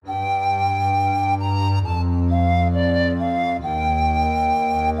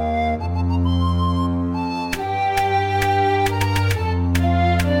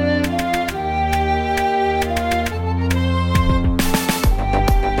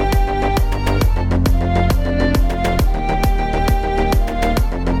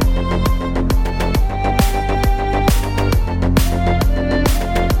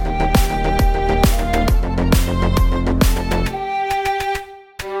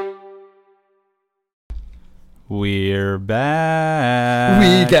We're back.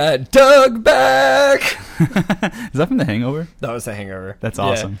 We got Doug back. Is that from The Hangover? That was The Hangover. That's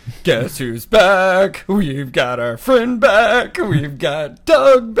awesome. Yeah. Guess who's back? We've got our friend back. We've got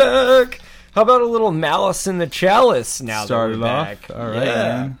Doug back. How about a little Malice in the Chalice now Started that we're off. back? All right,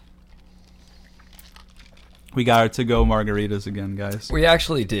 man. We got our to-go margaritas again, guys. We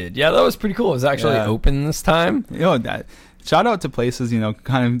actually did. Yeah, that was pretty cool. It was actually open this time. Shout out to places,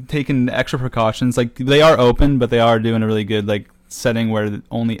 kind of taking extra precautions. Like, they are open, but they are doing a really good, setting where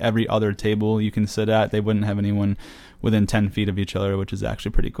only every other table you can sit at. They wouldn't have anyone within 10 feet of each other, which is actually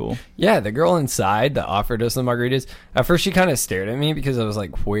pretty cool. Yeah, the girl inside that offered us the margaritas, at first she kind of stared at me because I was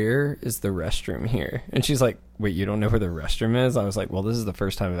like, where is the restroom here? And she's like, wait, you don't know where the restroom is? I was like, well, this is the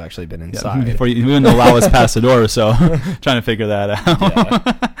first time I've actually been inside. Before you wouldn't allow us past the door, so trying to figure that out.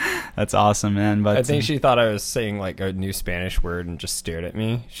 Yeah. That's awesome, man. But I think she thought I was saying a new Spanish word and just stared at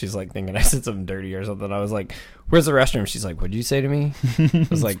me. She's like thinking I said something dirty or something. I was like, where's the restroom? She's like, what'd you say to me? I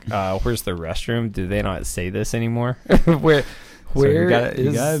was like, where's the restroom? Do they not say this anymore? Where you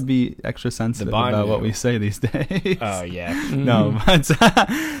gotta be extra sensitive about what we say these days. Oh yeah. No, but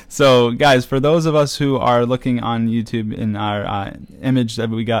so guys, for those of us who are looking on YouTube in our image that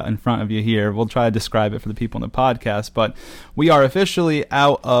we got in front of you here, we'll try to describe it for the people in the podcast, but we are officially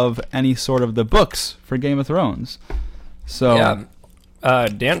out of any sort of the books for Game of Thrones. So yeah.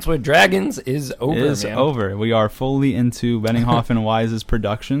 Dance with Dragons is over. We are fully into Benninghoff and Wise's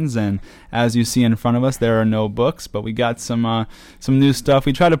productions, and as you see in front of us, there are no books, but we got some new stuff.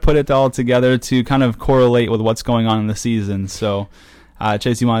 We try to put it all together to kind of correlate with what's going on in the season. So,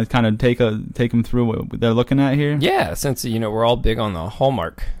 Chase, you want to kind of take them through what they're looking at here? Yeah, since we're all big on the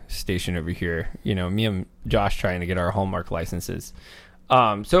Hallmark station over here. Me and Josh trying to get our Hallmark licenses.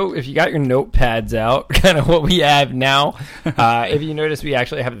 So if you got your notepads out, kind of what we have now, if you notice, we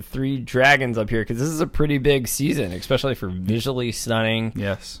actually have the 3 dragons up here because this is a pretty big season, especially for visually stunning.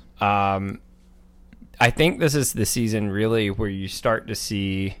 Yes. I think this is the season really where you start to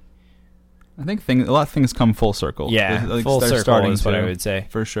see. I think a lot of things come full circle. Yeah, full circle is what I would say.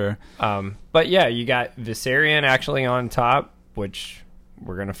 For sure. But yeah, you got Viserion actually on top, which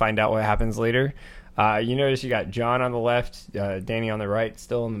we're going to find out what happens later. You notice you got Jon on the left, Dany on the right,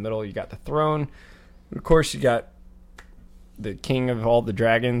 still in the middle. You got the throne. Of course, you got the king of all the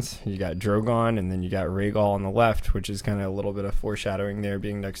dragons. You got Drogon, and then you got Rhaegal on the left, which is kind of a little bit of foreshadowing there,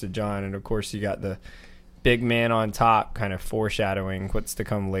 being next to Jon. And of course, you got the big man on top, kind of foreshadowing what's to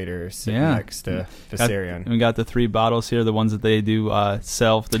come later, sitting next to Viserion. We got the 3 bottles here, the ones that they do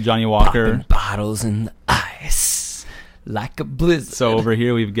sell, the Johnny Walker. Popping bottles in the ice like a blizzard. So over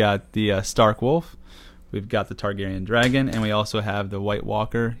here, we've got the Stark Wolf. We've got the Targaryen Dragon, and we also have the White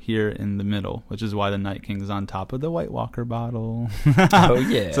Walker here in the middle, which is why the Night King is on top of the White Walker bottle. Oh,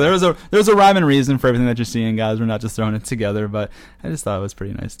 yeah. So there's a rhyme and reason for everything that you're seeing, guys. We're not just throwing it together, but I just thought it was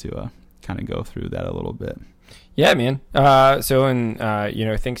pretty nice to kind of go through that a little bit. Yeah, man. Thanks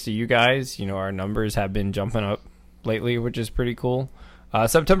to you guys, our numbers have been jumping up lately, which is pretty cool.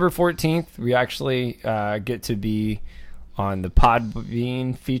 September 14th, we actually get to be on the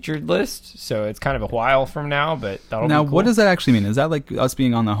Podbean featured list, so it's kind of a while from now, but that'll be cool. What does that actually mean? Is that like us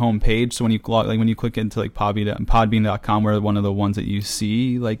being on the home page? So when you click into Podbean.com, where one of the ones that you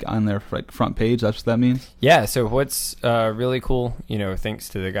see on their front page, that's what that means? Yeah. So what's really cool, thanks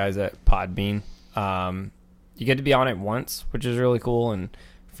to the guys at Podbean, you get to be on it once, which is really cool, and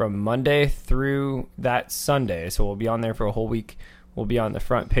from Monday through that Sunday, so we'll be on there for a whole week. We'll be on the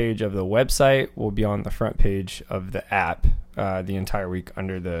front page of the website. We'll be on the front page of the app the entire week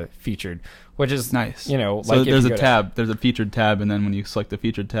under the featured, which is nice. So there's a tab. There's a featured tab, and then when you select the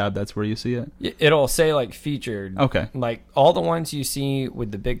featured tab, that's where you see it. It'll say featured. Okay. All the ones you see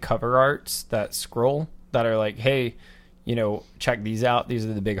with the big cover arts that scroll that are hey, check these out. These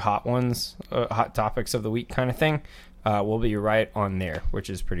are the big hot ones, hot topics of the week kind of thing. We'll be right on there, which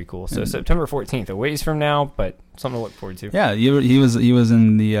is pretty cool. So September 14th, a ways from now, but something to look forward to. Yeah, he was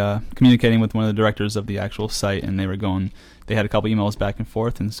in the communicating with one of the directors of the actual site, and they had a couple emails back and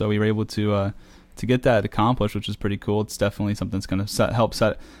forth, and so we were able to get that accomplished, which is pretty cool. It's definitely something that's going to help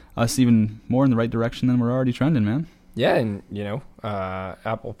set us even more in the right direction than we're already trending, man. Yeah, and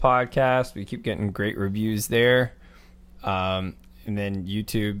Apple Podcast, we keep getting great reviews there, and then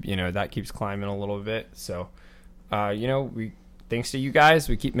YouTube, that keeps climbing a little bit, so. We thanks to you guys,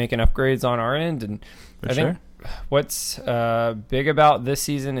 we keep making upgrades on our end, and I think what's big about this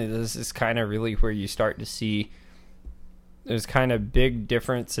season is this is kind of really where you start to see there's kind of big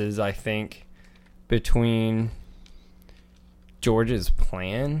differences, I think, between George's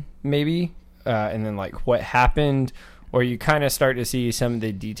plan, maybe, and then what happened, or you kind of start to see some of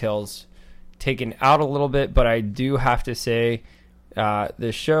the details taken out a little bit, but I do have to say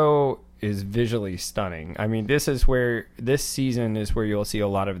the show is visually stunning. I mean, this season is where you'll see a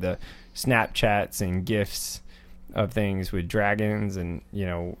lot of the Snapchats and GIFs of things with dragons, and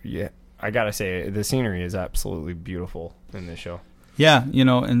I gotta say the scenery is absolutely beautiful in this show. Yeah,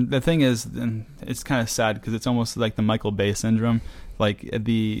 and the thing is, and it's kind of sad because it's almost like the Michael Bay syndrome. Like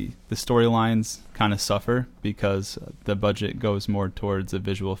the storylines kind of suffer because the budget goes more towards the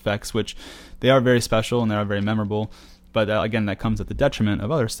visual effects, which they are very special and they are very memorable. But again, that comes at the detriment of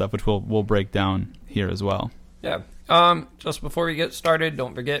other stuff, which we'll break down here as well. Yeah. Just before we get started,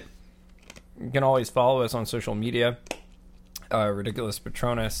 don't forget, you can always follow us on social media. Ridiculous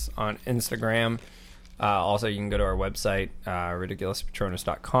Patronus on Instagram. Also, you can go to our website,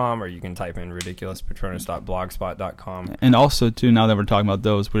 ridiculouspatronus.com, or you can type in ridiculouspatronus.blogspot.com. And also, too, now that we're talking about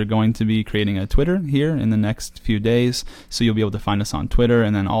those, we're going to be creating a Twitter here in the next few days, so you'll be able to find us on Twitter.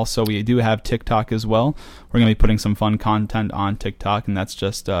 And then also, we do have TikTok as well. We're going to be putting some fun content on TikTok, and that's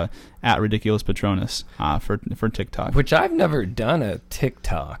just at Ridiculous Patronus for TikTok. Which I've never done a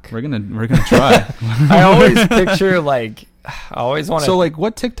TikTok. We're gonna try. I always picture I always want to. So,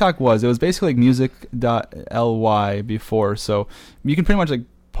 what TikTok was, it was basically music.ly before. So, you can pretty much,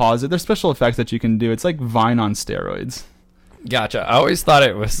 pause it. There's special effects that you can do. It's like Vine on steroids. Gotcha. I always thought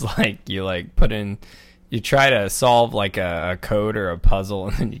it was you put in, you try to solve a code or a puzzle,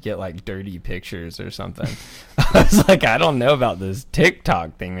 and then you get dirty pictures or something. I was I don't know about this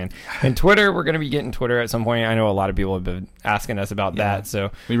TikTok thing, man. And Twitter, we're going to be getting Twitter at some point. I know a lot of people have been asking us about that.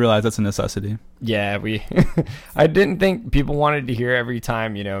 So we realize that's a necessity. Yeah, I didn't think people wanted to hear every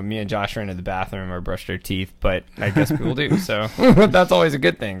time, me and Josh are into the bathroom or brushed our teeth, but I guess people do. So that's always a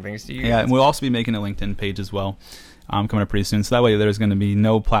good thing. Thanks to you. Yeah, and we'll also be making a LinkedIn page as well, coming up pretty soon. So that way there's going to be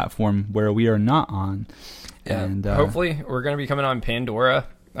no platform where we are not on. Yeah, and hopefully we're going to be coming on Pandora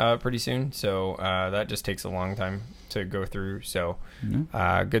pretty soon. So that just takes a long time to go through. So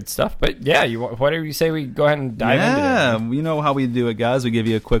good stuff. But yeah, whatever you say, we go ahead and dive into it. Yeah, you know how we do it, guys. We give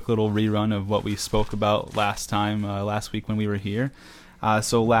you a quick little rerun of what we spoke about last week when we were here.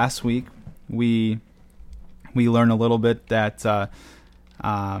 So last week we learned a little bit that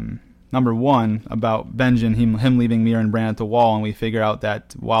number one, about Benjen, him leaving Mira and Bran at the wall, and we figure out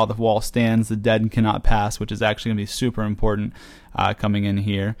that while the wall stands, the dead cannot pass, which is actually going to be super important coming in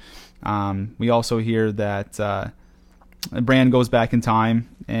here. We also hear that Bran goes back in time,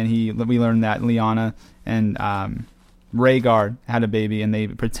 and we learn that Lyanna and Rhaegar had a baby, and they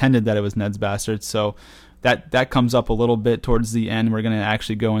pretended that it was Ned's bastard. So that comes up a little bit towards the end. We're going to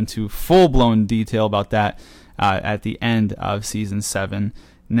actually go into full-blown detail about that at the end of Season 7.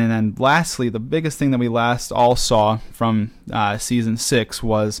 And then lastly, the biggest thing that we last all saw from Season 6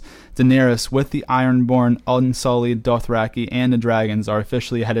 was Daenerys with the Ironborn, Unsullied, Dothraki, and the dragons are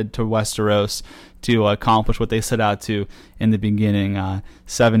officially headed to Westeros to accomplish what they set out to in the beginning.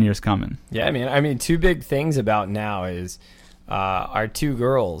 7 years coming. Yeah, I mean, two big things about now is our two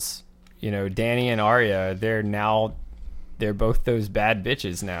girls, Dany and Arya, they're both those bad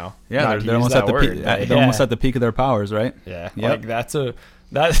bitches now. Yeah, they're almost at the peak of their powers, right? Yeah, yep.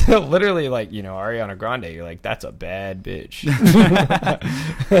 That's literally Ariana Grande. You're like, that's a bad bitch.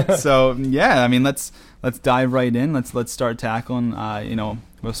 So yeah, let's dive right in. Let's start tackling.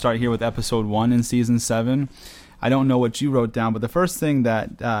 We'll start here with episode 1 in season 7. I don't know what you wrote down, but the first thing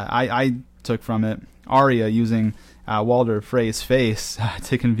that I took from it, Arya using Walder Frey's face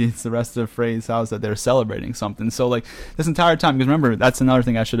to convince the rest of Frey's house that they're celebrating something. So this entire time, because remember, that's another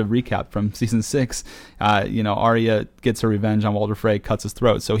thing I should have recapped from season 6. Arya gets her revenge on Walder Frey, cuts his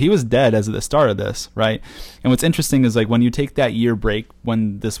throat. So he was dead as of the start of this, right? And what's interesting is when you take that year break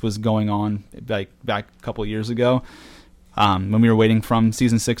when this was going on, back a couple years ago, when we were waiting from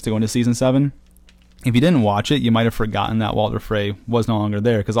season 6 to go into season 7. If you didn't watch it, you might have forgotten that Walder Frey was no longer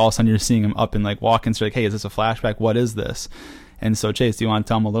there, because all of a sudden you're seeing him up and walking. So hey, is this a flashback? What is this? And so, Chase, do you want to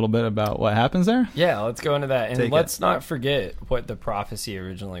tell them a little bit about what happens there? Yeah, let's go into that. And let's not forget what the prophecy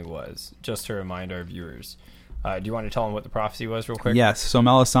originally was, just to remind our viewers. Do you want to tell them what the prophecy was real quick? Yes. So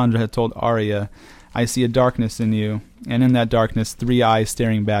Melisandre had told Arya, I see a darkness in you, and in that darkness, 3 eyes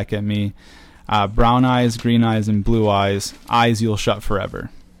staring back at me. Brown eyes, green eyes, and blue eyes you'll shut forever.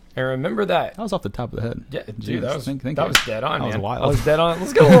 And remember that. That was off the top of the head. Yeah, dude, that was dead on, man. That was wild. That was dead on.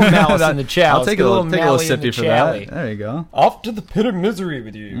 Let's get a little malice in the chow. I'll take a little sippy for that. There you go. Off to the pit of misery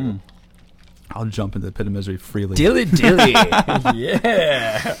with you. I'll jump into the pit of misery freely. Dilly.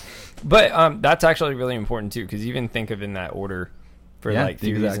 Yeah. But that's actually really important, too, because even think of in that order for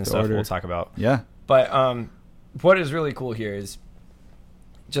theories and stuff we'll talk about. Yeah. But what is really cool here is,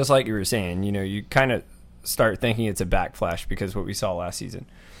 just like you were saying, you kind of start thinking it's a backflash because what we saw last season.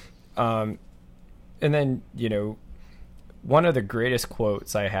 and then, one of the greatest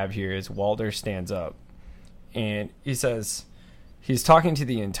quotes I have here is Walder stands up and he says, he's talking to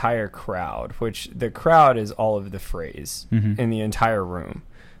the entire crowd, which the crowd is all of the Freys in the entire room.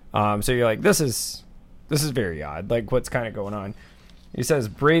 So you're like, this is very odd. Like, what's kind of going on? He says,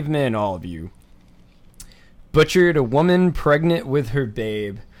 brave men, all of you. Butchered a woman pregnant with her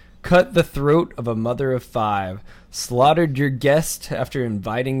babe. Cut the throat of a mother of 5. Slaughtered your guest after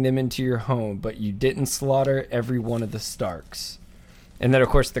inviting them into your home, but you didn't slaughter every one of the Starks. And then, of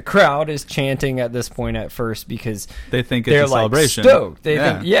course, the crowd is chanting at this point at first because they think it's a celebration. Stoked. They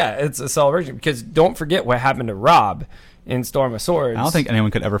think, it's a celebration. Because don't forget what happened to Robb in Storm of Swords. I don't think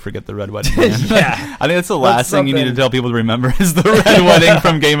anyone could ever forget the Red Wedding. Man. Yeah. I think that's the last thing you need to tell people to remember is the Red Wedding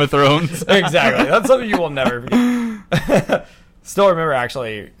from Game of Thrones. Exactly. That's something you will never forget. Still remember,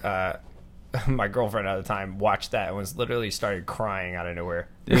 actually, my girlfriend at the time watched that and was literally started crying out of nowhere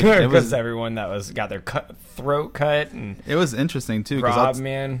because everyone that got their throat cut. And it was interesting too. Robb,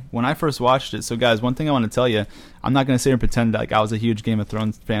 man, when I first watched it. So guys, one thing I want to tell you, I'm not going to sit here and pretend like I was a huge Game of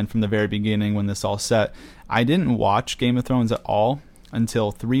Thrones fan from the very beginning when this all set. I didn't watch Game of Thrones at all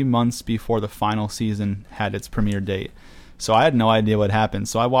until 3 months before the final season had its premiere date. So I had no idea what happened.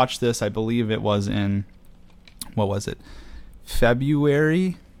 So I watched this. I believe it was in, what was it,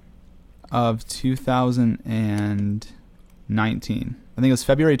 February of 2019. I think it was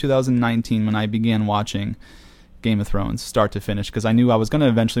February 2019 when I began watching Game of Thrones start to finish because I knew I was going to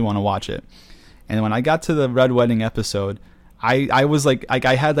eventually want to watch it. And when I got to the Red Wedding episode, I was like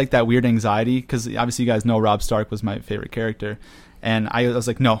I had like that weird anxiety because obviously you guys know Robb Stark was my favorite character, and I was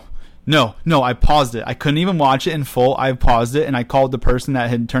like no, I paused it. I couldn't even watch it in full. I paused it and I called the person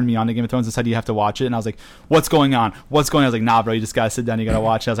that had turned me on to Game of Thrones and said you have to watch it, and I was like, what's going on? I was like, nah bro, you just gotta sit down, you gotta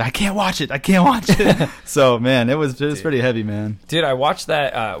watch it. I was like, I can't watch it. So man, it was pretty heavy, man. Dude, I watched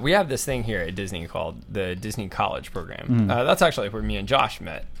that. We have this thing here at Disney called the Disney College Program. That's actually where me and Josh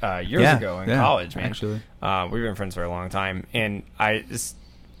met years ago in college, man. Actually, we've been friends for a long time, and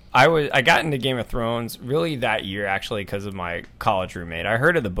I got into Game of Thrones really that year actually because of my college roommate. I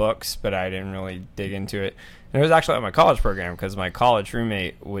heard of the books, but I didn't really dig into it. And it was actually at my college program because my college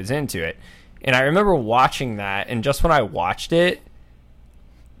roommate was into it. And I remember watching that, and just when I watched it,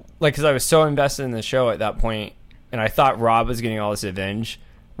 like, because I was so invested in the show at that point, and I thought Robb was getting all this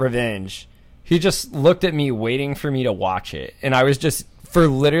revenge, he just looked at me waiting for me to watch it. And I was just, for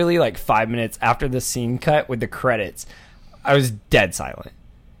literally like 5 minutes after the scene cut with the credits, I was dead silent.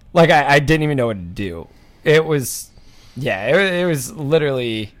 Like, I didn't even know what to do. It was, it was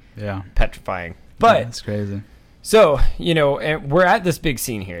literally petrifying. But that's crazy. So, and we're at this big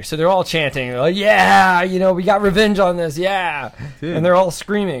scene here. So they're all chanting, they're like, yeah, we got revenge on this, yeah. Dude. And they're all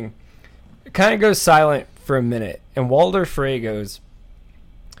screaming. It kind of goes silent for a minute. And Walder Frey goes,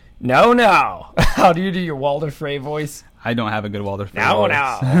 no. How do you do your Walder Frey voice? I don't have a good Walder Frey voice.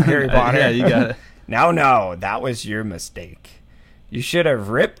 No. Harry Potter. Yeah, you got it. No, that was your mistake. You should have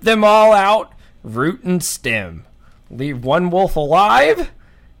ripped them all out, root and stem. Leave one wolf alive,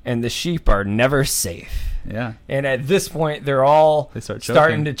 and the sheep are never safe. Yeah. And at this point, they're all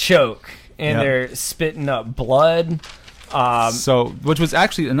starting to choke, and they're spitting up blood. Which was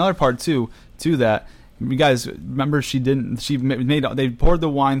actually another part to that. You guys remember they poured the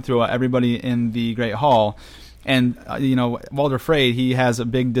wine through everybody in the Great Hall, and Walder Frey, he has a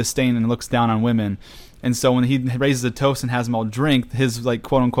big disdain and looks down on women. And so when he raises a toast and has them all drink, his like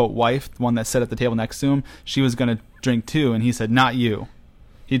quote unquote wife, the one that sat at the table next to him, she was gonna drink too, and he said, "Not you."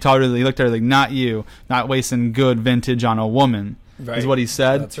 He looked at her like, "Not you, not wasting good vintage on a woman." Right. Is what he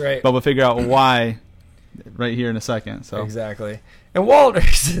said. That's right. But we'll figure out why right here in a second. So exactly. And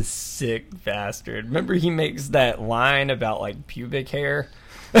Walder's a sick bastard. Remember, he makes that line about like pubic hair.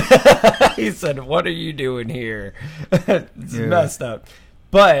 He said, "What are you doing here?" It's messed up.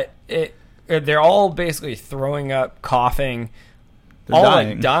 But they're all basically throwing up, coughing,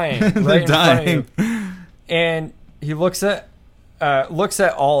 all dying right in front of you. And he looks at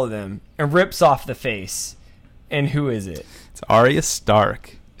all of them and rips off the face. And who is it? It's Arya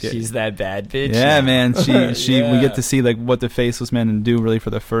Stark. She's that bad bitch. Yeah, man. She we get to see like what the face was meant to do really for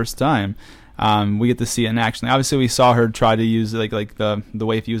the first time. We get to see it in action. Obviously, we saw her try to use like the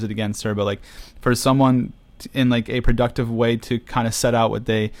Waif use it against her, but like for someone in like a productive way to kind of set out what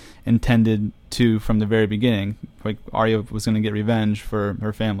they intended to from the very beginning, like Arya was going to get revenge for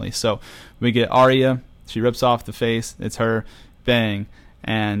her family. So we get Arya. She rips off the face. It's her. Bang.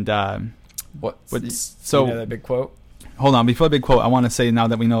 And so that big quote. Hold on, before the big quote, I want to say now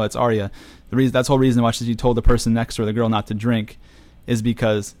that we know it's Arya, that's the whole reason why she told the person next to her, the girl, not to drink, is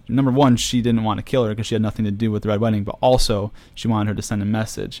because, number one, she didn't want to kill her because she had nothing to do with the Red Wedding, but also she wanted her to send a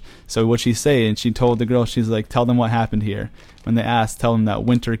message. So what she's saying, she told the girl, she's like, tell them what happened here. When they asked, tell them that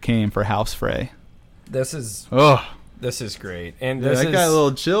winter came for House Frey. This is great. And this got a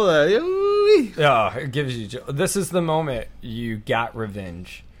little chill. Yeah, it gives you chill. This is the moment you got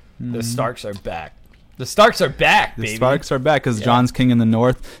revenge. The Starks are back. The Starks are back, baby. The Starks are back because Jon's king in the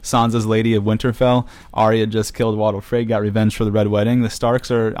north, Sansa's lady of Winterfell, Arya just killed Walder Frey, got revenge for the Red Wedding. The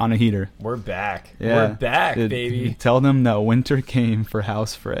Starks are on a heater. We're back. Yeah. We're back, baby. Tell them that winter came for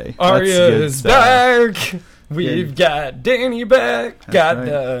House Frey. Arya is back. We've got Dany back. Got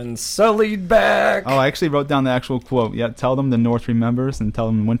the Unsullied back. Oh, I actually wrote down the actual quote. Yeah, tell them the North remembers and tell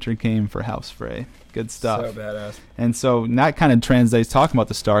them winter came for House Frey. Good stuff. So badass. And so that kind of translates, talking about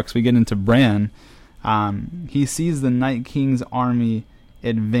the Starks, we get into Bran. He sees the Night King's army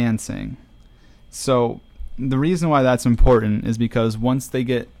advancing. So the reason why that's important is because once they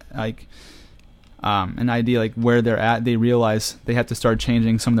get like an idea like where they're at, they realize they have to start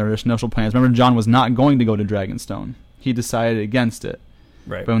changing some of their initial plans. Remember, Jon was not going to go to Dragonstone. He decided against it.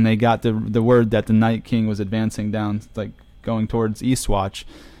 Right. But when they got the word that the Night King was advancing down, like going towards Eastwatch,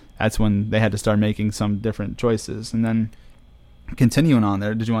 that's when they had to start making some different choices. And then continuing on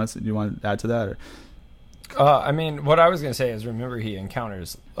there, do you want to add to that? Or? I mean, what I was going to say is, remember, he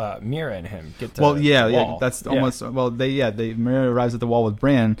encounters Mira and him. Get to the wall. Yeah, that's almost. Well, Mira arrives at the wall with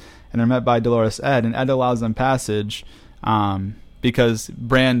Bran, and they're met by Dolorous Ed, and Ed allows them passage, because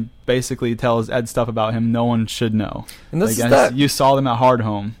Bran basically tells Ed stuff about him no one should know. And this is you saw them at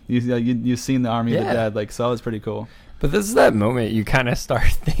Hardhome. You've seen the army of the dead, like, so it's pretty cool. But this is that moment you kind of start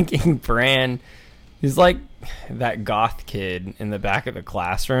thinking Bran. He's like that goth kid in the back of the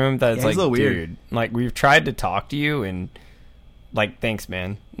classroom that's like, dude, weird. Like, we've tried to talk to you and like, thanks,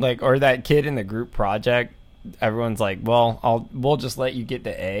 man. Like, or that kid in the group project, everyone's like, well, we'll just let you get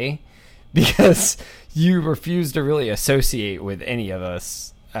the A because you refuse to really associate with any of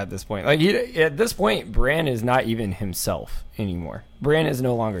us at this point. Like, at this point, Bran is not even himself anymore. Bran is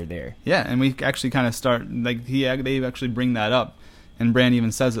no longer there. Yeah, and we actually kind of start, like, they actually bring that up. And Bran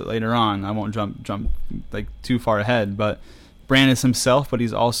even says it later on. I won't jump like too far ahead, but Bran is himself, but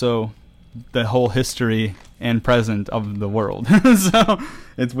he's also the whole history and present of the world. So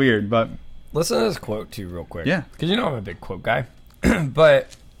it's weird, but listen to this quote too, real quick. Yeah, because I'm a big quote guy.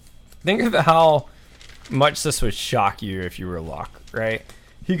 But think of how much this would shock you if you were Locke, right?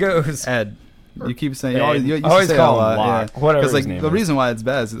 He goes, Ed. You keep saying you always say call him Locke. Yeah. Whatever. Because like the reason why it's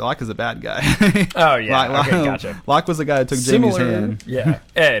bad is Locke is a bad guy. Oh yeah, Locke, okay, gotcha. Locke was the guy that took Jaime's hand. Yeah,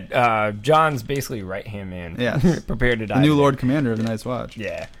 Ed. John's basically right hand man. Yeah, prepared to die. The new Lord Commander of the Night's Watch.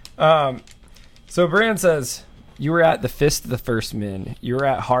 Yeah. So Bran says, "You were at the Fist of the First Men. You were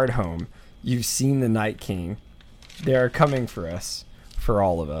at Hardhome. You've seen the Night King. They are coming for us, for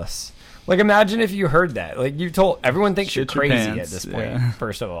all of us." Like, imagine if you heard that. Like, you told everyone thinks you're crazy at this point. Yeah.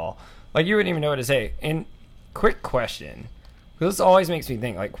 First of all. Like, you wouldn't even know what to say. And quick question. This always makes me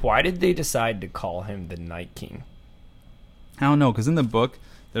think, like, why did they decide to call him the Night King? I don't know, because in the book,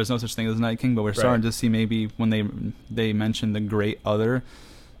 there's no such thing as Night King, but we're starting to see maybe when they mention the Great Other,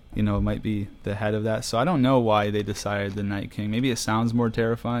 it might be the head of that. So I don't know why they decided the Night King. Maybe it sounds more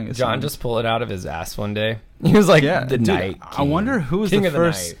terrifying. John just pulled it out of his ass one day. He was like, the Night King. I wonder who was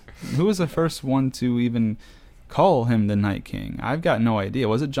the first one to even call him the Night King. I've got no idea.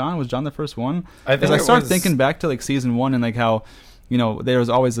 Was it Jon? Was Jon the first one? I think I started thinking back to like season 1 and like how, there was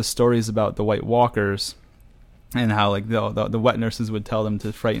always the stories about the White Walkers and how like the wet nurses would tell them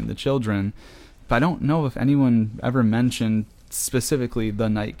to frighten the children. But I don't know if anyone ever mentioned specifically the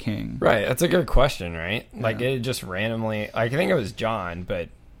Night King. Right. That's a good question, right? Yeah. Like, it just randomly, I think it was Jon, but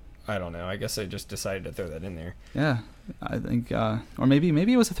I don't know. I guess I just decided to throw that in there. Yeah. I think, or maybe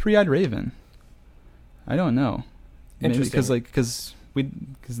it was a three-eyed raven. I don't know. Interesting. Because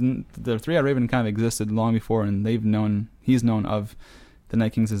the three-eyed raven kind of existed long before, and he's known of the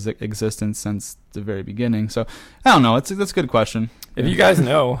Night King's existence since the very beginning. So I don't know. That's a good question. If you guys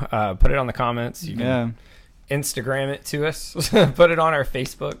know, put it on the comments. You can Instagram it to us. Put it on our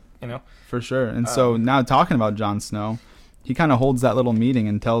Facebook. For sure. And so now talking about Jon Snow, he kind of holds that little meeting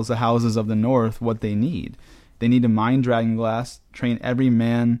and tells the houses of the North what they need. They need to mine dragonglass, train every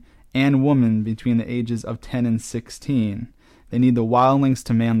man and woman between the ages of 10 and 16. They need the wildlings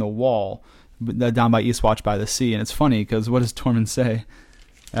to man the wall down by Eastwatch by the sea. And it's funny because what does Tormund say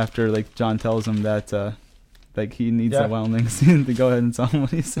after like Jon tells him that like he needs the wildlings to go ahead and tell him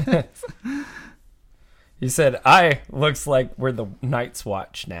what he says? He said, looks like we're the Night's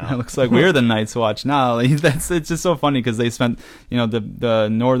Watch It now. looks like we're the Night's Watch now. Like, it's just so funny because they spent, the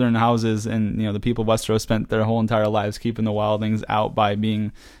northern houses and, the people of Westeros spent their whole entire lives keeping the wildlings out by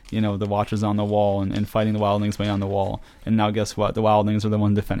being, the watchers on the wall and fighting the wildlings way on the wall. And now guess what? The wildlings are the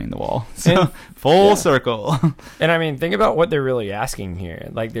one defending the wall. So full circle. And I mean, think about what they're really asking here.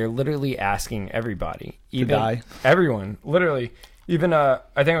 Like, they're literally asking everybody. Even die. Everyone. Literally. Even, I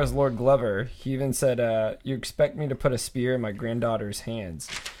think it was Lord Glover, he even said, you expect me to put a spear in my granddaughter's hands.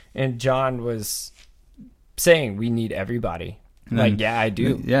 And Jon was saying, we need everybody. And like, then, yeah, I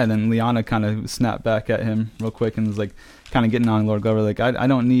do. Yeah, then Lyanna kind of snapped back at him real quick and was like, kind of getting on Lord Glover, like, I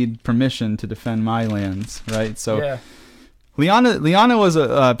don't need permission to defend my lands, right? So Yeah. Lyanna was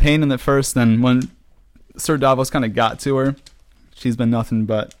a pain in the first, then when Sir Davos kind of got to her, she's been nothing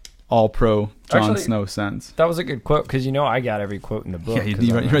but all pro Jon Snow since. That was a good quote, because I got every quote in the book. Yeah,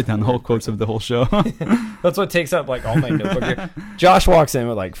 you write down the whole quotes of the whole show. That's what takes up all my notebook here. Josh walks in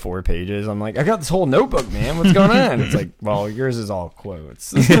with 4 pages. I'm like, I got this whole notebook, man. What's going on? It's like, well, yours is all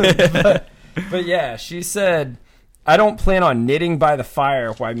quotes. but yeah, she said, I don't plan on knitting by the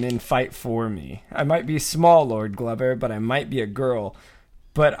fire while men fight for me. I might be small, Lord Glover, but I might be a girl.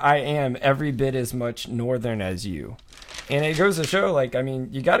 But I am every bit as much northern as you. And it goes to show,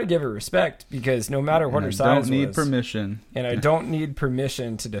 you got to give her respect, because no matter what her size was. I don't need permission. And I don't need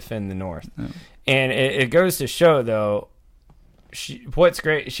permission to defend the North. No. And it goes to show, though, what's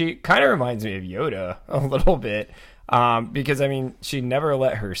great, she kind of reminds me of Yoda a little bit, because, she never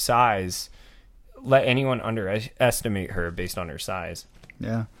let anyone underestimate her based on her size.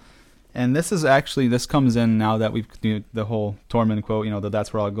 Yeah. And this comes in now that we've the whole Tormund quote,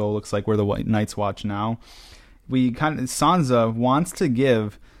 that's where I'll go, looks like we're the Night's Watch now. Sansa wants to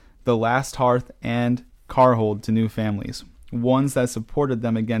give the Last Hearth and Carhold to new families, ones that supported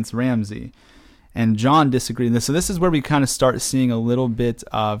them against Ramsay. And Jon disagreed. So this is where we kind of start seeing a little bit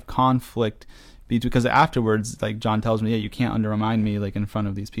of conflict, because afterwards, Jon tells me, yeah, you can't undermine me in front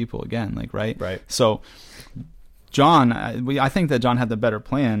of these people again, right? Right. So Jon, I think that Jon had the better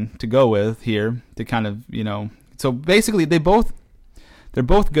plan to go with here to kind of, so basically they're both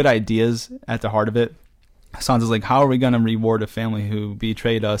good ideas at the heart of it. Sansa's like, how are we going to reward a family who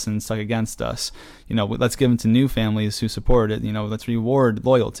betrayed us and stuck against us? Let's give them to new families who support it. Let's reward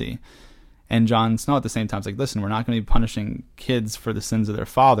loyalty. And Jon Snow at the same time is like, listen, we're not going to be punishing kids for the sins of their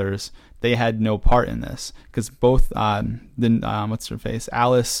fathers. They had no part in this, because both what's her face,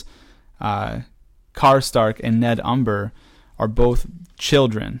 Alice Karstark and Ned Umber are both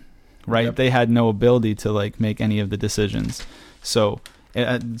children, right? Yep. They had no ability to make any of the decisions. So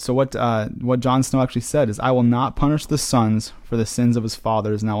what Jon Snow actually said is, I will not punish the sons for the sins of his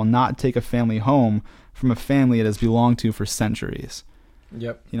fathers, and I will not take a family home from a family it has belonged to for centuries.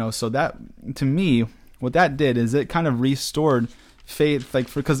 Yep. So that, to me, what that did is it kind of restored faith,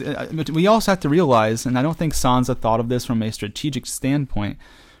 because we also have to realize, and I don't think Sansa thought of this from a strategic standpoint.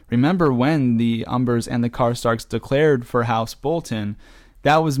 Remember when the Umbers and the Karstarks declared for House Bolton,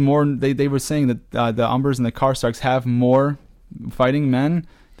 that was more, they were saying that the Umbers and the Karstarks have more fighting men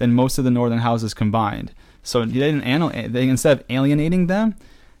than most of the northern houses combined. So instead of alienating them,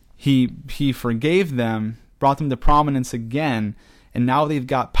 he forgave them, brought them to prominence again, and now they've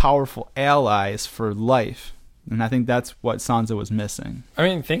got powerful allies for life. And I think that's what Sansa was missing.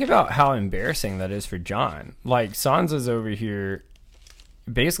 Think about how embarrassing that is for Jon. Sansa's over here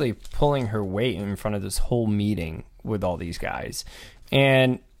basically pulling her weight in front of this whole meeting with all these guys.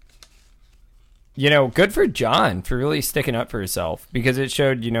 And good for Jon for really sticking up for herself, because it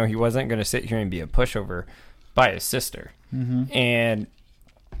showed, he wasn't going to sit here and be a pushover by his sister. Mm-hmm. And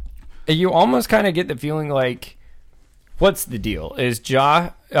you almost kind of get the feeling what's the deal? Is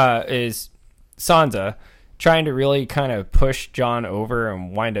Sansa trying to really kind of push Jon over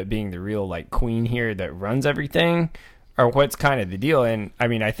and wind up being the real queen here that runs everything? Or what's kind of the deal? And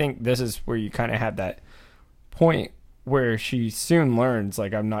I think this is where you kind of have that point where she soon learns,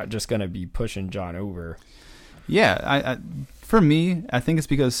 I'm not just going to be pushing Jon over. Yeah, for me, I think it's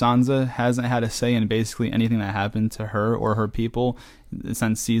because Sansa hasn't had a say in basically anything that happened to her or her people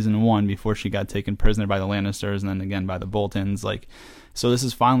since season 1, before she got taken prisoner by the Lannisters and then again by the Boltons. So this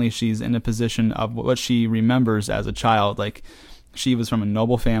is finally, she's in a position of what she remembers as a child. She was from a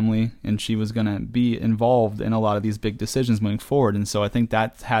noble family, and she was going to be involved in a lot of these big decisions moving forward. And so I think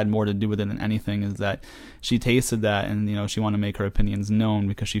that had more to do with it than anything, is that she tasted that, and she wanted to make her opinions known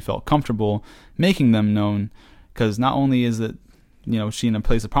because she felt comfortable making them known. Because not only is it she in a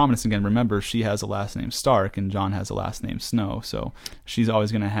place of prominence again. Remember, she has a last name Stark and Jon has a last name Snow, so she's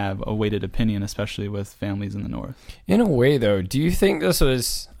always going to have a weighted opinion, especially with families in the North. In a way, though, do you think this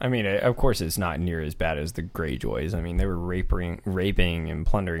was, I mean, of course it's not near as bad as the Greyjoys. I mean, they were raping and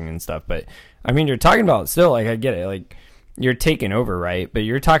plundering and stuff, but I mean, you're talking about still, like, I get it, like, you're taking over, right? But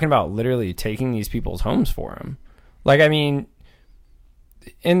you're talking about literally taking these people's homes for them. Like, I mean,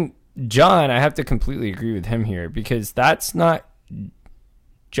 and Jon, I have to completely agree with him here, because that's not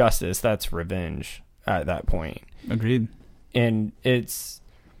justice, that's revenge at that point. Agreed. And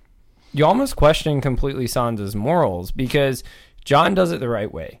you almost question completely Sansa's morals, because Jon does it the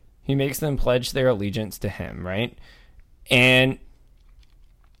right way. He makes them pledge their allegiance to him, right? And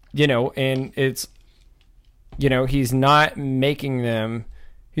and it's he's not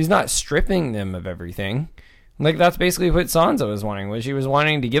he's not stripping them of everything. Like, that's basically what Sansa was wanting, was she was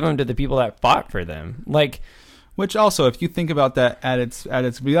wanting to give them to the people that fought for them. Like, which also, if you think about that at its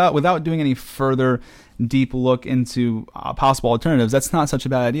without doing any further deep look into possible alternatives, that's not such a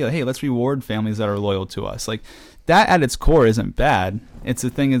bad idea. Hey, let's reward families that are loyal to us. Like, that at its core isn't bad. It's the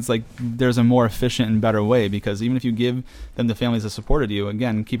thing is, like, there's a more efficient and better way, because even if you give them the families that supported you,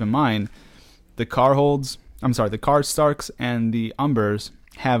 again, keep in mind, the Karstarks and the Umbers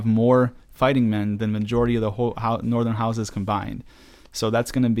have more fighting men than majority of the whole northern houses combined. So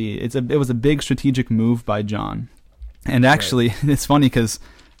that's going to be, it was a big strategic move by Jon. And actually, right. It's funny because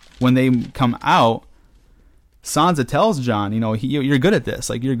when they come out, Sansa tells Jon, you're good at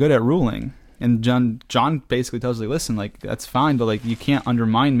this, like, you're good at ruling. And Jon basically tells her, listen, like, that's fine, but, like, you can't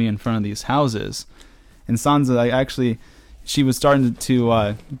undermine me in front of these houses. And Sansa, she was starting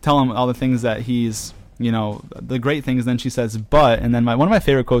to tell him all the things that he's, the great things. Then she says, but, and then one of my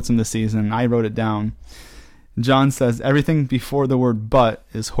favorite quotes in the season, I wrote it down. Jon says, everything before the word but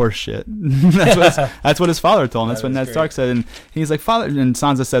is horseshit. That's what his father told him. That's what Ned Stark said. And he's like, father, and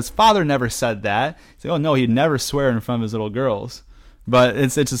Sansa says, father never said that. He's like, oh no, he'd never swear in front of his little girls. But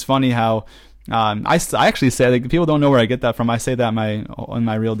it's just funny how, I actually say, like, people don't know where I get that from. I say that in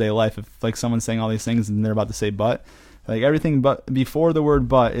my real day life. If, like, someone's saying all these things and they're about to say but, like, everything but before the word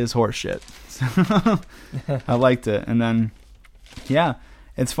but is horseshit. I liked it. And then, yeah,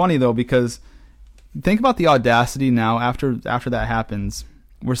 it's funny though, because think about the audacity now after that happens.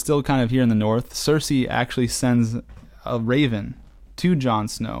 We're still kind of here in the North. Cersei actually sends a raven to Jon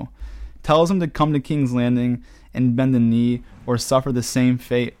Snow, tells him to come to King's Landing and bend the knee or suffer the same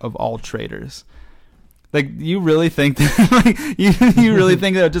fate of all traitors. Like, you really think that, like, you really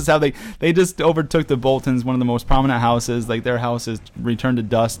think that just how they just overtook the Boltons, one of the most prominent houses. Like, their house is returned to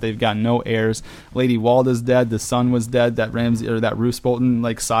dust. They've got no heirs. Lady Walda's dead. The son was dead that Roose Bolton,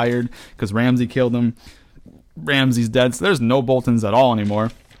 like, sired, because Ramsay killed him. Ramsay's dead. So there's no Boltons at all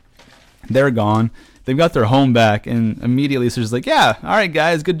anymore. They're gone. They've got their home back, and immediately Cersei's like, yeah, all right,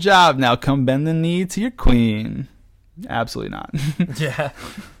 guys, good job. Now come bend the knee to your queen. Absolutely not. Yeah.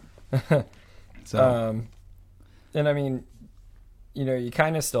 So. And I mean, you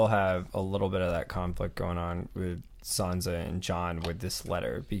kind of still have a little bit of that conflict going on with Sansa and Jon with this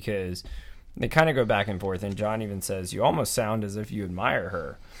letter, because they kind of go back and forth, and Jon even says, you almost sound as if you admire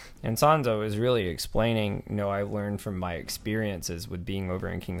her. And Sansa is really explaining, I learned from my experiences with being over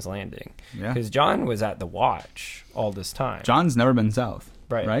in King's Landing. Yeah. Because Jon was at the Watch all this time. Jon's never been south.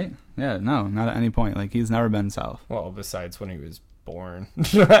 Right? Yeah, no, not at any point. Like, he's never been south. Well, besides when he was born,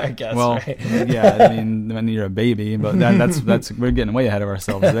 I guess. Well, right? Yeah, I mean, when you're a baby, but that's we're getting way ahead of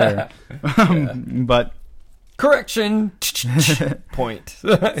ourselves there. But correction. Point.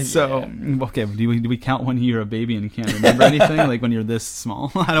 So, okay, do we count when you're a baby and you can't remember anything, like when you're this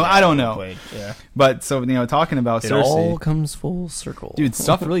small? I don't know. Yeah. But so, talking about it Cersei, all comes full circle. Dude,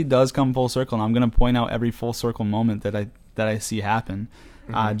 stuff really does come full circle, and I'm gonna point out every full circle moment that I see happen.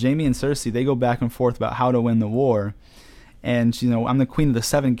 Mm-hmm. Jaime and Cersei, they go back and forth about how to win the war. And I'm the queen of the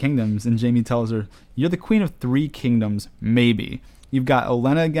 7 kingdoms, and Jaime tells her, you're the queen of 3 kingdoms, maybe. You've got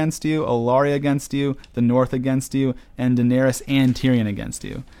Olenna against you, Ellaria against you, the North against you, and Daenerys and Tyrion against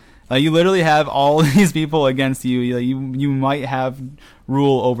you. You literally have all these people against you. You might have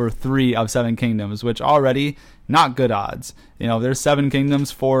rule over 3 of 7 kingdoms, which already not good odds. There's 7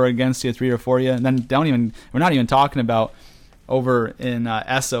 kingdoms, 4 against you, 3 or 4 you, and then we're not even talking about over in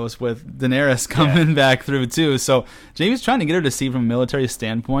Essos with Daenerys coming back through too. So Jaime's trying to get her to see from a military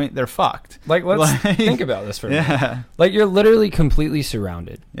standpoint, they're fucked. Like, let's think about this for a minute. Like, you're literally completely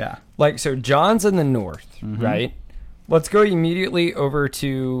surrounded. Yeah. Like, so Jon's in the north, right? Let's go immediately over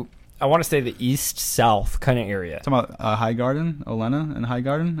to, I want to say, the east-south kind of area. Talking about Highgarden, Olenna and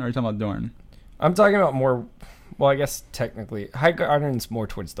Highgarden, or are you talking about Dorne? I'm talking about more, well, I guess technically, Highgarden's more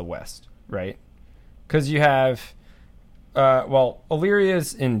towards the west, right? Because you have well,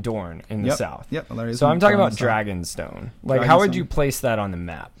 Illyria's in Dorne in the Yep. south. Yep. Illyria's So in I'm talking Dorne about south. Dragonstone. Like, how would Dragonstone. you place that on the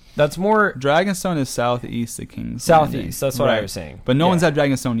map? That's more Dragonstone is southeast of King's southeast. Landing. That's what I Right. was saying. But no Yeah. one's at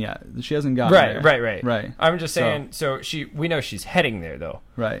Dragonstone yet. She hasn't gotten there. Right. I'm just saying. So we know she's heading there though.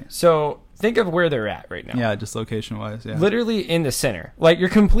 Right. So think of where they're at right now. Yeah, just location wise. Yeah. Literally in the center. Like, you're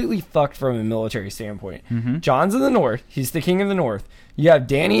completely fucked from a military standpoint. Mm-hmm. Jon's in the north. He's the king of the north. You have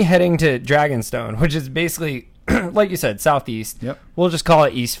Dany heading to Dragonstone, which is basically, like you said, southeast. Yep. We'll just call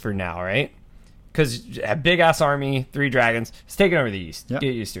it east for now, right? Because a big ass army, 3 dragons, it's taking over the east. Yep.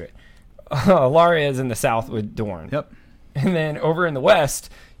 Get used to it. Alaria is in the south with Dorne. Yep. And then over in the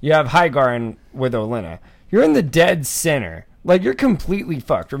west, you have Highgarden with Olenna. You're in the dead center. Like, you're completely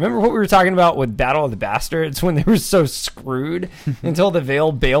fucked. Remember what we were talking about with Battle of the Bastards when they were so screwed until the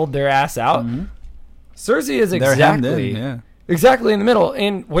Vale bailed their ass out? Mm-hmm. Cersei is They're hemmed exactly in, yeah. exactly in the middle.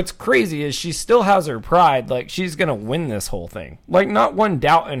 And what's crazy is she still has her pride. Like, she's going to win this whole thing. Like, not one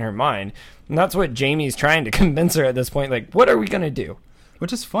doubt in her mind. And that's what Jaime's trying to convince her at this point. Like, what are we going to do?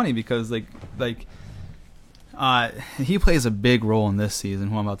 Which is funny because he plays a big role in this season,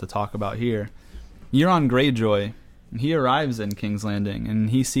 who I'm about to talk about here. Euron Greyjoy, he arrives in King's Landing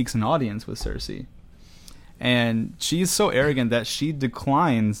and he seeks an audience with Cersei. And she's so arrogant that she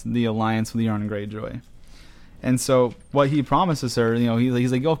declines the alliance with Euron Greyjoy. And so what he promises her,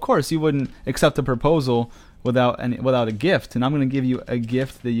 he's like, oh, of course you wouldn't accept a proposal without a gift, and I'm going to give you a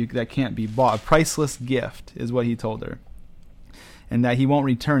gift that can't be bought. A priceless gift is what he told her. And that he won't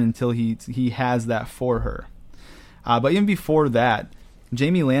return until he has that for her. But even before that,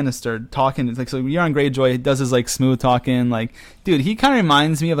 Jaime Lannister talking, it's like, so Euron Greyjoy does his like smooth talking, like, dude, he kind of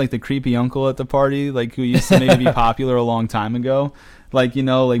reminds me of like the creepy uncle at the party, like who used to maybe be popular a long time ago, like,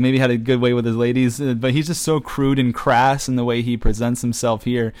 like maybe had a good way with his ladies, but he's just so crude and crass in the way he presents himself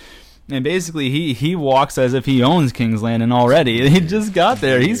here. And basically he walks as if he owns King's Landing already. He just got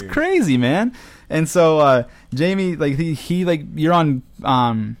there. He's crazy, man. And so Jaime, like he Euron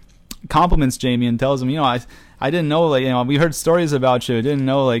compliments Jaime and tells him, I didn't know, like, we heard stories about you. I didn't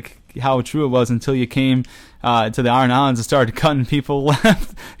know like how true it was until you came to the Iron Islands and started cutting people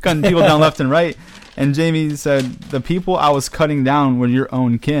down left and right. And Jaime said, the people I was cutting down were your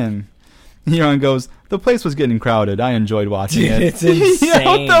own kin. Euron goes, the place was getting crowded. I enjoyed watching it. It's insane.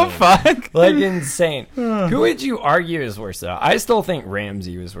 What the fuck? Like, insane. Who would you argue is worse, though? I still think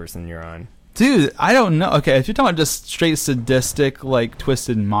Ramsay was worse than Euron. Dude, I don't know. Okay, if you're talking about just straight sadistic, like,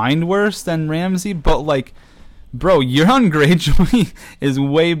 twisted mind worse than Ramsay, but, like, bro, Euron Greyjoy is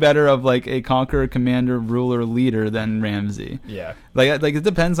way better of, like, a conqueror, commander, ruler, leader than Ramsay. Yeah. Like it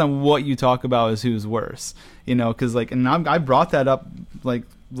depends on what you talk about as who's worse. Because, like, and I brought that up, like,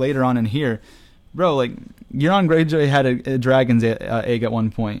 later on in here. Bro, like, Euron Greyjoy had a dragon's egg at one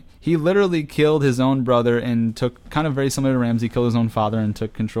point. He literally killed his own brother and took, kind of very similar to Ramsay, killed his own father and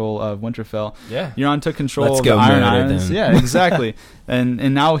took control of Winterfell. Yeah. Euron took control Let's of go the Iron murder Islands. them. Yeah, exactly.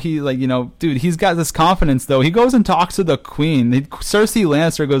 and now he, like, dude, he's got this confidence, though. He goes and talks to the queen. Cersei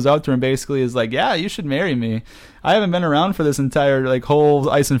Lannister goes up to her and basically is like, yeah, you should marry me. I haven't been around for this entire, like, whole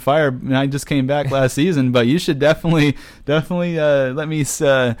Ice and Fire, and I just came back last season, but you should definitely let me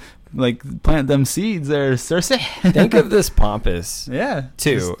like plant them seeds there, Cersei. Think of this pompous. Yeah,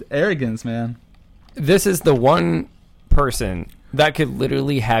 too. just arrogance, man. This is the one person that could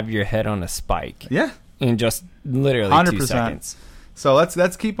literally have your head on a spike Yeah, in just literally 2 100%. seconds. So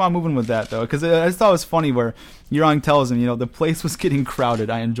let's keep on moving with that, though, because I just thought it was funny where Euron tells him, the place was getting crowded.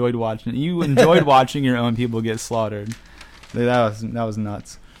 I enjoyed watching it. You enjoyed watching your own people get slaughtered. That was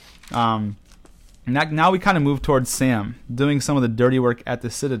nuts. Now we kind of move towards Sam doing some of the dirty work at the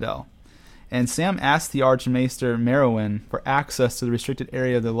Citadel. And Sam asked the Archmaester Merowyn for access to the restricted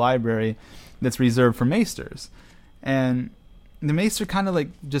area of the library that's reserved for maesters. And the maester kind of like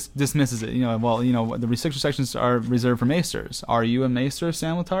just dismisses it. The restricted sections are reserved for maesters. Are you a maester,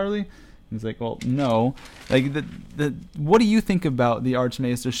 Sam Tarly? He's like, well, no. Like, what do you think about the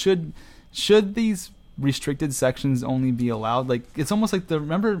Archmaester? Should these restricted sections only be allowed? Like, it's almost like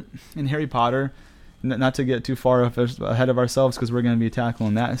remember in Harry Potter, not to get too far ahead of ourselves because we're going to be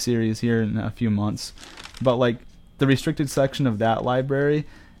tackling that series here in a few months, but like the restricted section of that library,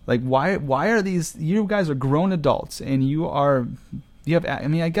 like why are these, you guys are grown adults and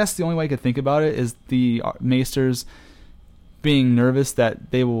I guess the only way I could think about it is the maesters being nervous that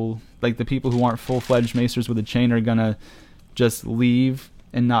they will, like, the people who aren't full-fledged maesters with a chain are going to just leave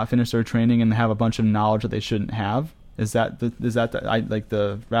and not finish their training and have a bunch of knowledge that they shouldn't have. Is that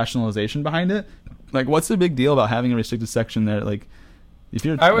the rationalization behind it? Like, what's the big deal about having a restricted section that, like, If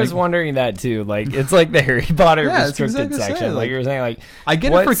you're, I was like, wondering that too. Like, it's like the Harry Potter Yeah, it's restricted exactly section. it. Like you were saying, like I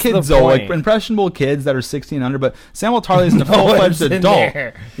get it for what's kids the though, like point? impressionable kids that are 16 under. But Samuel Tarly's a No full-fledged one's in adult.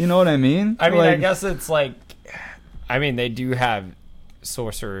 there. You know what I mean? I mean, I Like, guess it's like, I mean, they do have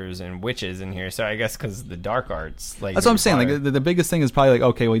sorcerers and witches in here, so I guess because the dark arts, like that's what I'm Harry saying. Potter. Like the biggest thing is probably like,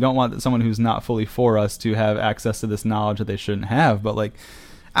 okay, we don't want someone who's not fully for us to have access to this knowledge that they shouldn't have. But like,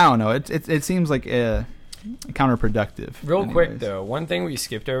 I don't know. It seems like counterproductive. Real quick anyways. though, one thing we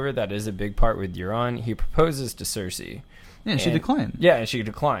skipped over that is a big part with Euron. He proposes to Cersei. Yeah, she And- declined. Yeah, and she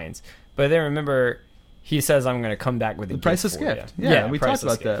declines. But then remember, he says, "I'm going to come back with a The price is gift for skipped. you." Yeah, we price talked is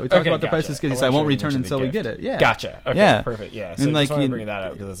about skipped. that. We talked Okay, about the price gotcha. is skipped. He I said, I wasn't won't sure you return mentioned until the we get gift. it. Yeah. Gotcha. Okay, Yeah. perfect. Yeah. So And, I like, just want to you- bring that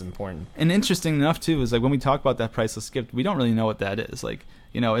up because it's important. And interesting enough too is like when we talk about that priceless gift, we don't really know what that is. Like,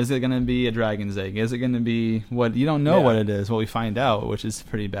 you know, is it going to be a dragon's egg? Is it going to be what? You don't know Yeah. what it is. Well, we find out, which is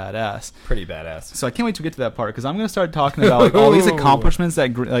pretty badass. Pretty badass. So I can't wait to get to that part because I'm going to start talking about like, all these Ooh. accomplishments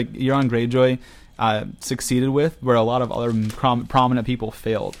that like Euron Greyjoy succeeded with, where a lot of other prominent people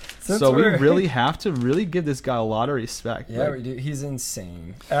failed. Since So we we're- really have to really give this guy a lot of respect. Yeah, Like, we do. He's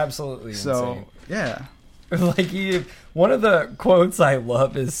insane. Absolutely so insane. yeah. Like one of the quotes I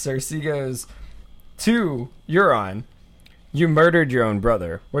love is Cersei goes to Euron, "You murdered your own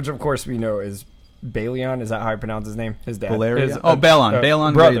brother," which of course we know is Balon. Is that how I pronounce his name? His dad. Valeria? His, Oh, Balon.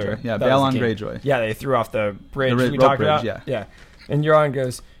 Balon brother. Greyjoy. Yeah, That was Balon the king. Greyjoy. Yeah, they threw off the bridge The we rope talked bridge, about. yeah. Yeah. And Euron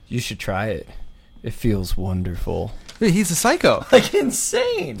goes, "You should try it. It feels wonderful." Wait, he's a psycho. Like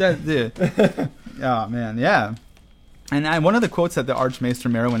insane. That dude. Oh man, yeah. And one of the quotes that the Archmaester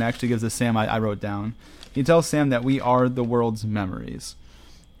Merowyn actually gives to Sam, I wrote down. He tells Sam that we are the world's memories,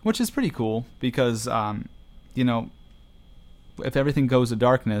 which is pretty cool because, you know, if everything goes to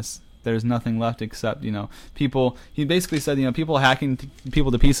darkness, there's nothing left except, you know, people. He basically said, you know, people hacking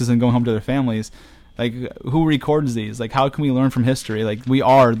people to pieces and going home to their families. Like, who records these? Like, how can we learn from history? Like, we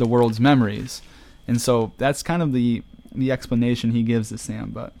are the world's memories. And so that's kind of the explanation he gives to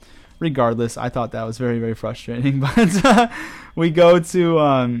Sam. But regardless, I thought that was very, very frustrating. But we go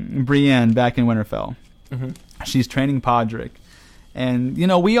to Brienne back in Winterfell. Mm-hmm. She's training Podrick. And, you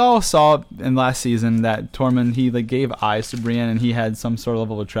know, we all saw in last season that Tormund, he, like, gave eyes to Brienne and he had some sort of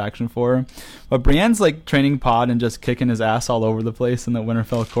level of attraction for her. But Brienne's, like, training Pod and just kicking his ass all over the place in the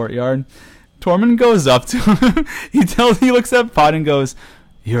Winterfell courtyard. Tormund goes up to him. He looks at Pod and goes,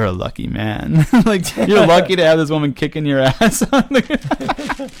 "You're a lucky man." Like, you're lucky to have this woman kicking your ass.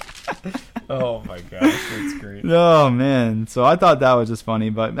 Oh my gosh, that's great. Oh, man. So I thought that was just funny.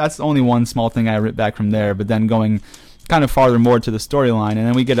 But that's only one small thing I ripped back from there. But then going kind of farther more to the storyline, and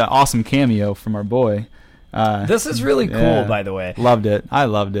then we get an awesome cameo from our boy. This is really cool, yeah. by the way. Loved it. I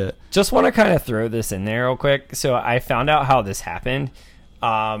loved it. Just want to kind of throw this in there real quick. So I found out how this happened,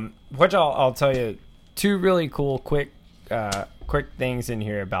 which I'll tell you two really cool, quick things in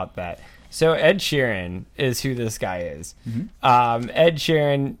here about that. So Ed Sheeran is who this guy is. Mm-hmm. Ed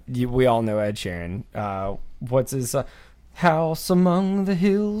Sheeran, we all know Ed Sheeran. What's his House Among the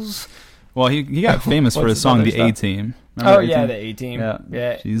Hills? Well, he got famous for What's his his song, other The stuff? A-Team. Oh, Remember yeah, A-Team? the A-Team. Yeah.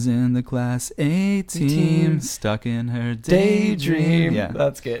 Yeah. She's in the class A-Team, Team. stuck in her Daydream. Yeah.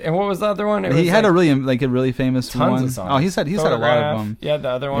 That's good. And what was the other one? It He was had like a really famous tons one. of songs. Oh, he's had a lot of Photograph. them. Yeah, the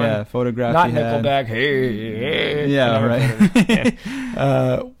other one. Yeah, Photograph. Not he had. Nickelback. Hey. Yeah, I never right. heard of it.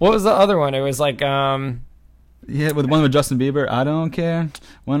 Yeah. What was the other one? It was like Yeah, with one with Justin Bieber. I don't care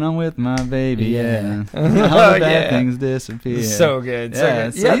when I'm with my baby. Yeah, Yeah. all the bad Yeah. things disappear. so good. So Yeah,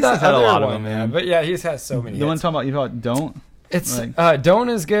 good. so he's that had a other lot of one, them, man. But yeah, he's has so many. The one hits. talking about you thought don't. It's like- Don't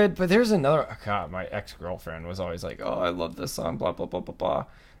is good, but there's another. Oh God, my ex girlfriend was always like, "Oh, I love this song." Blah blah blah blah blah.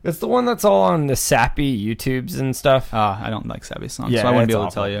 It's the one that's all on the sappy YouTubes and stuff. I don't like Savvy songs, Yeah, so I wouldn't be it's able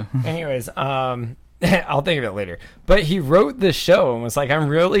awful. to tell you. Anyways, I'll think of it later. But he wrote this show and was like, "I'm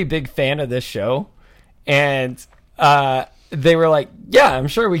really big fan of this show," and they were like, "Yeah, I'm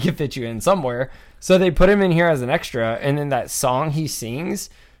sure we could fit you in somewhere." So they put him in here as an extra, and then that song he sings,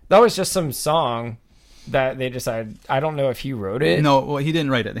 that was just some song that they decided. I don't know if he wrote it. No, well, he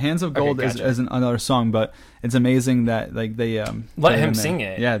didn't write it. Hands of Gold gotcha. is another song, but it's amazing that like they let put him in there. sing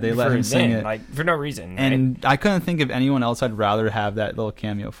it. Yeah, they let for him sing Zen, it. like for no reason. right? And I couldn't think of anyone else I'd rather have that little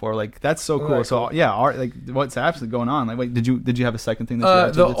cameo for. Like, that's so cool. that's So cool. yeah, like what's actually going on? Like, wait, did you have a second thing that you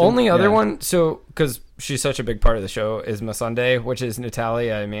had to The do too? only other Yeah. one, so because she's such a big part of the show, is Missandei, which is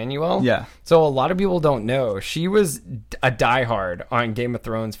Natalia Emmanuel. Yeah. So a lot of people don't know she was a diehard on Game of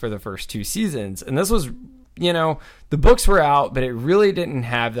Thrones for the first 2 seasons, and this was, you know, the books were out, but it really didn't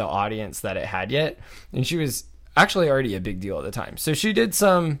have the audience that it had yet, and she was actually already a big deal at the time. So she did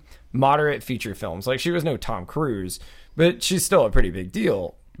some moderate feature films, like she was no Tom Cruise, but she's still a pretty big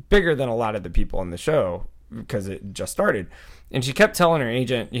deal, bigger than a lot of the people on the show because it just started. And she kept telling her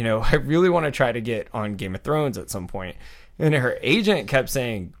agent, you know, I really want to try to get on Game of Thrones at some point. And her agent kept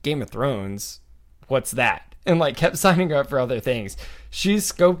saying, Game of Thrones, what's that? And like kept signing her up for other things. She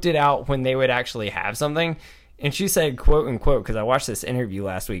scoped it out when they would actually have something. And she said, quote unquote, because I watched this interview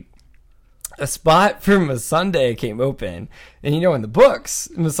last week, a spot for Missandei came open. And you know, in the books,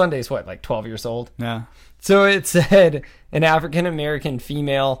 Missandei's what, like 12 years old? Yeah. So it said an African-American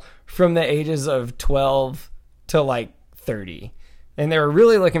female from the ages of 12 to like 30. And they were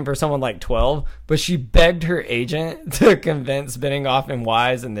really looking for someone like 12, but she begged her agent to convince Benioff and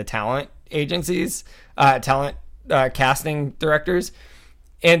Wise and the talent agencies, casting directors.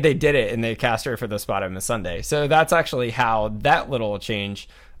 And they did it, and they cast her for the spot of Missandei. So that's actually how that little change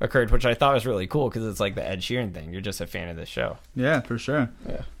occurred, which I thought was really cool because it's like the Ed Sheeran thing. You're just a fan of this show. Yeah, for sure.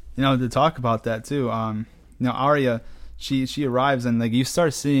 Yeah. You know, to talk about that too, you know, Arya, she arrives and like you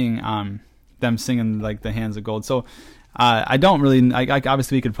start seeing them singing like the Hands of Gold. So I don't really,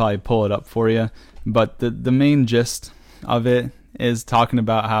 obviously we could probably pull it up for you, but the main gist of it is talking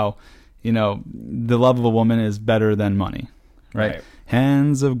about how, you know, the love of a woman is better than money, right?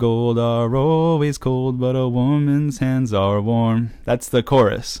 Hands of gold are always cold, but a woman's hands are warm. That's the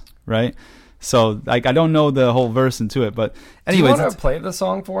chorus, right? So, like, I don't know the whole verse into it, but anyways. Do you want to play the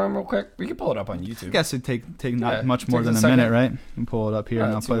song for him real quick? We can pull it up on YouTube. I guess it'd take not much more than a minute, right? And pull it up here,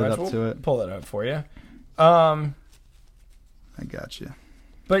 and I'll put it up to it. Pull it up for you. I got you.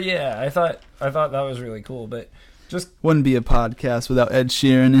 But yeah, I thought that was really cool. But just wouldn't be a podcast without Ed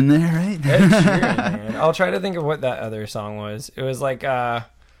Sheeran in there, right? Ed Sheeran, man. I'll try to think of what that other song was. It was like, man,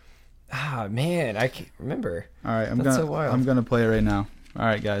 I can't remember. All right, I'm gonna play it right now. All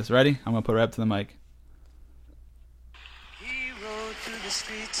right, guys, ready? I'm going to put it up to the mic. He rode through the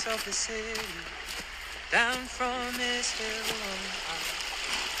streets of the city, down from his hill on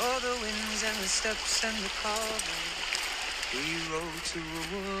high. All the winds and the steps and the carving, he rode to a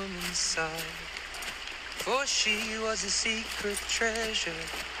woman's side. For she was a secret treasure,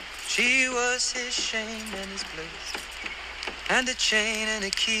 she was his shame and his bliss. And a chain and a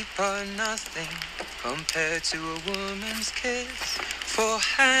keep are nothing compared to a woman's kiss. For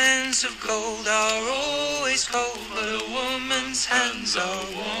hands of gold are always cold, but a woman's hands are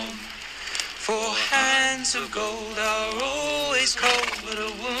warm. For hands of gold are always cold, but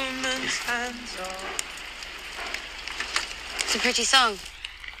a woman's hands are. It's a pretty song.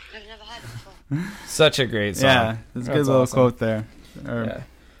 I've never heard it before. Such a great song. Yeah, there's a good little quote there. Yeah.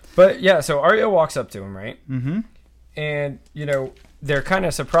 But yeah, so Arya walks up to him, right? Mm-hmm. And, you know, they're kind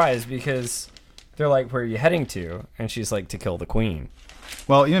of surprised because they're like, where are you heading to? And she's like, to kill the queen.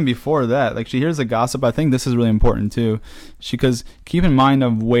 Well, even before that, like she hears the gossip. I think this is really important too, because keep in mind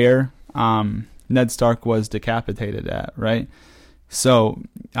of where Ned Stark was decapitated at, right? So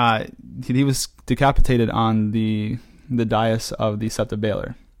he was decapitated on the dais of the Sept of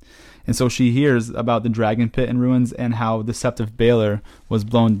Baelor. And so she hears about the dragon pit in ruins and how the Sept of Baelor was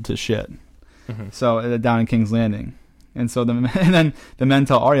blown to shit. Mm-hmm. So down in King's Landing. And so then the men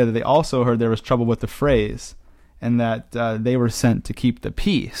tell Arya that they also heard there was trouble with the Freys and that they were sent to keep the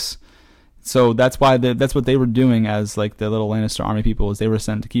peace. So that's why that's what they were doing as like the little Lannister army people, is they were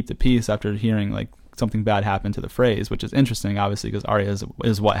sent to keep the peace after hearing like something bad happened to the Freys, which is interesting, obviously, because Arya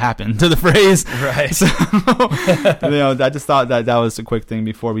is what happened to the Freys. Right. So, you know, I just thought that was a quick thing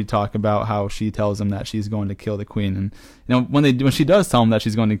before we talk about how she tells them that she's going to kill the queen. And, you know, when she does tell them that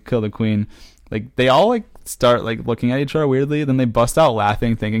she's going to kill the queen, like, they all, like, start, like, looking at each other weirdly. Then they bust out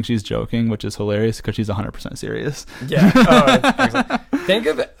laughing, thinking she's joking, which is hilarious because she's 100% serious. Yeah. Oh, that's excellent. Think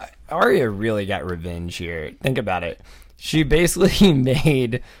of it. Arya really got revenge here. Think about it. She basically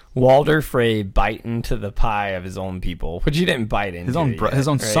made Walder Frey bite into the pie of his own people, which he didn't bite into. His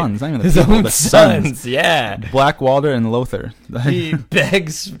own right? sons, not even the his people, own the sons. Yeah. Black Walder and Lothar. He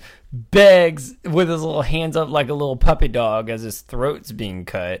begs with his little hands up like a little puppy dog as his throat's being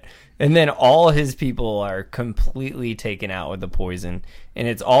cut. And then all his people are completely taken out with the poison. And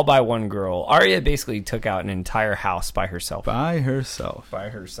it's all by one girl. Arya basically took out an entire house by herself. By herself.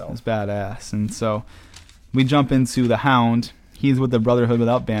 It's badass. And so we jump into the Hound. He's with the Brotherhood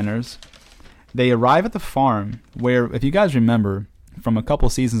Without Banners. They arrive at the farm where, if you guys remember, from a couple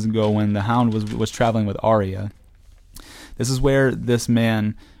seasons ago when the Hound was traveling with Arya, this is where this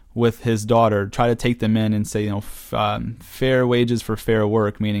man with his daughter tried to take them in and say, you know, fair wages for fair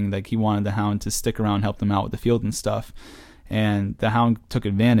work, meaning like he wanted the Hound to stick around and help them out with the field and stuff. And the Hound took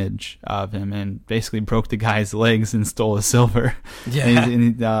advantage of him and basically broke the guy's legs and stole his silver.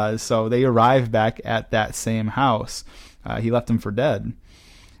 Yeah. So they arrive back at that same house. He left him for dead.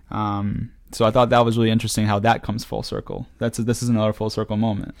 So I thought that was really interesting how that comes full circle. This is another full circle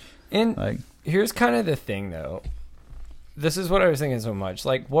moment. And Like, here's kind of the thing, though. This is what I was thinking so much.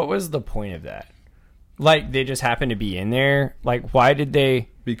 Like, what was the point of that? Like, they just happened to be in there? Like, why did they...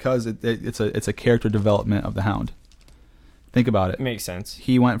 because it's a character development of the Hound. Think about it. Makes sense.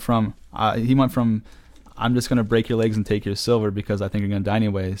 He went from I'm just gonna break your legs and take your silver because I think you're gonna die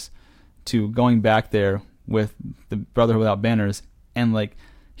anyways, to going back there with the Brotherhood Without Banners, and like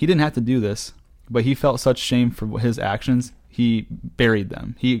he didn't have to do this, but he felt such shame for his actions. He buried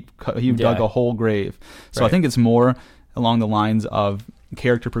them. He dug a whole grave. So I think it's more along the lines of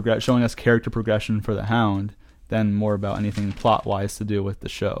showing us character progression for the Hound than more about anything plot wise to do with the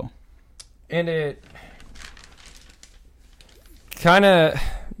show. And it kind of,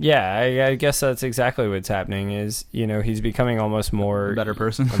 I guess that's exactly what's happening is, he's becoming almost more... A better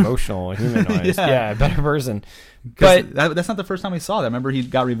person. Emotional, humanized. Yeah. A better person. But that's not the first time we saw that. Remember, he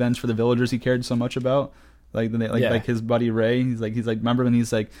got revenge for the villagers he cared so much about? Like his buddy Ray. He's like, remember when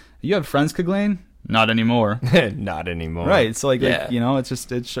he's like, you have friends, Clegane? Not anymore. Not anymore. Right. So it's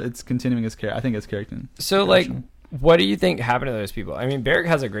just, it's continuing his character. I think it's character. So like, what do you think happened to those people? I mean, Beric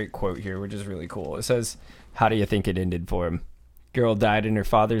has a great quote here, which is really cool. It says, "How do you think it ended for him? Girl died in her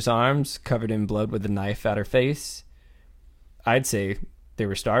father's arms, covered in blood with a knife at her face. I'd say they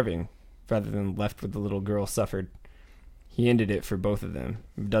were starving, rather than left with the little girl suffered. He ended it for both of them.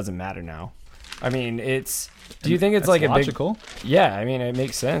 It doesn't matter now." I mean, do you think it's like logical? Yeah, I mean, it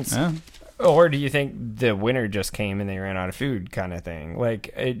makes sense. Yeah. Or do you think the winter just came and they ran out of food kind of thing?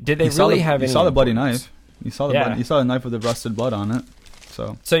 Like, did they You have any... You saw the bloody knife. You saw the Yeah. you saw the knife with the rusted blood on it.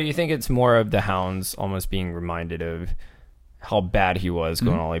 So you think it's more of the Hounds almost being reminded of how bad he was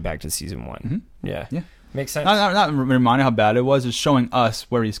going all the way back to season 1? Mm-hmm. Yeah. Yeah. Makes sense. not reminding how bad it was, it's showing us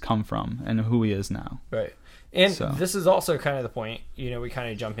where he's come from and who he is now. Right. And So. this is also kind of the point. We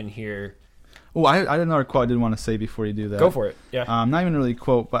kind of jump in here. Oh, I had another quote I did want to say before you do that. Go for it. Yeah. Not even really a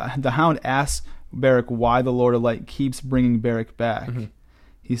quote, but the Hound asks Beric why the Lord of Light keeps bringing Beric back. Mm-hmm.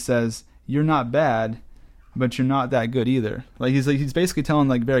 He says, "You're not bad, but you're not that good either." Like he's basically telling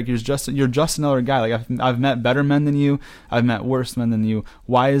like Beric, you're just another guy. Like I've met better men than you. I've met worse men than you.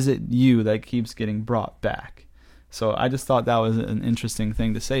 Why is it you that keeps getting brought back? So I just thought that was an interesting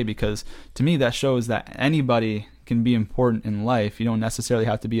thing to say, because to me that shows that anybody can be important in life. You don't necessarily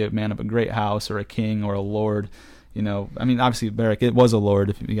have to be a man of a great house or a king or a lord. I mean, obviously Beric, it was a lord,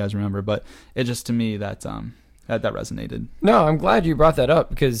 if you guys remember, but it just, to me, that resonated. No, I'm glad you brought that up,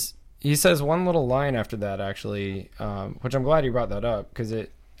 because he says one little line after that, actually, which I'm glad you brought that up, because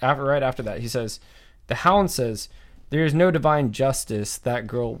right after that, he says, the Hound says, "There is no divine justice. That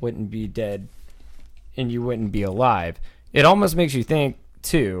girl wouldn't be dead, and you wouldn't be alive." It almost makes you think,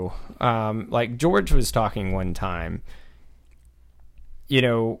 too, like George was talking one time,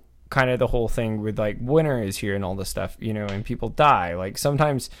 kind of the whole thing with like winter is here and all this stuff, and people die. Like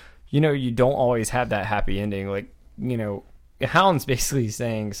sometimes, you don't always have that happy ending. Like, Hound's basically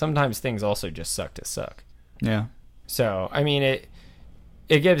saying sometimes things also just suck to suck. Yeah. So, I mean, it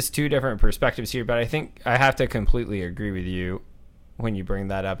gives two different perspectives here, but I think I have to completely agree with you when you bring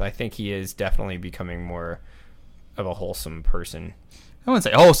that up. I think he is definitely becoming more of a wholesome person. I wouldn't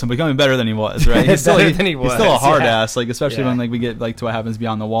say wholesome, becoming better than he was, right? He's still a hard ass, like especially Yeah. when like we get like to what happens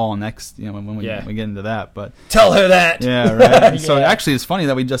beyond the wall next, when we get into that. But Tell her that. yeah, right. So Yeah. actually, it's funny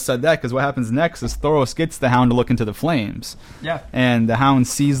that we just said that, because what happens next is Thoros gets the Hound to look into the flames. Yeah. And the Hound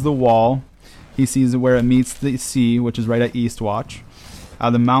sees the wall. He sees where it meets the sea, which is right at Eastwatch.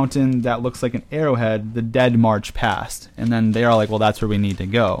 The mountain that looks like an arrowhead, the dead march past. And then they are like, well, that's where we need to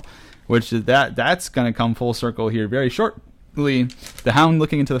go. Which is that's going to come full circle here very shortly. The Hound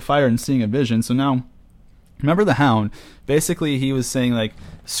looking into the fire and seeing a vision. So now, remember the Hound? Basically, he was saying, like,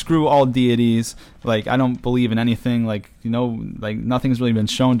 screw all deities. Like, I don't believe in anything. Like, like, nothing's really been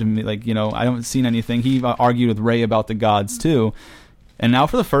shown to me. Like, I don't see anything. He argued with Ray about the gods, too. And now,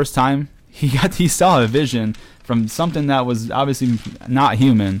 for the first time, he saw a vision from something that was obviously not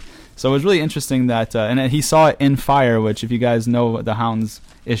human. So it was really interesting that, and he saw it in fire, which, if you guys know the Hound's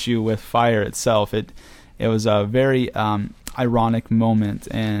issue with fire itself, it was a very ironic moment,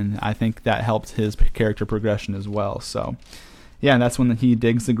 and I think that helped his character progression as well. So, yeah, that's when he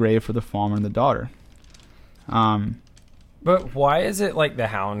digs the grave for the farmer and the daughter. But why is it like the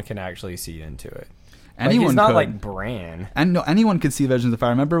Hound can actually see into it? Anyone he's not could. like Bran. And no, anyone could see visions of fire.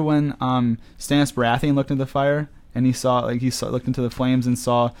 Remember when Stannis Baratheon looked into the fire and he looked into the flames and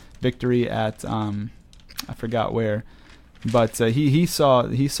saw victory at I forgot where, but he saw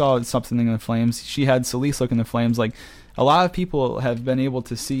something in the flames. She had Selyse look in the flames. Like, a lot of people have been able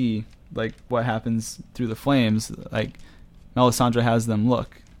to see like what happens through the flames. Like, Melisandre has them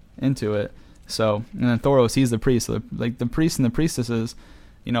look into it. So, and then Thoros, he's the priest. So like the priests and the priestesses,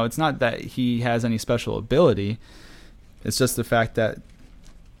 you know, it's not that he has any special ability. It's just the fact that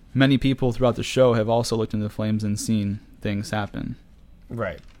many people throughout the show have also looked into the flames and seen things happen.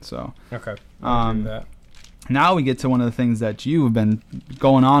 Right. So, Okay. I'll do that. now we get to one of the things that you've been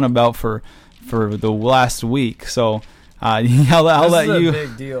going on about for the last week. So, I'll let This is you. a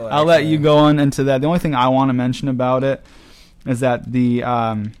big deal, I'll let actually. you go on into that. The only thing I want to mention about it is that the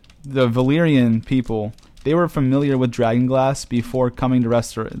Valyrian people, they were familiar with Dragonglass before coming to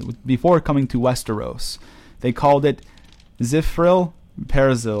Westeros. They called it Zifril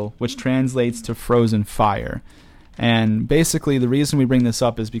Perzil, which translates to frozen fire. And basically, the reason we bring this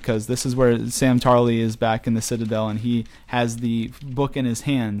up is because this is where Sam Tarly is back in the Citadel, and he has the book in his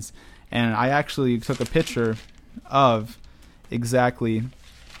hands. And I actually took a picture of exactly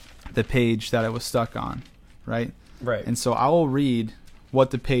the page that it was stuck on, right? Right. And so I will read what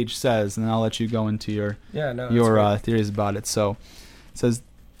the page says, and then I'll let you go into your theories about it. So it says,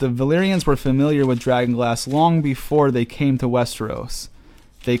 the Valyrians were familiar with Dragonglass long before they came to Westeros.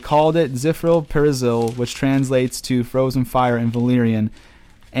 They called it Zifril Perzil, which translates to frozen fire in Valyrian,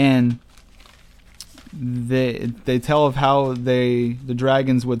 and they tell of how the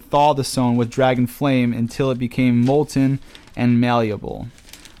dragons would thaw the stone with dragon flame until it became molten and malleable.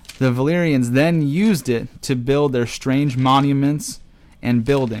 The Valyrians then used it to build their strange monuments and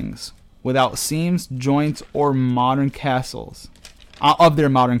buildings without seams, joints, or modern castles. Of their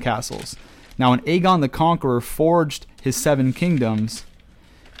modern castles. Now, when Aegon the Conqueror forged his 7 kingdoms,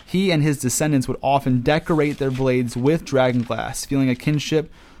 he and his descendants would often decorate their blades with dragonglass, feeling a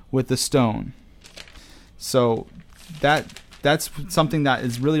kinship with the stone. So that's something that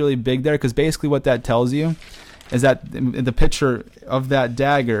is really, really big there, because basically what that tells you is that the picture of that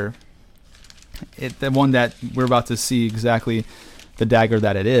dagger, the one that we're about to see exactly the dagger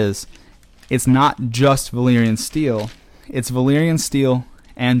that it is, it's not just Valyrian steel. It's Valyrian steel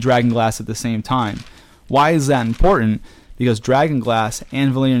and dragonglass at the same time. Why is that important? Because dragonglass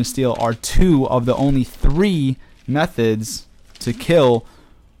and Valyrian steel are 2 of the only 3 methods to kill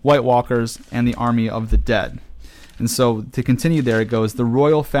White Walkers and the army of the dead. And so to continue there, it goes, the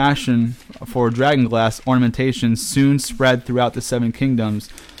royal fashion for dragonglass ornamentation soon spread throughout the 7 kingdoms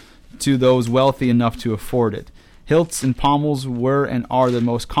to those wealthy enough to afford it. Hilts and pommels were and are the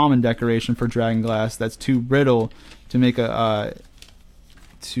most common decoration for dragonglass that's too brittle to make a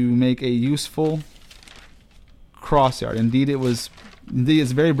useful crossyard. Indeed, its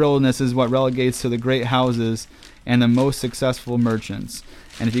very brittleness is what relegates to the great houses and the most successful merchants.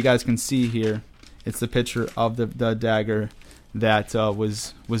 And if you guys can see here, it's the picture of the dagger that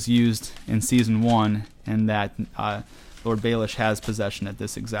was used in season 1, and that Lord Baelish has possession at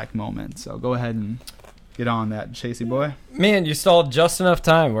this exact moment. So go ahead and get on that, Chasey boy. Man, you stalled just enough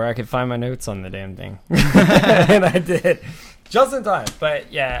time where I could find my notes on the damn thing. And I did. Just in time.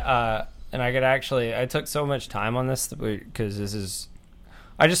 But yeah, and I took so much time on this because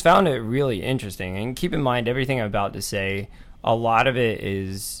I just found it really interesting. And keep in mind, everything I'm about to say, a lot of it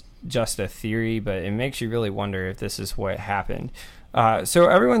is just a theory, but it makes you really wonder if this is what happened. So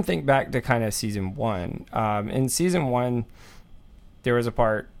everyone think back to kind of season 1. In season 1, there was a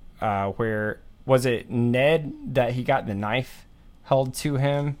part where, was it Ned that he got the knife held to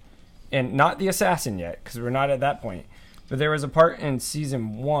him? And not the assassin yet, because we're not at that point. But there was a part in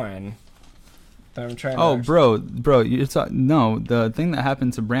season 1 that I'm trying to... Oh, bro, no, the thing that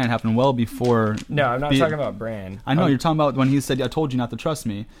happened to Bran happened well before... No, I'm not talking about Bran. I know, you're talking about when he said, I told you not to trust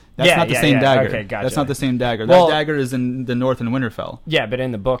me. That's not the same dagger. Okay, gotcha. That's not the same dagger. Well, that dagger is in the north in Winterfell. Yeah, but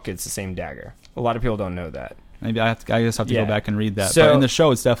in the book, it's the same dagger. A lot of people don't know that. Maybe I just have to go back and read that. So, but in the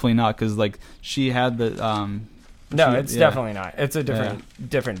show, it's definitely not, because like she had the... No, it's definitely not. It's a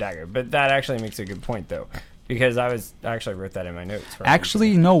different dagger. But that actually makes a good point, though, because I actually wrote that in my notes. Actually,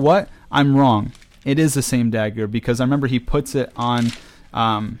 you know what? I'm wrong. It is the same dagger, because I remember he puts it on...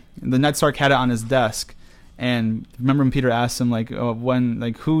 the Ned Stark had it on his desk, and remember when Peter asked him,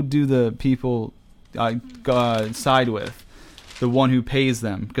 who do the people side with? The one who pays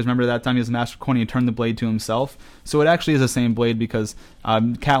them, because remember that time he was Master Corny and turned the blade to himself. So it actually is the same blade, because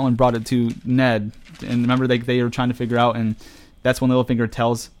Catelyn brought it to Ned, and remember they were trying to figure out, and that's when Littlefinger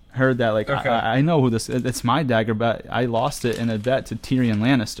tells her that I know who this is. It's my dagger, but I lost it in a bet to Tyrion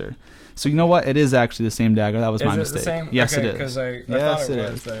Lannister. So you know what? It is actually the same dagger. That was my mistake. The same? Yes, okay, it is. Because I yes, thought it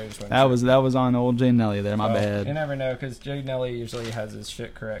it is. was. That was on old Jay Nelly there. My bad. You never know, because Jay Nelly usually has his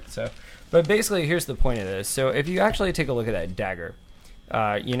shit correct. So, but basically, here's the point of this. So if you actually take a look at that dagger,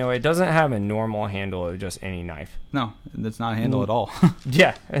 it doesn't have a normal handle of just any knife. No, it's not a handle at all.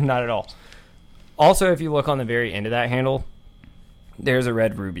 Yeah, not at all. Also, if you look on the very end of that handle, there's a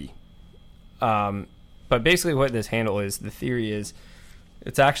red ruby. But basically what this handle is, the theory is,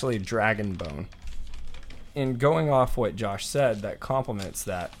 it's actually dragon bone. And going off what Josh said, that complements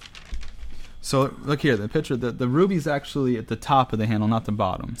that. So look here, the picture. The ruby's actually at the top of the handle, not the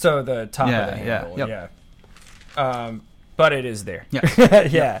bottom. So the top Yeah, of the handle, yeah, yeah. But it is there. Yeah.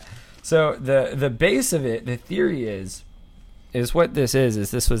 Yeah. So the base of it, the theory is what this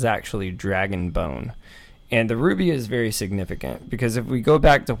is this was actually dragon bone. And the ruby is very significant because if we go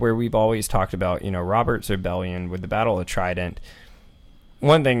back to where we've always talked about, Robert's rebellion with the Battle of Trident,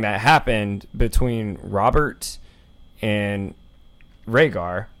 one thing that happened between Robert and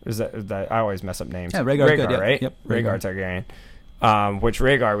Rhaegar is that I always mess up names. Yeah, Rhaegar, good, yeah. right? Yep, Rhaegar Targaryen. Which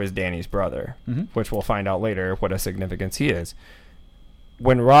Rhaegar was Dany's brother, which we'll find out later what a significance he is.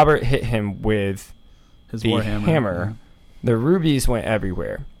 When Robert hit him with His the warhammer. hammer, the rubies went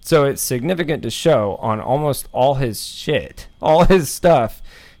everywhere. So it's significant to show on almost all his shit, all his stuff,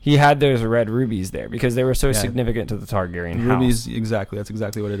 he had those red rubies there because they were so significant to the Targaryen house. Rubies, exactly. That's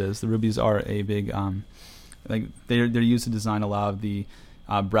exactly what it is. The rubies are a big, like they're used to design a lot of the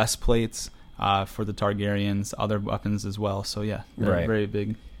breastplates for the Targaryens, other weapons as well. So yeah, they're very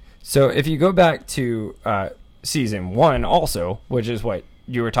big. So if you go back to season 1 also, which is what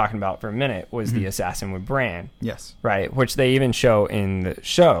you were talking about for a minute, was the assassin with Bran. Yes. Right, which they even show in the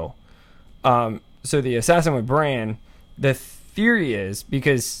show. So the assassin with Bran, the theory is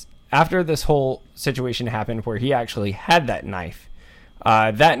because after this whole situation happened where he actually had that knife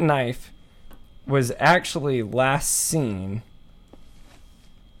was actually last seen,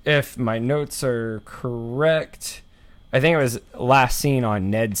 if my notes are correct, I think it was last seen on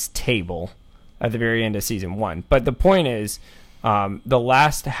Ned's table at the very end of season 1. But the point is, the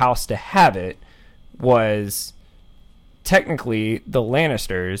last house to have it was technically the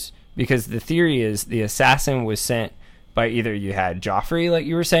Lannisters, because the theory is the assassin was sent by either you had Joffrey, like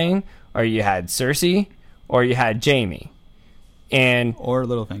you were saying, or you had Cersei, or you had Jaime. Or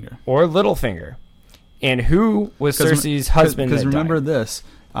Littlefinger. And who was Cersei's husband? Because remember this,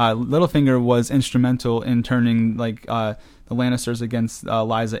 Littlefinger was instrumental in turning the Lannisters against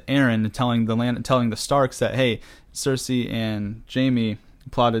Lysa Arryn, telling the Starks that, hey, Cersei and Jaime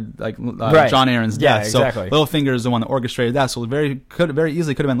plotted Jon Arryn's death. Yeah, exactly. So Littlefinger is the one that orchestrated that. So very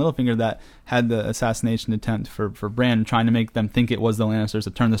easily could have been Littlefinger that had the assassination attempt for Bran, trying to make them think it was the Lannisters,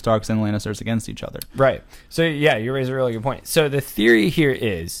 to turn the Starks and the Lannisters against each other. Right. So yeah, you raise a really good point. So the theory here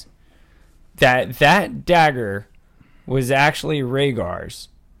is that dagger was actually Rhaegar's,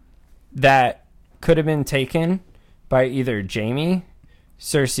 that could have been taken by either Jaime,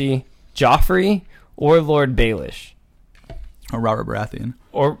 Cersei, Joffrey, or Lord Baelish. Or Robert Baratheon.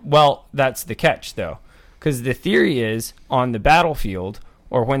 Or, well, that's the catch, though. Because the theory is, on the battlefield,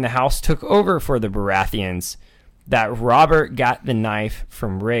 or when the house took over for the Baratheons, that Robert got the knife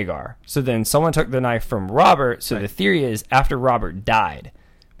from Rhaegar. So then someone took the knife from Robert, so the theory is after Robert died.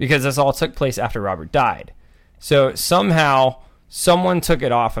 Because this all took place after Robert died. So somehow, someone took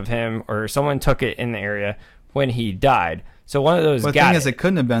it off of him, or someone took it in the area when he died. So one of those the thing is, it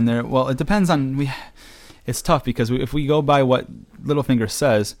couldn't have been there. Well, it depends on... It's tough because if we go by what Littlefinger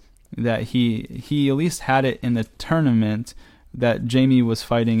says, that he at least had it in the tournament that Jaime was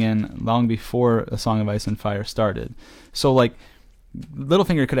fighting in long before A Song of Ice and Fire started. So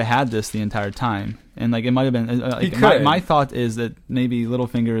Littlefinger could have had this the entire time, and it might have been. My thought is that maybe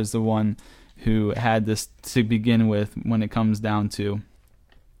Littlefinger is the one who had this to begin with when it comes down to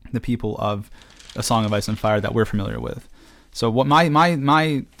the people of A Song of Ice and Fire that we're familiar with. So what my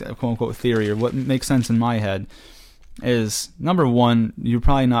quote unquote theory, or what makes sense in my head, is number one, you're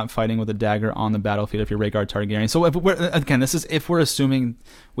probably not fighting with a dagger on the battlefield if you're Rhaegar Targaryen. So if we're assuming,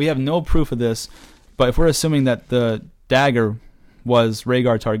 we have no proof of this, but if we're assuming that the dagger was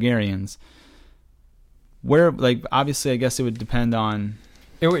Rhaegar Targaryen's, where obviously I guess it would depend on.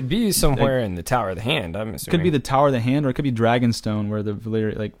 It would be somewhere in the Tower of the Hand, I'm assuming. Could be the Tower of the Hand, or it could be Dragonstone, where the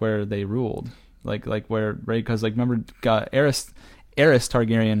Valyrian, where they ruled. Where, right? Because remember, Aerys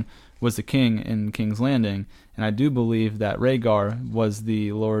Targaryen was the king in King's Landing, and I do believe that Rhaegar was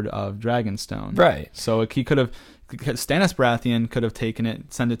the Lord of Dragonstone. Right. So he could have, Stannis Baratheon could have taken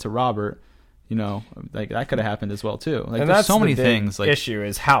it, sent it to Robert. That could have happened as well too. And there's so many things. Issue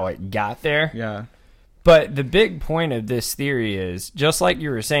is how it got there. Yeah. But the big point of this theory is, just like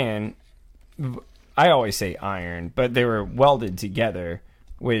you were saying, I always say iron, but they were welded together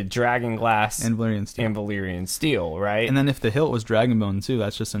with dragon glass and Valyrian steel, right? And then if the hilt was dragonbone too,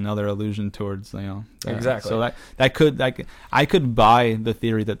 that's just another allusion towards exactly. So I could buy the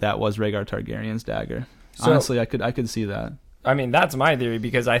theory that was Rhaegar Targaryen's dagger. So, honestly, I could see that. I mean, that's my theory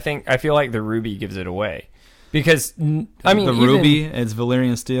because I feel like the ruby gives it away. Because I mean, the even, ruby, it's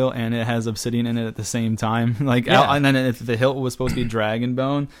Valyrian steel, and it has obsidian in it at the same time. And then if the hilt was supposed to be dragon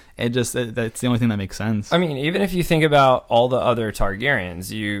bone, that's the only thing that makes sense. I mean, even if you think about all the other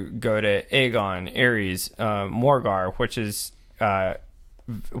Targaryens, you go to Aegon, Aerys, Morgar, which is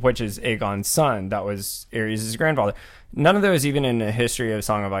Aegon's son. That was Aerys' grandfather. None of those, even in the history of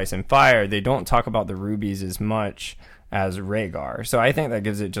Song of Ice and Fire, they don't talk about the rubies as much as Rhaegar. So I think that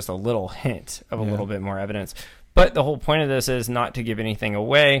gives it just a little hint of a little bit more evidence. But the whole point of this is not to give anything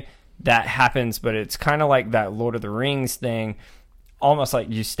away. That happens, but it's kind of like that Lord of the Rings thing. Almost like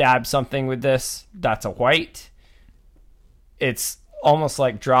you stab something with this, that's a white. It's almost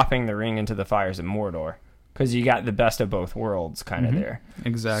like dropping the ring into the fires of Mordor, because you got the best of both worlds kind of there.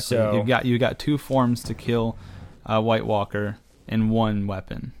 Exactly. So, you got two forms to kill a White Walker in one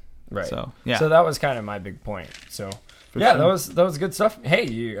weapon. Right. So yeah. So that was kind of my big point. So For yeah, sure. that was good stuff. Hey,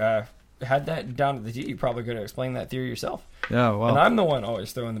 you had that down to the T. You probably could have explained that theory yourself. Yeah. Well. And I'm the one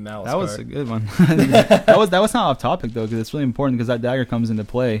always throwing the malice That was card. a good one. that was not off topic though, because it's really important because that dagger comes into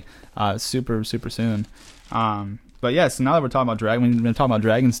play super soon. But yeah, so now that we're talking about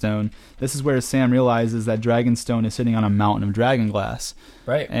Dragonstone, this is where Sam realizes that Dragonstone is sitting on a mountain of dragonglass,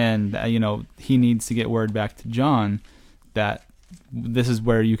 Right. and he needs to get word back to Jon that this is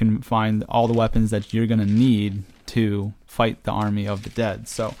where you can find all the weapons that you're gonna need to fight the army of the dead.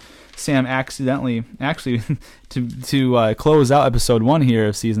 So Sam actually to close out episode 1 here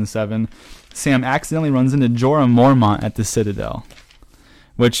of season 7, Sam accidentally runs into Jorah Mormont at the Citadel,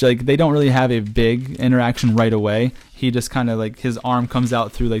 which they don't really have a big interaction right away. He just kind of his arm comes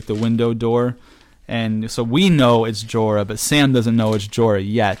out through the window door, and so we know it's Jorah, but Sam doesn't know it's Jorah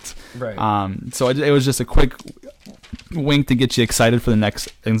yet. Right. So it was just a quick wink to get you excited for the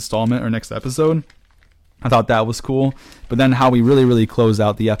next installment or next episode. I thought that was cool. But then how we really close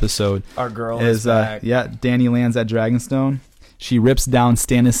out the episode Our girl is back. Dany lands at Dragonstone. She rips down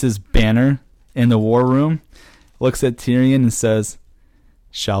Stannis' banner in the war room, looks at Tyrion and says,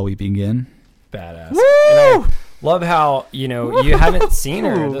 "Shall we begin?" Badass. And I love how, you haven't seen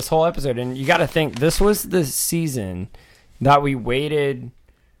her this whole episode, and you got to think this was the season that we waited.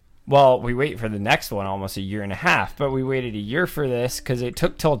 Well, we wait for the next one almost a year and a half, but we waited a year for this because it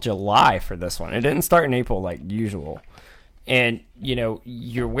took till July for this one. It didn't start in April like usual. And,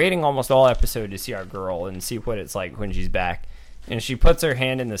 you're waiting almost all episode to see our girl and see what it's like when she's back. And she puts her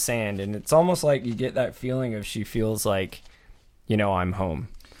hand in the sand, and it's almost like you get that feeling of she feels like, I'm home.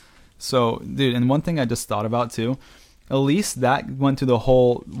 So, dude, and one thing I just thought about too, at least that went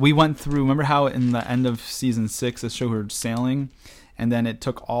through we went through, remember how in the end of season 6 it showed her sailing, and then it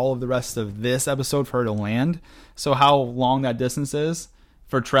took all of the rest of this episode for her to land? So how long that distance is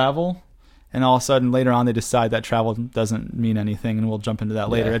for travel, and all of a sudden later on they decide that travel doesn't mean anything, and we'll jump into that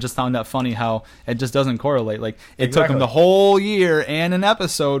later. Yeah. I just found that funny how it just doesn't correlate. It took Exactly. them the whole year and an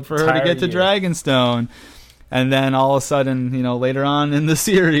episode for her to get to Dragonstone. And then all of a sudden, later on in the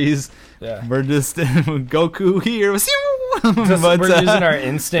series, we're just Goku here. We're using our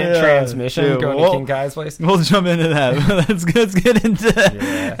instant transmission going to King Kai's place. We'll jump into that. Let's get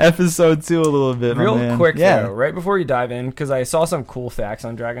into episode 2 a little bit. Real quick, though, right before you dive in, because I saw some cool facts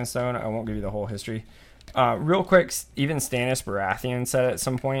on Dragonstone. I won't give you the whole history. Real quick, even Stannis Baratheon said at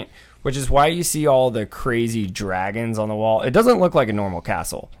some point, which is why you see all the crazy dragons on the wall. It doesn't look like a normal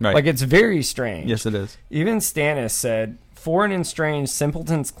castle. Right. It's very strange. Yes, it is. Even Stannis said, "Foreign and strange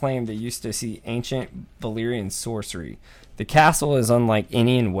simpletons claim they used to see ancient Valyrian sorcery. The castle is unlike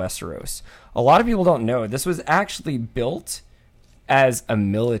any in Westeros." A lot of people don't know this was actually built as a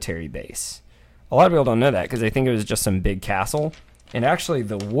military base. A lot of people don't know that because they think it was just some big castle. And actually,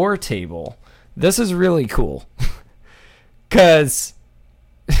 the war table, this is really cool. Because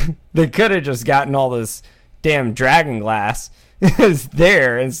they could have just gotten all this damn dragon glass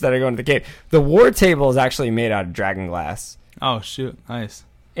there instead of going to the cave. The war table is actually made out of dragon glass. Oh, shoot. Nice.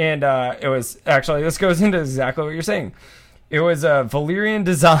 And it was actually, this goes into exactly what you're saying. It was a Valyrian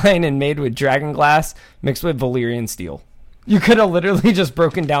design and made with dragon glass mixed with Valyrian steel. You could have literally just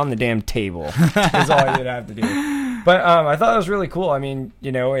broken down the damn table. Is all you'd have to do. But I thought it was really cool. I mean,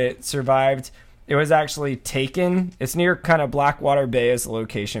 it survived. It was actually taken. It's near kind of Blackwater Bay as the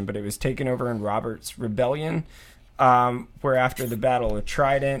location, but it was taken over in Robert's Rebellion, where after the Battle of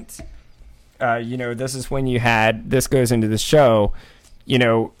Trident, this is when you had, this goes into the show,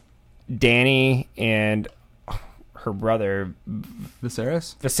 Dany and her brother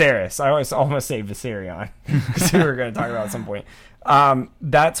Viserys. I always almost say Viserion because we were going to talk about at some point.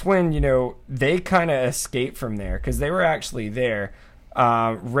 That's when they kind of escaped from there because they were actually there.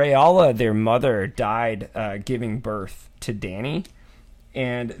 Rhaella, their mother, died giving birth to Dany,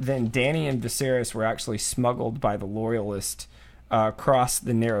 and then Dany and Viserys were actually smuggled by the Loyalists across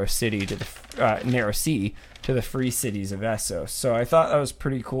the narrow sea to the free cities of Essos. So I thought that was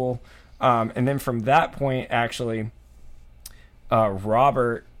pretty cool. And then from that point, actually,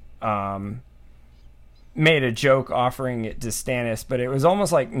 Robert made a joke offering it to Stannis, but it was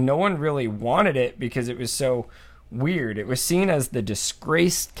almost like no one really wanted it because it was so weird. It was seen as the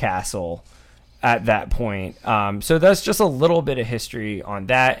disgraced castle at that point. So that's just a little bit of history on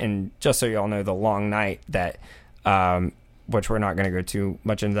that. And just so y'all know, the Long Night that, which we're not going to go too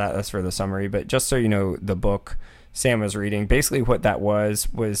much into that. That's for the summary. But just so you know, the book Sam was reading, basically what that was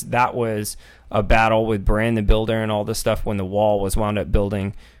a battle with Bran the Builder and all this stuff when the wall was wound up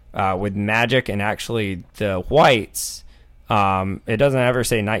building with magic. And actually the Whites, it doesn't ever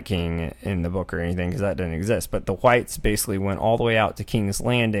say Night King in the book or anything because that didn't exist. But the Whites basically went all the way out to King's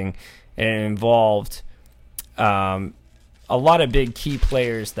Landing, and it involved a lot of big key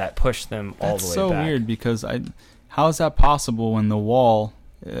players that pushed them all the way back. That's so weird because how is that possible when the wall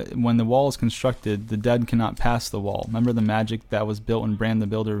is constructed, the dead cannot pass the wall? Remember the magic that was built when Bran the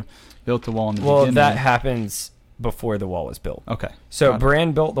Builder built the wall in the beginning? Well, that happens before the wall was built. Okay. So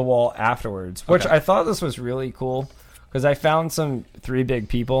Bran built the wall afterwards, which I thought this was really cool because I found some 3 big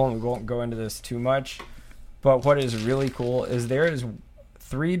people, and we won't go into this too much, but what is really cool is there is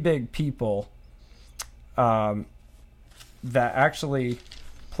 3 big people that actually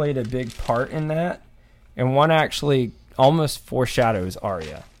played a big part in that, and one actually almost foreshadows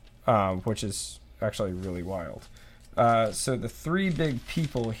Arya, which is actually really wild. So the 3 big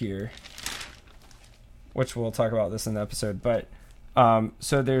people here, which we'll talk about this in the episode, but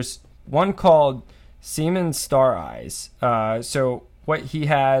so there's one called Seaman Star Eyes. So what he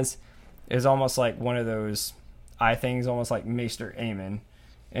has is almost like one of those eye things, almost like Maester Aemon.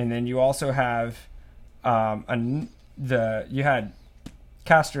 And then you also have you had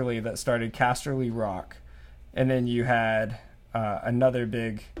Casterly that started Casterly Rock, and then you had another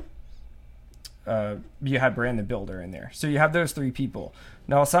big you had Bran the Builder in there. So you have those 3 people.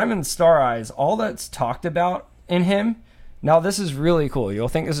 Now Simon Star Eyes, all that's talked about in him. Now this is really cool. You'll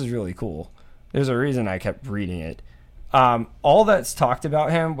think this is really cool. There's a reason I kept reading it. All that's talked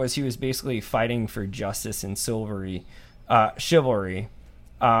about him was he was basically fighting for justice and chivalry.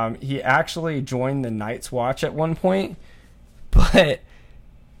 He actually joined the Night's Watch at one point, but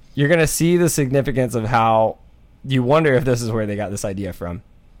you're going to see the significance of how you wonder if this is where they got this idea from.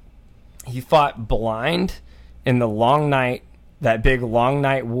 He fought blind in the Long Night, that big Long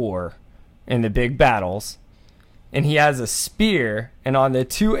Night War, in the big battles, and he has a spear, and on the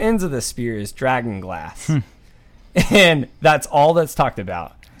 2 ends of the spear is dragon glass. And that's all that's talked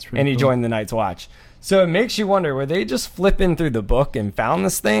about. And he joined the Night's Watch. So it makes you wonder, were they just flipping through the book and found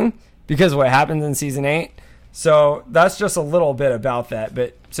this thing? Because of what happens in season 8? So that's just a little bit about that.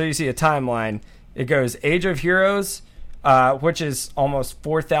 But so you see a timeline. It goes Age of Heroes, which is almost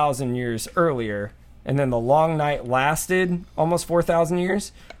 4,000 years earlier. And then the Long Night lasted almost 4,000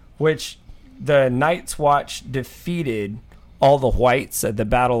 years, which the Night's Watch defeated all the Whites at the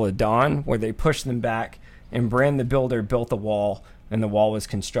Battle of Dawn, where they pushed them back, and Bran the Builder built the wall, and the wall was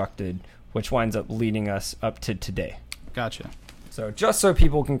constructed, which winds up leading us up to today. Gotcha. So just so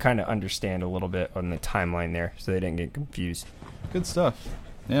people can kind of understand a little bit on the timeline there, so they didn't get confused. Good stuff.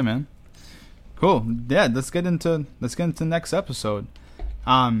 Yeah, man. Cool. Yeah, let's get into next episode.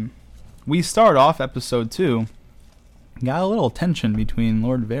 We start off episode 2. Got a little tension between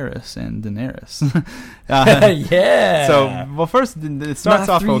Lord Varys and Daenerys. Yeah. So, well, first it starts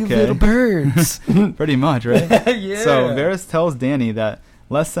off okay. 3 little birds. Pretty much, right? Yeah. So Varys tells Dany that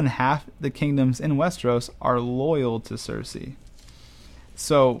less than half the kingdoms in Westeros are loyal to Cersei.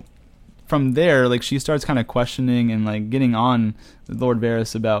 So from there, like, she starts kind of questioning and like getting on Lord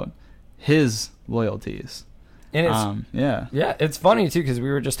Varys about his loyalties. And it's it's funny too, because we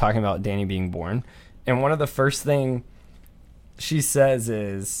were just talking about Dany being born, and one of the first thing she says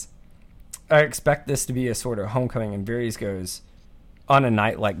is, I expect this to be a sort of homecoming, and Varys goes, on a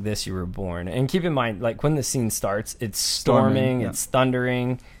night like this you were born. And keep in mind, like, when the scene starts, it's storming, it's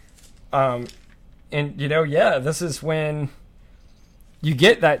thundering, and you know, this is when you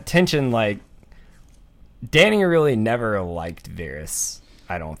get that tension. Like, Dany really never liked Varys,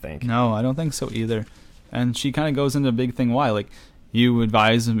 I don't think. No, I don't think so either. And she kind of goes into a big thing why, like, you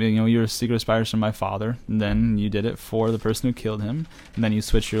advise, you're a secret spy from my father, and then you did it for the person who killed him, and then you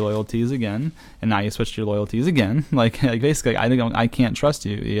switched your loyalties again, and now you switched your loyalties again. Like basically, I can't trust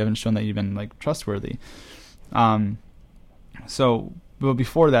you. You haven't shown that you've been like trustworthy. So, but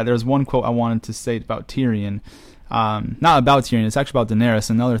before that, there's one quote I wanted to say about Tyrion. Not about Tyrion, it's actually about Daenerys.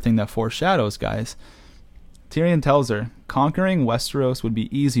 Another thing that foreshadows, guys. Tyrion tells her, conquering Westeros would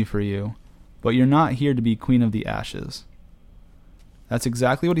be easy for you, but you're not here to be Queen of the Ashes. That's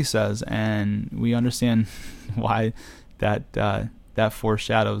exactly what he says, and we understand why that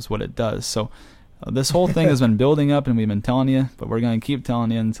foreshadows what it does. So this whole thing has been building up, and we've been telling you, but we're going to keep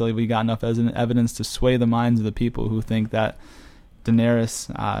telling you until we got enough evidence to sway the minds of the people who think that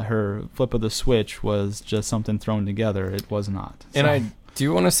Daenerys, her flip of the switch was just something thrown together. It was not. And I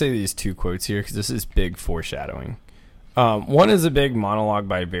do want to say these two quotes here because this is big foreshadowing. One is a big monologue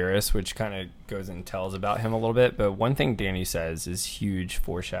by Varys, which kind of goes and tells about him a little bit. But one thing Dany says is huge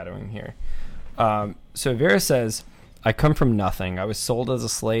foreshadowing here. So Varys says, I come from nothing. I was sold as a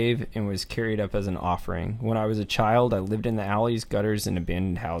slave and was carried up as an offering. When I was a child, I lived in the alleys, gutters, and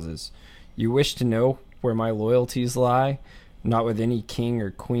abandoned houses. You wish to know where my loyalties lie? Not with any king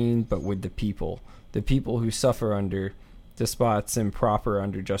or queen, but with the people who suffer under despots and proper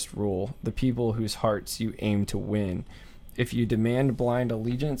under just rule, the people whose hearts you aim to win. If you demand blind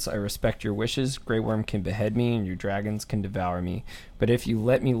allegiance, I respect your wishes. Grey Worm can behead me, and your dragons can devour me. But if you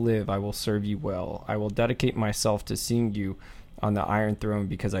let me live, I will serve you well. I will dedicate myself to seeing you on the Iron Throne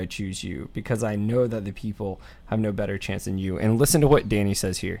because I choose you, because I know that the people have no better chance than you. And listen to what Dany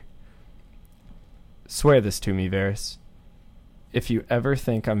says here. Swear this to me, Varys. If you ever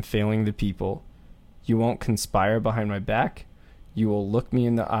think I'm failing the people, you won't conspire behind my back. You will look me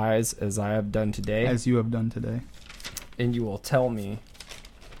in the eyes as I have done today. As you have done today. And you will tell me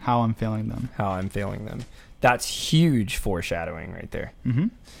how I'm failing them. That's huge foreshadowing right there. Mm-hmm.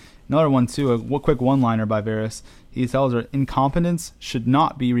 Another one, too, a quick one-liner by Varys. He tells her, incompetence should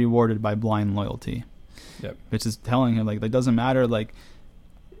not be rewarded by blind loyalty. Yep. Which is telling him, like, it doesn't matter, like,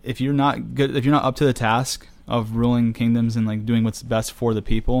 if you're not good, if you're not up to the task of ruling kingdoms and, like, doing what's best for the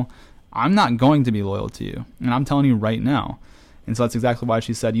people, I'm not going to be loyal to you. And I'm telling you right now. And so that's exactly why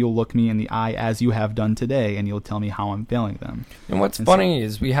she said, you'll look me in the eye as you have done today, and you'll tell me how I'm failing them. And what's funny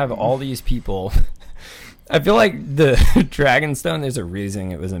is we have all these people. I feel like the Dragonstone, there's a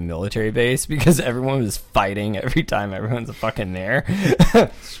reason it was a military base, because everyone was fighting every time everyone's fucking there.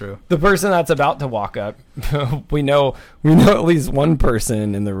 It's true. The person that's about to walk up, we know at least one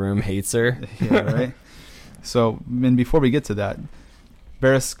person in the room hates her. Yeah, right? So, and before we get to that,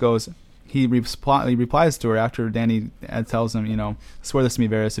 Varys goes... He replies to her after Dany tells him, swear this to me,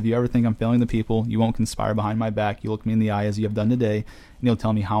 Varys. If you ever think I'm failing the people, you won't conspire behind my back. You look me in the eye as you have done today, and you'll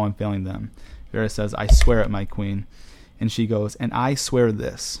tell me how I'm failing them. Varys says, I swear it, my queen. And she goes, and I swear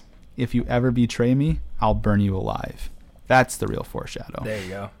this. If you ever betray me, I'll burn you alive. That's the real foreshadow. There you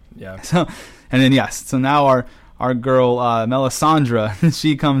go. Yeah. So now our girl, Melisandre,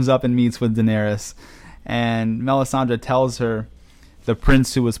 she comes up and meets with Daenerys. And Melisandre tells her, the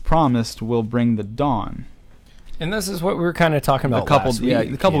prince who was promised will bring the dawn. And this is what we were kind of talking about last week. Yeah,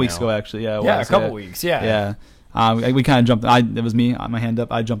 a couple weeks ago, actually. Yeah, a couple weeks, yeah. Yeah. We kind of jumped. It was me, my hand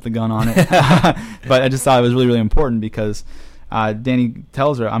up. I jumped the gun on it. But I just thought it was really, really important because Dany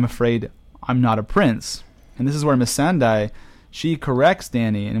tells her, I'm afraid I'm not a prince. And this is where Missandei, she corrects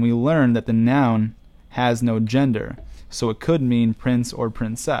Dany, and we learn that the noun has no gender. So it could mean prince or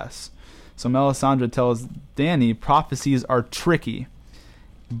princess. So Melisandre tells Dany prophecies are tricky,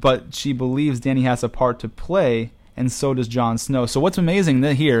 but she believes Dany has a part to play, and so does Jon Snow. So what's amazing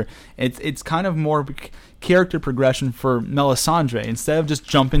here, it's kind of more character progression for Melisandre. Instead of just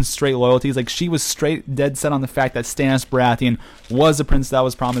jumping straight loyalties, like she was straight dead set on the fact that Stannis Baratheon was the prince that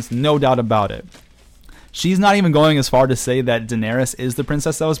was promised, no doubt about it. She's not even going as far to say that Daenerys is the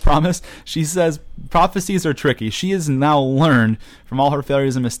princess that was promised. She says prophecies are tricky. She has now learned from all her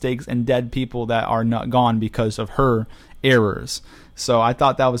failures and mistakes and dead people that are not gone because of her errors. So I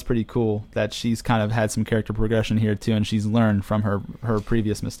thought that was pretty cool that she's kind of had some character progression here too, and she's learned from her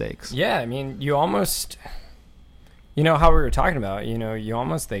previous mistakes. Yeah, I mean, you almost, how we were talking about, you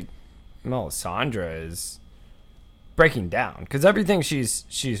almost think Melisandre is breaking down because everything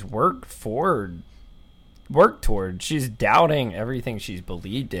she's worked toward, she's doubting everything she's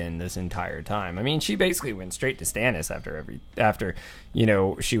believed in this entire time. I mean, she basically went straight to Stannis after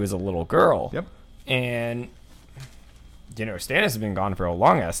she was a little girl. Yep. And Stannis has been gone for a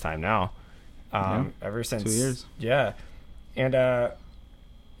long ass time now. Ever since 2 years. Yeah. And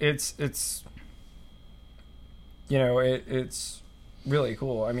it's it's really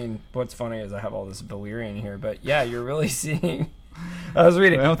cool. I mean, what's funny is I have all this Valyrian here, but yeah, you're really seeing I was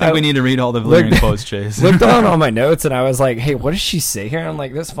reading. I don't think we need to read all the Valyrian quotes, Chase. Looked on all my notes, and I was like, "Hey, what does she say here?" And I'm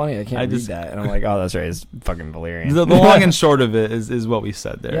like, "That's funny. I can't read that." And I'm like, "Oh, that's right. It's fucking Valyrian." The long and short of it is what we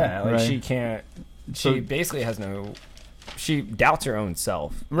said there. Yeah, like right? she can't. She basically has no. She doubts her own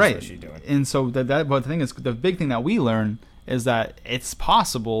self. Right. What she's doing. And so but the thing is, the big thing that we learn is that it's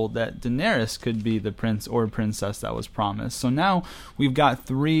possible that Daenerys could be the prince or princess that was promised. So now we've got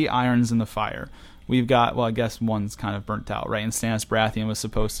 3 irons in the fire. We've got, well, I guess one's kind of burnt out, right? And Stannis Baratheon was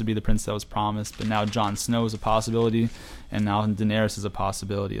supposed to be the prince that was promised, but now Jon Snow is a possibility, and now Daenerys is a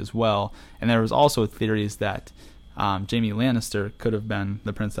possibility as well. And there was also theories that Jaime Lannister could have been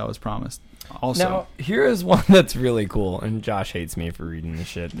the prince that was promised. Also, Now, here is one that's really cool, and Josh hates me for reading this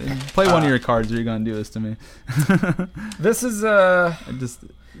shit. play one of your cards, or you're going to do this to me. This is I just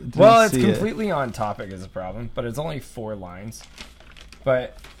didn't well, it's see it. completely on topic is a problem, but it's only 4 lines.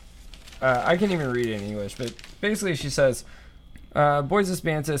 But I can't even read it in English, but basically she says, Boises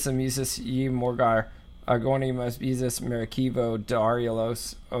Bantus amusis ye morgar agonimus bisis merikivo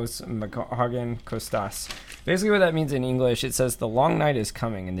Darielos os Mahagan Costas. Basically what that means in English, it says the long night is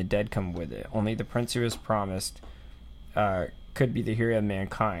coming and the dead come with it. Only the prince who is promised could be the hero of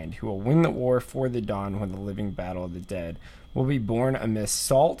mankind, who will win the war for the dawn when the living battle of the dead will be born amidst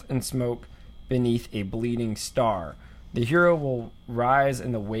salt and smoke beneath a bleeding star. The hero will rise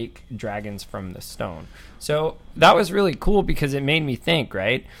in the wake dragons from the stone. So that was really cool because it made me think,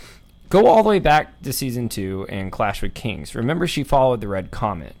 right? Go all the way back to season 2 and Clash with Kings. Remember she followed the Red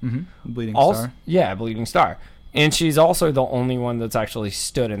Comet. Bleeding Also, Star. yeah, Bleeding Star. And she's also the only one that's actually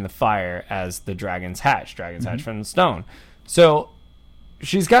stood in the fire as the dragons hatch. Dragons hatch from the stone. So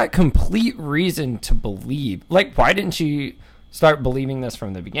she's got complete reason to believe. Like, why didn't she start believing this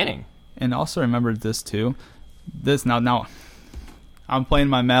from the beginning? And also remember this too. This now I'm playing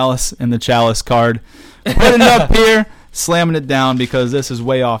my Malice in the Chalice card. Putting it up here, slamming it down because this is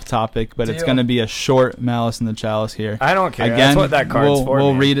way off topic, but it's Deal. going to be a short Malice in the Chalice here. I don't care. Again, That's what that card's for.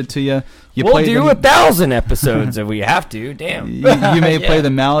 We'll man. read it to you. We'll play do the- 1,000 episodes if we have to. Damn. You may Yeah. play the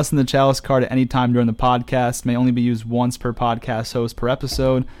Malice in the Chalice card at any time during the podcast. May only be used once per podcast host per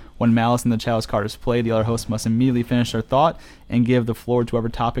episode. When Malice in the Chalice card is played, the other host must immediately finish their thought and give the floor to whoever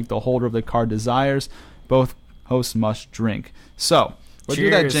topic the holder of the card desires. Both hosts must drink. So, we'll do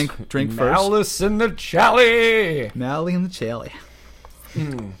that Cheers. drink first. Malice in the Chalice. Malice in the Chalice.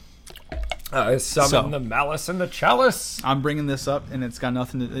 Summon So- the Malice in the Chalice. I'm bringing this up, and it's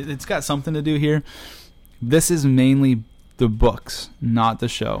got something to do here. This is mainly the books, not the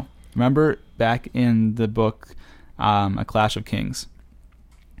show. Remember back in the book, A Clash of Kings.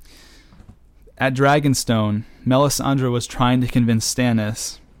 At Dragonstone, Melisandre was trying to convince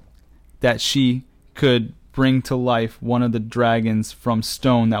Stannis that she could bring to life one of the dragons from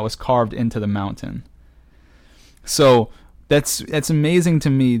stone that was carved into the mountain. So that's amazing to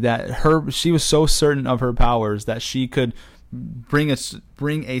me that she was so certain of her powers that she could bring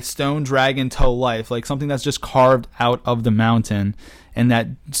a stone dragon to life, like something that's just carved out of the mountain, and that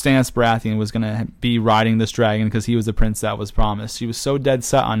Stannis Baratheon was going to be riding this dragon because he was the prince that was promised. She was so dead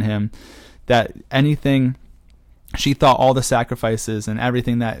set on him that anything, she thought all the sacrifices and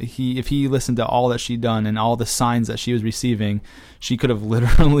everything that if he listened to all that she'd done and all the signs that she was receiving, she could have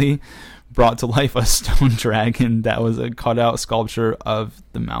literally brought to life a stone dragon that was a cutout sculpture of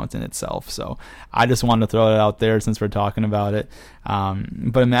the mountain itself. So I just wanted to throw it out there since we're talking about it.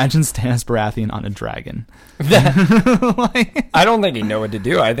 But imagine Stannis Baratheon on a dragon. I don't think he'd know what to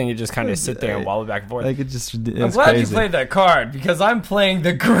do. I think he'd just kind of sit there and wobble back and forth. Like it's I'm glad crazy. you played that card because I'm playing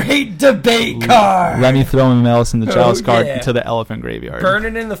the Great Debate card. Let me throw in Malice in the Chalice card yeah. into the elephant graveyard. Burn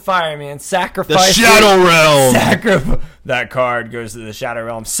it in the fire, man. The Sacrifice. Shadow Realm. That card goes to the Shadow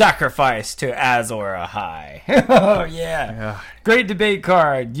Realm. Sacrifice to Azor Ahai. Oh, yeah. Great Debate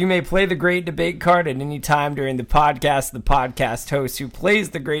card. You may play the Great Debate card at any time during the podcast. The podcast host who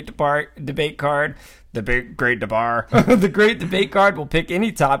plays the Great Debate card, the Great Debar, the Great Debate card will pick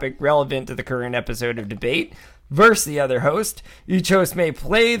any topic relevant to the current episode of debate versus the other host. Each host may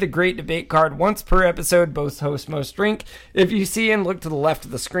play the Great Debate card once per episode. Both hosts must drink. If you see and look to the left of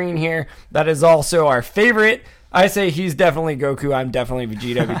the screen here, that is also our favorite. I say he's definitely Goku. I'm definitely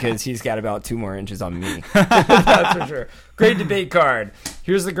Vegeta because he's got about 2 more inches on me. That's for sure. Great Debate card.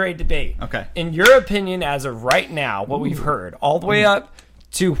 Here's the Great Debate. Okay. In your opinion, as of right now, what we've heard, all the way up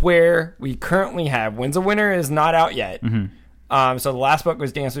to where we currently have, Wins a Winner is not out yet. So the last book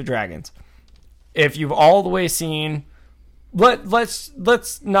was Dance with Dragons. If you've all the way seen, let's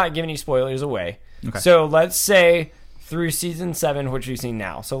not give any spoilers away. Okay. So let's say through season 7, which we've seen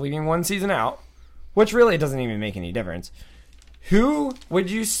now. So leaving one season out, which really doesn't even make any difference. Who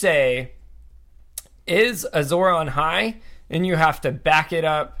would you say is Azor Ahai? And you have to back it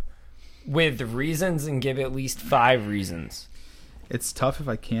up with reasons and give at least 5 reasons. It's tough if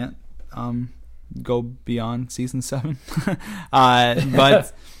I can't go beyond season 7.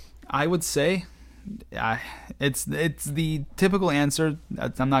 But I would say It's the typical answer.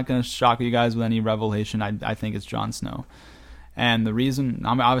 I'm not going to shock you guys with any revelation. I think it's Jon Snow. And the reason,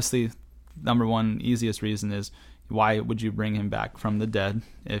 obviously, number one, easiest reason is, why would you bring him back from the dead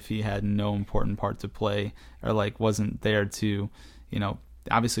if he had no important part to play, or like wasn't there to,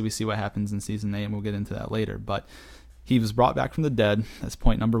 obviously we see what happens in season 8 and we'll get into that later, but he was brought back from the dead. That's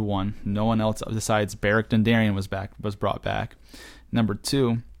point number one. No one else besides Beric Dondarrion was brought back. Number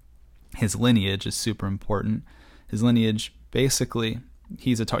two, his lineage is super important. His lineage, basically,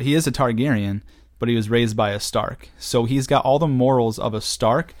 he is a Targaryen, but he was raised by a Stark. So he's got all the morals of a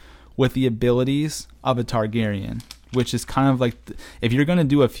Stark with the abilities of a Targaryen, which is kind of like, if you're going to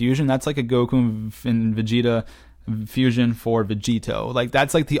do a fusion, that's like a Goku and Vegeta fusion for Vegito. Like,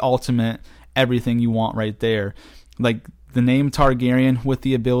 that's like the ultimate everything you want right there. Like, the name Targaryen with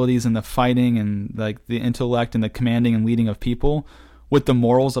the abilities and the fighting and like the intellect and the commanding and leading of people with the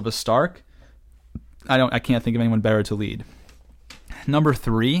morals of a Stark, I can't think of anyone better to lead. Number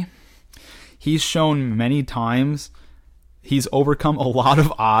three, he's shown many times he's overcome a lot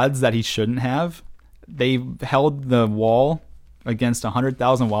of odds that he shouldn't have. They held the wall against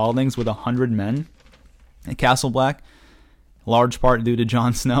 100,000 wildlings with 100 men at Castle Black, large part due to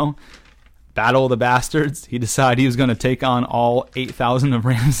Jon Snow. Battle of the Bastards, he decided he was going to take on all 8,000 of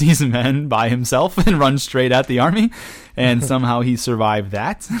Ramsay's men by himself and run straight at the army, and somehow he survived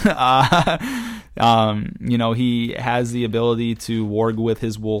that. He has the ability to warg with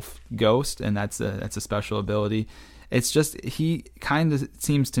his wolf ghost, and that's a special ability. It's just, he kind of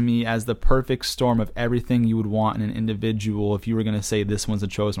seems to me as the perfect storm of everything you would want in an individual if you were going to say this one's a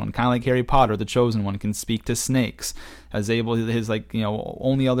chosen one. Kind of like Harry Potter, the chosen one can speak to snakes.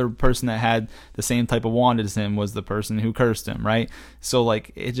 Only other person that had the same type of wand as him was the person who cursed him, right? So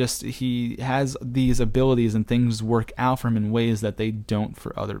he has these abilities and things work out for him in ways that they don't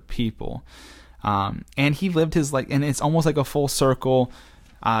for other people. And he lived his and it's almost like a full circle,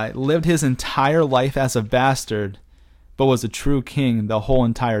 lived his entire life as a bastard, but was a true king the whole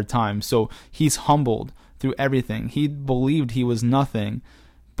entire time. So he's humbled through everything. He believed he was nothing,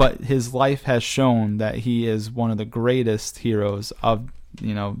 but his life has shown that he is one of the greatest heroes of,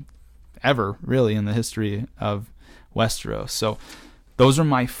 ever, really, in the history of Westeros. So those are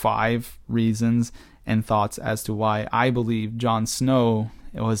my 5 reasons and thoughts as to why I believe Jon Snow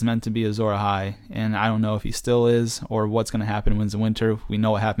was meant to be Azor Ahai, and I don't know if he still is or what's going to happen in Winds of Winter. We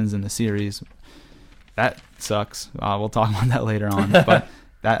know what happens in the series. That sucks. We'll talk about that later on, but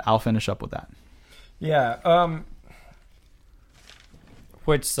I'll finish up with that. Yeah,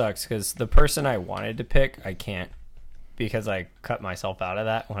 which sucks because the person I wanted to pick, I can't, because I cut myself out of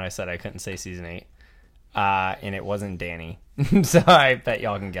that when I said I couldn't say season 8, and it wasn't Danny. So I bet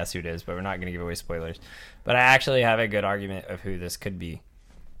y'all can guess who it is, but we're not going to give away spoilers. But I actually have a good argument of who this could be.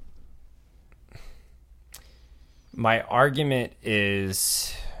 My argument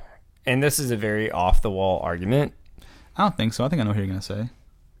is, and this is a very off-the-wall argument. I don't think so. I think I know who you're going to say.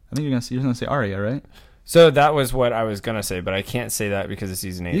 I think you're going to say Arya, right? So that was what I was going to say, but I can't say that because of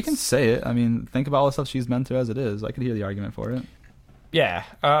season 8. You can say it. I mean, think about all the stuff she's been through as it is. I could hear the argument for it. Yeah.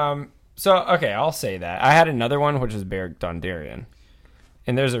 Okay, I'll say that. I had another one, which is Beric Dondarrion.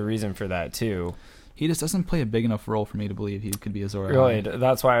 And there's a reason for that, too. He just doesn't play a big enough role for me to believe he could be Azor Ahai. Really,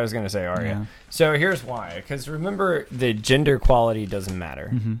 that's why I was going to say Arya. Yeah. So here's why. Because remember, the gender quality doesn't matter.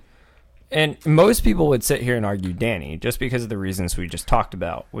 Mm-hmm. And most people would sit here and argue Dany just because of the reasons we just talked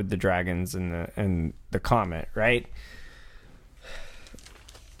about with the dragons and the comet, right?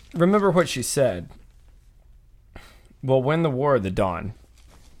 Remember what she said. We'll win the War of the Dawn.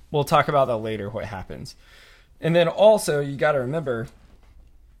 We'll talk about that later, what happens. And then also, you got to remember,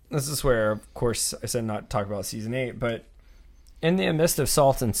 this is where, of course, I said not to talk about season 8, but in the midst of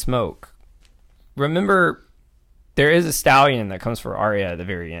salt and smoke, remember, there is a stallion that comes for Arya at the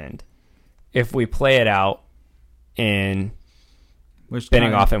very end. If we play it out in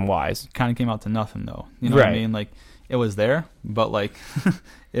spinning off and wise. Kind of came out to nothing, though. You know what I mean? Like, it was there, but like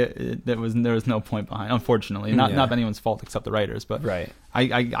there was no point behind. Unfortunately, not anyone's fault except the writers. But right.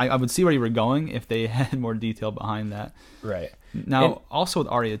 I would see where you were going if they had more detail behind that. Right. Now, also with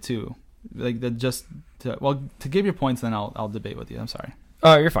Arya too, like to give your points, then I'll debate with you. I'm sorry.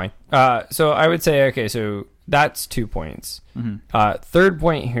 Oh, you're fine. So I would say, okay, so that's 2 points. Mm-hmm. Third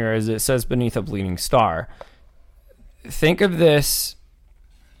point here is it says beneath a bleeding star. Think of this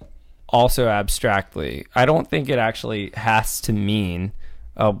also abstractly. I don't think it actually has to mean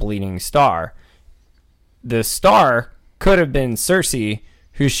a bleeding star. The star could have been Cersei,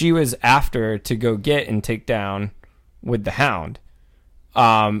 who she was after to go get and take down with the Hound.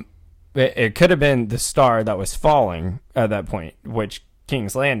 It could have been the star that was falling at that point, which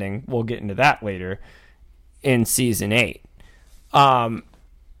King's Landing. We'll get into that later in season 8. And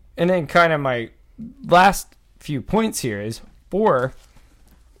then kind of my last few points here is 4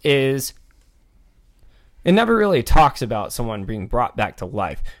 is it never really talks about someone being brought back to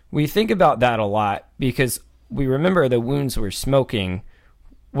life. We think about that a lot because we remember the wounds were smoking,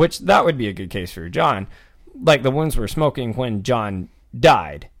 which that would be a good case for Jon. Like the wounds were smoking when Jon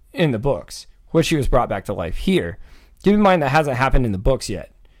died in the books, which he was brought back to life here. Keep in mind that hasn't happened in the books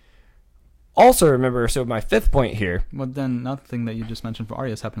yet. Also remember, so my 5th point here. Well, then nothing that you just mentioned for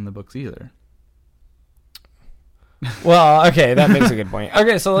Arya has happened in the books either. Well, okay, that makes a good point.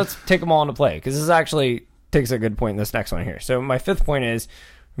 Okay, so let's take them all into play because this actually takes a good point in this next one here. So my 5th point is,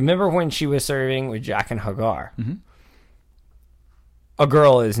 remember when she was serving with Jack and Hagar? Mm-hmm. A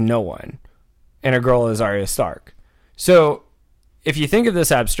girl is no one, and a girl is Arya Stark. So if you think of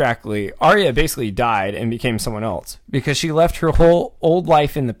this abstractly, Arya basically died and became someone else because she left her whole old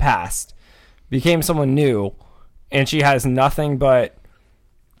life in the past, became someone new, and she has nothing but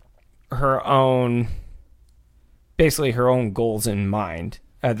her own, basically her own goals in mind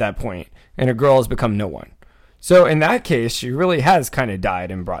at that point, and a girl has become no one. So in that case, she really has kind of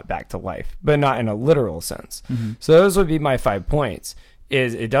died and brought back to life, but not in a literal sense. Mm-hmm. So those would be my 5 points.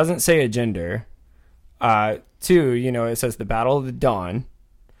 Is it doesn't say a gender. 2, it says the Battle of the Dawn.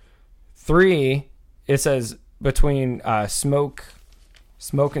 3, it says between smoke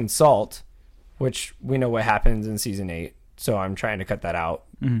and salt, which we know what happens in season 8. So I'm trying to cut that out.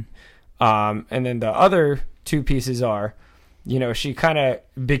 Mm-hmm. And then the other 2 pieces are, she kind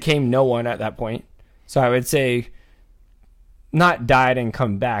of became no one at that point. So I would say not died and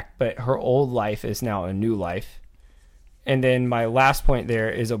come back, but her old life is now a new life. And then my last point there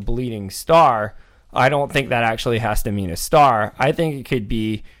is a bleeding star. I don't think that actually has to mean a star. I think it could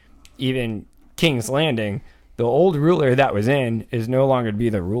be even King's Landing. The old ruler that was in is no longer to be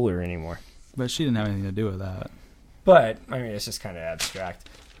the ruler anymore. But she didn't have anything to do with that. But, I mean, it's just kind of abstract.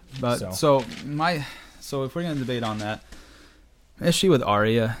 But so if we're going to debate on that, is she with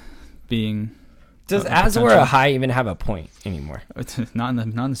Arya being... Does Azor Ahai even have a point anymore? Not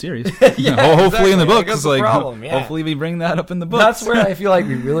in the series. Yeah, hopefully in the exactly. books. That's the problem, yeah. Hopefully we bring that up in the books. That's where I feel like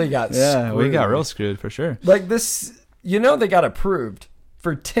we really got screwed. We got real screwed for sure. Like this, they got approved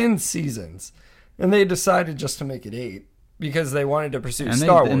for 10 seasons, and they decided just to make it 8 because they wanted to pursue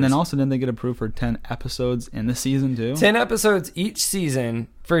Star Wars. And then also, didn't they get approved for 10 episodes in the season too? 10 episodes each season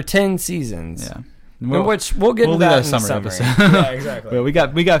for 10 seasons. Yeah. Which we'll get into that in the summary. Episode. Yeah, exactly. Well,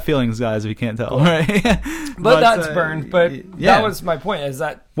 we got feelings, guys. If you can't tell, right? but that's burned. But that was my point. Is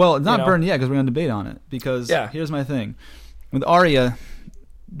that it's not burned yet because we're going to debate on it. Because here's my thing with Arya,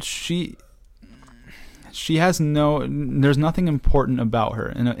 she has there's nothing important about her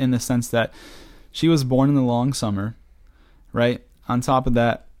in the sense that she was born in the long summer, right? On top of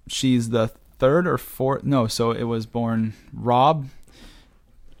that, she's the 3rd or 4th. No, so it was born Robb.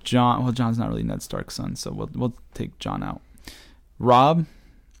 Jon. Well, Jon's not really Ned Stark's son, so we'll take Jon out. Robb,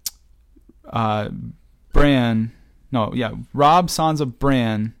 Bran. No, yeah, Robb, Sansa,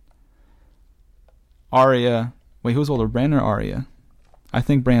 Bran, Arya. Wait, who's older, Bran or Arya? I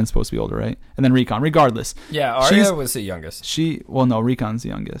think Bran's supposed to be older, right? And then Rickon. Regardless. Yeah, Arya was the youngest. Rickon's the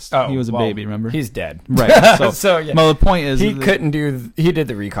youngest. He was a baby, remember? He's dead. Right. So yeah. Well, the point is... He did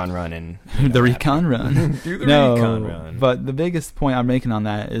the Rickon run. And the Rickon run. Do the Rickon run. But the biggest point I'm making on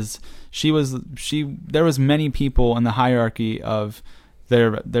that is there was many people in the hierarchy of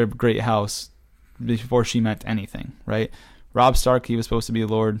their great house before she meant anything, right? Robb Stark, he was supposed to be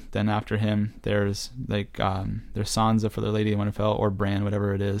Lord. Then after him, there's there's Sansa for the Lady of Winterfell, or Bran,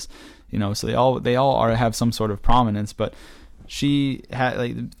 whatever it is, So they all have some sort of prominence. But she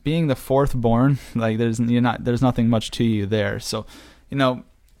had being the 4th born, there's nothing much to you there. So,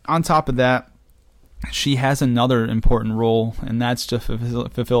 on top of that, she has another important role, and that's to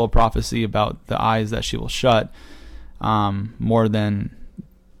fulfill a prophecy about the eyes that she will shut, more than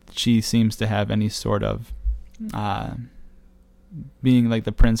she seems to have any sort of being like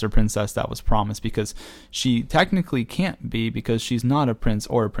the prince or princess that was promised, because she technically can't be, because she's not a prince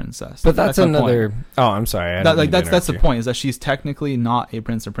or a princess. But that's another... Oh, I'm sorry. That's the point, is that she's technically not a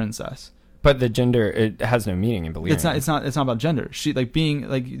prince or princess. But the gender, it has no meaning in believing. It's not about gender. She being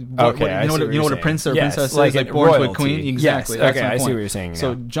like you know what a prince or princess like is, born royalty. to a queen. Exactly. Yes. That's Okay, my I point. see what you're saying.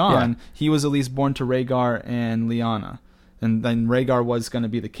 So Jon, he was at least born to Rhaegar and Lyanna. And then Rhaegar was going to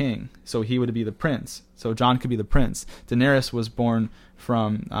be the king, so he would be the prince. So Jon could be the prince. Daenerys was born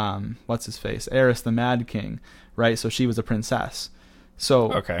from Aerys, the Mad King, right? So she was a princess.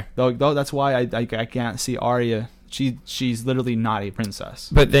 So though that's why I can't see Arya. She's literally not a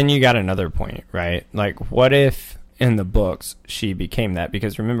princess. But then you got another point, right? Like, what if in the books she became that,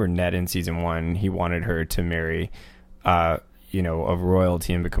 because remember Ned in season 1, he wanted her to marry of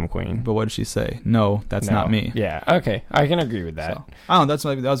royalty and become queen. But what did she say? No, that's No. not me. Yeah, okay, I can agree with that. So, I don't know.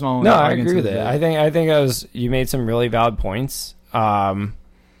 That was my only No, I argument agree to with the it. day. I think you made some really valid points.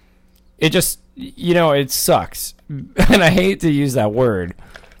 It just, it sucks, and I hate to use that word,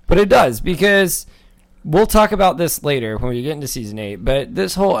 but it does, because we'll talk about this later when we get into season 8. But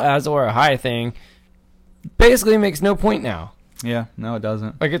this whole Azor Ahai thing basically makes no point now. Yeah, no, it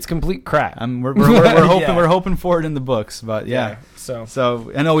doesn't. Like, it's complete crap. We're hoping Yeah. we're hoping for it in the books, but yeah. So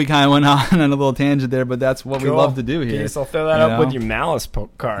So I know we kind of went on a little tangent there, but that's what we cool. love to do here. Peace, I'll throw that you up with know? your malice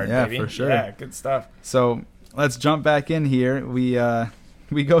card, Yeah, baby. for sure. Yeah, good stuff. So let's jump back in here. We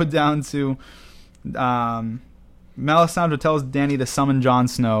go down to Melisandre tells Dany to summon Jon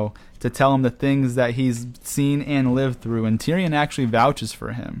Snow to tell him the things that he's seen and lived through, and Tyrion actually vouches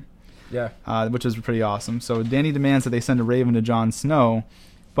for him. Yeah. Which is pretty awesome. So Dany demands that they send a raven to Jon Snow,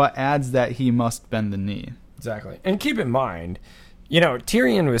 but adds that he must bend the knee. Exactly. And keep in mind,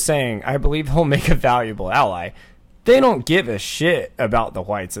 Tyrion was saying, I believe he'll make a valuable ally. They don't give a shit about the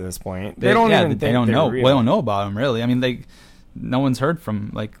whites at this point. They don't even think they don't they're know. real. We don't know about them really. I mean, no one's heard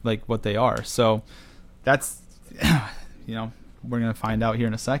from like what they are. So that's we're gonna find out here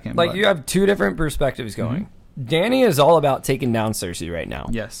in a second. Like, but- you have two different perspectives going. Dany is all about taking down Cersei right now.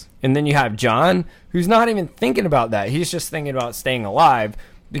 Yes. And then you have Jon, who's not even thinking about that. He's just thinking about staying alive,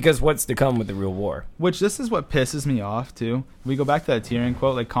 because what's to come with the real war. Which this is what pisses me off too. We go back to that Tyrion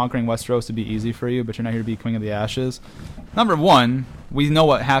quote, like conquering Westeros would be easy for you, but you're not here to be Queen of the Ashes. Number one, we know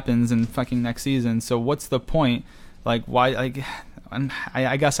what happens in fucking next season, so what's the point? Like, why? Like,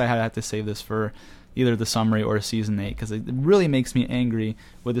 I guess I have to save this for either the summary or season 8, because it really makes me angry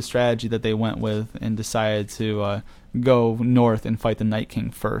with the strategy that they went with and decided to go north and fight the Night King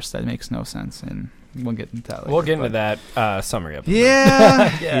first. That makes no sense, and we'll get into that later. We'll get into that summary episode.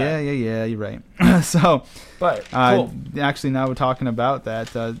 Yeah, Yeah. yeah, you're right. So, But, cool. actually, now we're talking about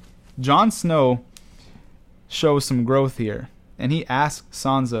that. Jon Snow shows some growth here, and he asks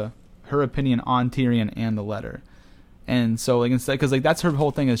Sansa her opinion on Tyrion and the letter. And so, like, instead, because like that's her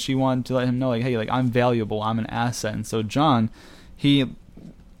whole thing, is she wanted to let him know, like, hey, like, I'm valuable, I'm an asset. And so Jon, he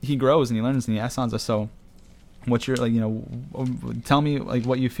grows and he learns, and he asks Sansa, so what's your, like, tell me, like,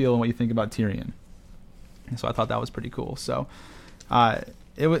 what you feel and what you think about Tyrion. And so I thought that was pretty cool. So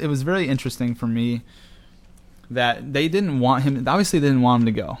it was very interesting for me that they didn't want him. Obviously, they didn't want him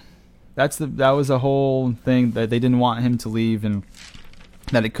to go. That was a whole thing, that they didn't want him to leave, and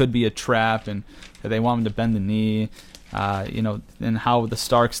that it could be a trap, and that they want him to bend the knee. And how the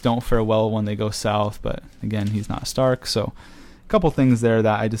Starks don't fare well when they go south. But again, he's not a Stark, so a couple things there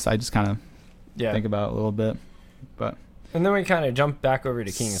that I just kind of think about a little bit. But And then we kind of jump back over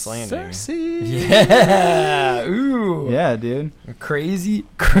to King's Landing. Cersei. Yeah. Ooh. Yeah, dude. Crazy.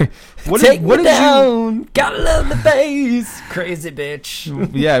 What Take did- what me did you- down. Gotta love the face. Crazy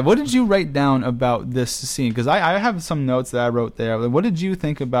bitch. Yeah, what did you write down about this scene? Because I have some notes that I wrote there. Like, what did you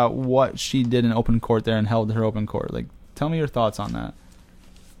think about what she did in open court there and held her open court? Like, tell me your thoughts on that.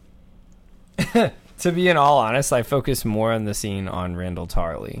 To be in all honest, I focus more on the scene on Randall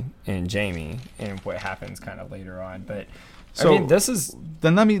Tarley and Jamie and what happens kind of later on. But So- I mean, this is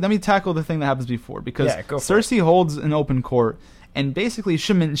Then let me tackle the thing that happens before, because Yeah, go for Cersei holds an open court, and basically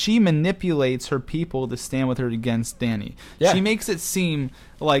she manipulates her people to stand with her against Dany. Yeah. She makes it seem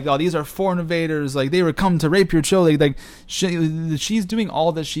like, oh, these are foreign invaders, like they were come to rape your children. Like she's doing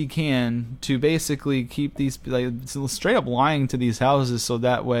all that she can to basically keep these, like, straight up lying to these houses, so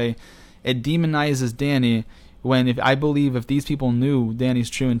that way it demonizes Dany. When if these people knew Dany's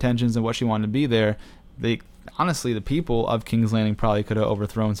true intentions and what she wanted to be there, honestly, the people of King's Landing probably could have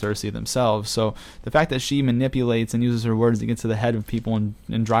overthrown Cersei themselves. So the fact that she manipulates and uses her words to get to the head of people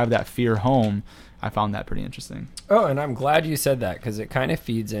and drive that fear home, I found that pretty interesting. Oh, and I'm glad you said that, because it kind of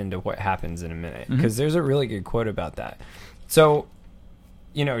feeds into what happens in a minute. Because there's a really good quote about that. So,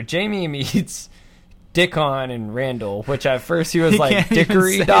 Jamie meets Dickon and Randall, which at first he was He like can't even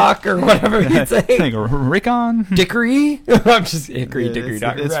Dickory say Doc or whatever he'd say. Like Rickon? Dickory? I'm just Hickory Yeah, Dickory it's-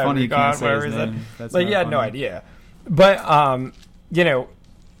 Doc. it's funny you Rickon, can't say whatever his he said. name. That's Like, not you had no funny. idea. But,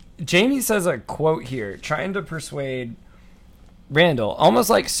 Jamie says a quote here, trying to persuade Randall, almost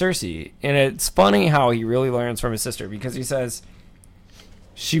like Cersei. And it's funny how he really learns from his sister, because he says,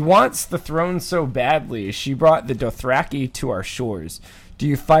 she wants the throne so badly, she brought the Dothraki to our shores. Do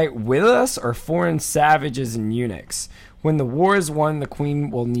you fight with us or foreign savages and eunuchs? When the war is won, the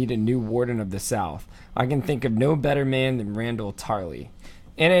queen will need a new warden of the south. I can think of no better man than Randall Tarley.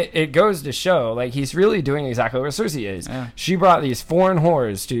 And it goes to show, like, he's really doing exactly what Cersei is. Yeah. She brought these foreign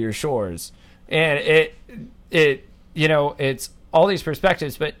whores to your shores. And it it's all these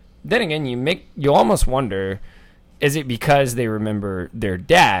perspectives, but then again, you almost wonder, is it because they remember their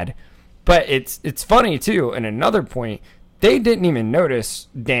dad? But it's funny too. And another point, they didn't even notice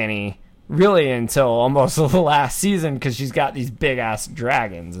Dany really until almost the last season because she's got these big ass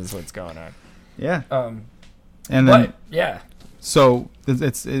dragons. Is what's going on. Yeah. And then but, yeah. So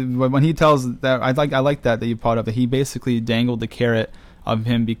when he tells that, I like that you brought up that he basically dangled the carrot of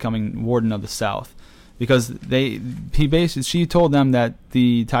him becoming Warden of the South, because she told them that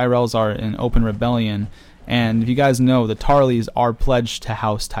the Tyrells are in open rebellion, and if you guys know, the Tarleys are pledged to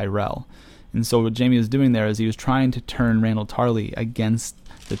House Tyrell, and so what Jaime was doing there is he was trying to turn Randall Tarley against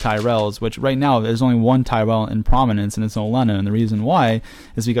the Tyrells, which right now there's only one Tyrell in prominence, and it's Olenna. And the reason why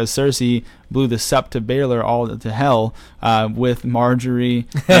is because Cersei blew the sept to Baelor all to hell with Marjorie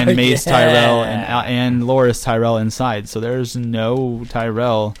and Mace Tyrell and Loras Tyrell inside. So there's no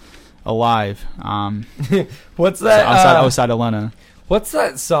Tyrell alive. What's that? Outside Olenna. What's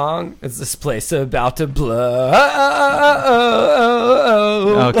that song? Is this place about to blow?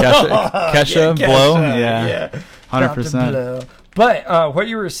 Kesha, blow? Yeah. 100%. But what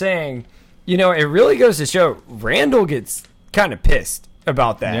you were saying, it really goes to show Randall gets kind of pissed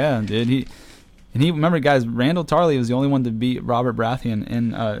about that. Yeah, dude. He remember, guys, Randall Tarley was the only one to beat Robert Baratheon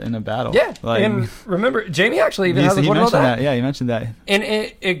in a battle. Yeah, and remember, Jaime actually even has a quote about that. Yeah, he mentioned that. And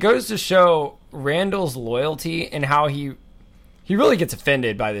it goes to show Randall's loyalty and how he really gets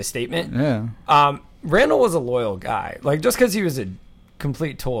offended by this statement. Yeah. Randall was a loyal guy. Like, just because he was a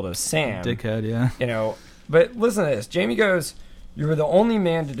complete tool to Sam. Dickhead, yeah. But listen to this. Jaime goes, "You were the only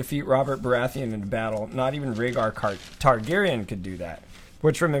man to defeat Robert Baratheon in a battle. Not even Rhaegar Targaryen could do that."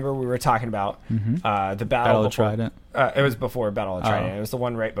 Which, remember, we were talking about the Battle of Trident. It was before Battle of Trident. It was the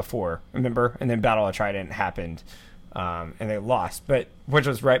one right before, remember? And then Battle of Trident happened, and they lost, which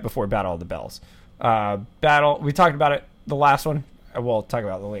was right before Battle of the Bells. We talked about it, the last one. We'll talk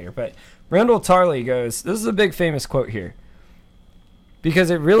about it later. But Randall Tarley goes, this is a big famous quote here, because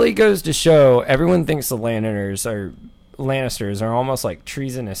it really goes to show everyone thinks the Lannisters are almost like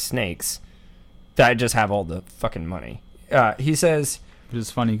treasonous snakes that just have all the fucking money. He says, which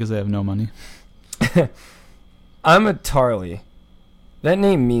is funny because they have no money. "I'm a Tarley. That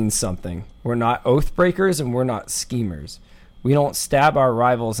name means something. We're not oath breakers and we're not schemers. We don't stab our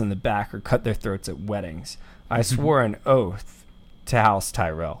rivals in the back or cut their throats at weddings. I swore an oath to House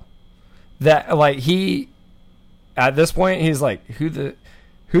Tyrell." That, like, at this point, he's like, who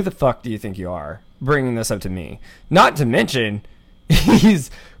the fuck do you think you are bringing this up to me? Not to mention,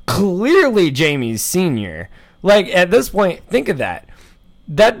 he's clearly Jaime's senior. Like, at this point, think of that.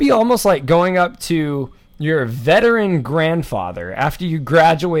 That'd be almost like going up to your veteran grandfather after you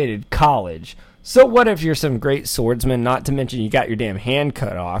graduated college. So what if you're some great swordsman, not to mention you got your damn hand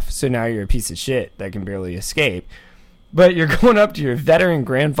cut off, so now you're a piece of shit that can barely escape. But you're going up to your veteran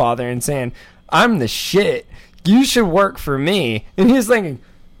grandfather and saying, "I'm the shit. You should work for me." And he's thinking,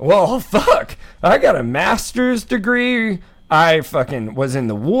 well, fuck. I got a master's degree. I fucking was in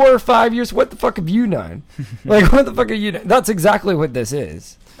the war 5 years. What the fuck have you done? Like, what the fuck have you done? That's exactly what this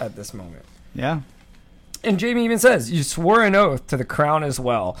is at this moment. Yeah. And Jaime even says, "You swore an oath to the crown as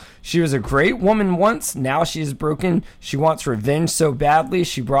well. She was a great woman once. Now she is broken. She wants revenge so badly.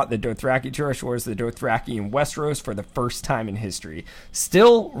 She brought the Dothraki to our shores, the Dothraki in Westeros for the first time in history."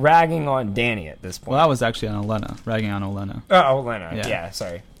 Still ragging on Dany at this point. Well, that was actually on Olenna. Ragging on Olenna. Oh, Olenna. Yeah,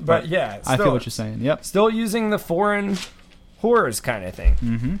 sorry. But yeah. I feel what you're saying. Yep. Still using the foreign horrors kind of thing.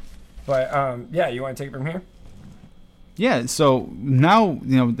 Mm-hmm. But yeah, you want to take it from here? Yeah, so now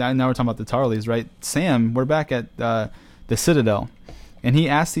now we're talking about the Tarleys, right? Sam, we're back at the Citadel, and he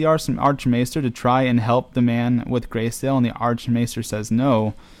asks the Archmaester to try and help the man with Greysdale, and the Archmaester says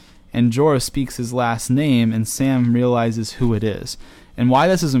no, and Jorah speaks his last name, and Sam realizes who it is. And why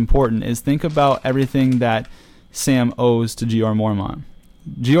this is important is think about everything that Sam owes to Jeor Mormont.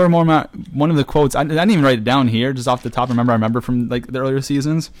 Jeor Mormont, one of the quotes, I didn't even write it down here, just off the top, I remember from like the earlier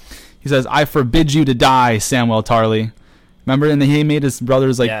seasons. He says, "I forbid you to die, Samwell Tarly." Remember, and he made his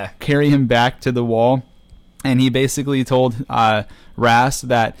brothers carry him back to the wall, and he basically told Rast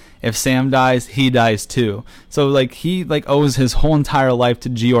that if Sam dies, he dies too. So he owes his whole entire life to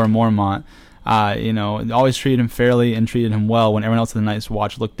Jeor Mormont. Always treated him fairly and treated him well when everyone else in the Night's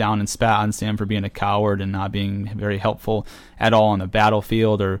Watch looked down and spat on Sam for being a coward and not being very helpful at all on the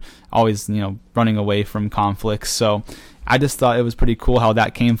battlefield, or always running away from conflicts. So I just thought it was pretty cool how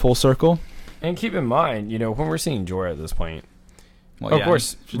that came full circle. And keep in mind, when we're seeing Jorah at this point, well, of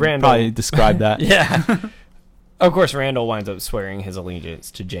course, Randall probably describe that. Yeah. Of course, Randall winds up swearing his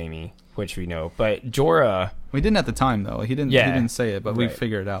allegiance to Jaime, which we know. But Jorah, We didn't at the time though. He didn't. Yeah. He didn't say it, but we Right.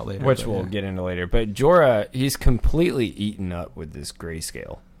 figured it out later. which but we'll yeah. get into later. But Jorah, he's completely eaten up with this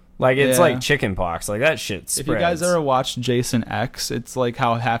grayscale. Like, it's Yeah. like chicken pox. Like, that shit spreads. If you guys ever watched Jason X, it's like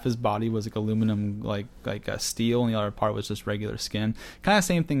how half his body was like aluminum, like a steel, and the other part was just regular skin. Kind of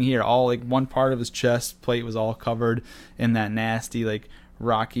same thing here. All like one part of his chest plate was all covered in that nasty, like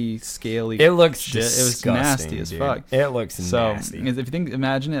rocky, scaly. It looks shit. It was disgusting, nasty as dude. fuck. It looks So nasty. if you think,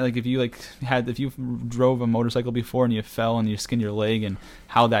 imagine it like if you drove a motorcycle before and you fell and you skinned your leg and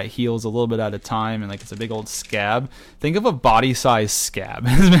how that heals a little bit at a time and like it's a big old scab. Think of a body size scab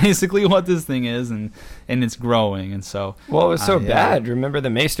is basically what this thing is, and it's growing, and so Well, it was so yeah. bad. Remember, the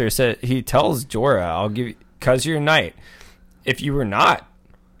Maester said, he tells Jorah, I'll give you, because you're a knight. If you were not,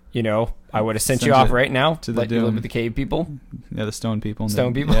 I would have sent you Send off you right now to to the let you live doom. with the cave people. Yeah, the stone people. and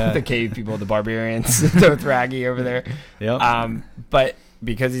Stone the- people, Yeah. the cave people, the barbarians, Dothraki over there. Yep. But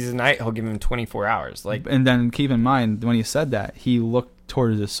because he's a knight, he'll give him 24 hours. Like, And then keep in mind when he said that, he looked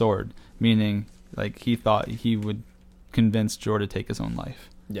towards his sword, meaning like he thought he would convince Jorah to take his own life.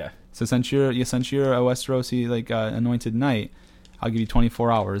 yeah. So since you're a Westerosi anointed knight, I'll give you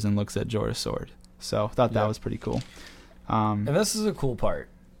 24 hours, and looks at Jorah's sword. So I thought that Yeah. was pretty cool. And this is a cool part.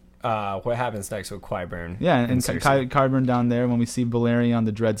 What happens next with Qyburn? Yeah, and Cersei. Qyburn down there when we see Balerion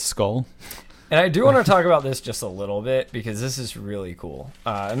the Dread Skull. And I do want to talk about this just a little bit because this is really cool.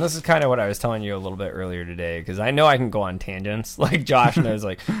 And this is kind of what I was telling you a little bit earlier today, because I know I can go on tangents. Like, Josh knows,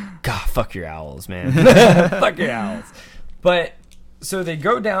 like, God, fuck your owls, man. Fuck your owls. But, so they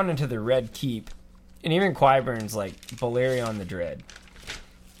go down into the Red Keep, and even Qyburn's like, Balerion the Dread.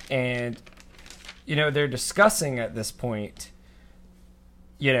 And, they're discussing at this point,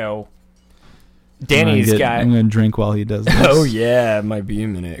 Danny's got... I'm going to drink while he does this. Oh yeah, it might be a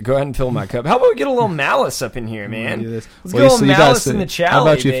minute. Go ahead and fill my cup. How about we get a little malice up in here, Do man? this. Let's Well, go so you malice guys- in the challenge, How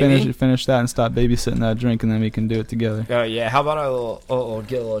about you baby? finish that and stop babysitting that drink, and then we can do it together. Oh yeah. How about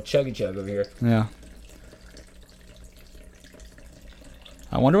get a little chuggy chug over here? Yeah.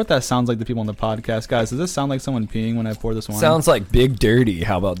 I wonder what that sounds like to people on the podcast. Guys, does this sound like someone peeing when I pour this wine? Sounds like Big Dirty.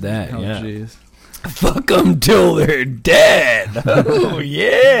 How about that? Oh, yeah. jeez. Fuck them till they're dead. Oh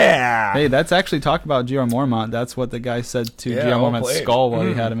yeah. Hey, that's actually talk about G.R. Mormont. That's what the guy said to Yeah, G.R. well Mormont's played. skull while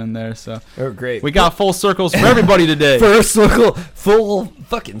he had him in there. So Oh great. we got full circles for everybody today. first circle full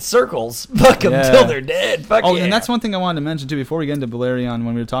fucking circles. Fuck them Yeah. till they're dead. Fuck Oh, yeah. and that's one thing I wanted to mention too before we get into Balerion.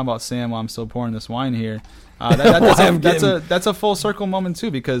 When we were talking about Sam, while I'm still pouring this wine here, that's a full circle moment too,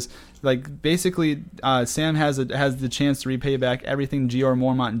 because like basically Sam has the chance to repay back everything G.R.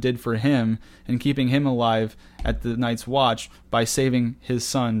 Mormont did for him and keeping him alive at the Night's Watch by saving his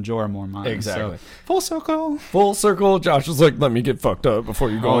son Jorah Mormont. Exactly. So, full circle. full circle. Josh was like, "Let me get fucked up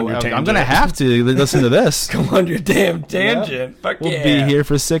before you go on your tangent." I'm gonna have to listen to this. Come on your damn tangent. Fuck We'll yeah. be here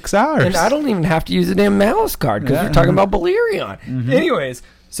for 6 hours. And I don't even have to use a damn mouse card because Yeah. we're talking about Balerion. Anyways,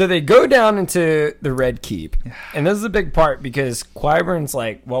 so they go down into the Red Keep. And this is a big part because Qyburn's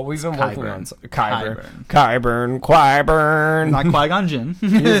like, well, we've been working on... Qyburn. Not Qui-Gon Jinn.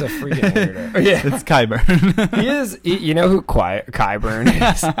 He is a freaking weirdo. Yeah. It's Qyburn. He is... You know who Qyburn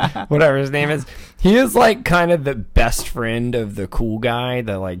is? Whatever his name is. He is like kind of the best friend of the cool guy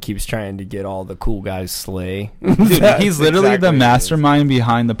that like keeps trying to get all the cool guys slay. Dude, he's literally the mastermind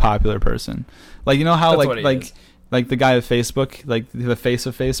behind the popular person. Like, you know how That's what he is. like the guy of Facebook, like the face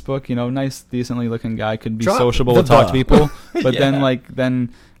of Facebook, nice, decently looking guy, could be Drop sociable, the would talk to buh. people, but Yeah.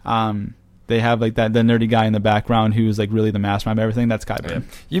 then they have like the nerdy guy in the background who's like really the mastermind of everything. That's Qyburn.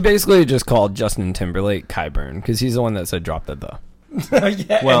 You basically just called Justin Timberlake Qyburn because he's the one that said drop the.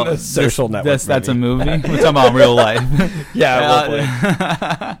 Yeah, Well, in the social network. that's a movie. We're talking about real life.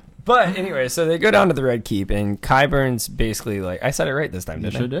 Yeah. But anyway, so they go down to the Red Keep, and Qyburn's basically like, I said it right this time,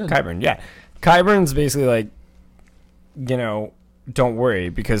 didn't sure I? did. Qyburn, yeah. Qyburn's basically like, don't worry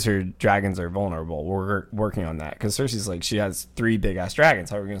because her dragons are vulnerable. We're working on that because Cersei's like, she has 3 big ass dragons.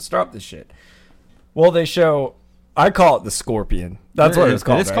 How are we gonna stop this shit? Well, they show. I call it the Scorpion. That's what it's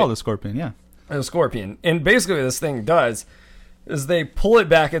called. It's right? called the Scorpion. Yeah. A Scorpion. And basically what this thing does is they pull it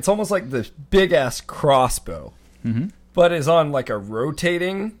back. It's almost like this big ass crossbow, but is on like a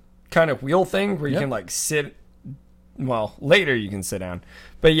rotating kind of wheel thing where you Yep. can like sit. Well, later you can sit down,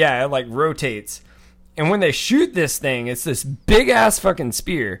 but yeah, it like rotates. And when they shoot this thing, it's this big ass fucking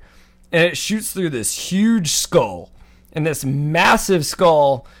spear, and it shoots through this huge skull. And this massive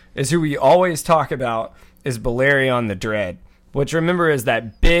skull is who we always talk about is Balerion the Dread, which remember is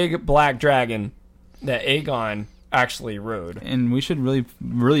that big black dragon that Aegon actually rode. And we should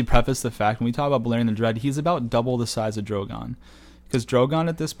really preface the fact when we talk about Balerion the Dread, he's about double the size of Drogon, because Drogon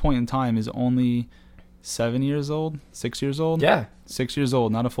at this point in time is only 7 years old, 6 years old. Yeah. 6 years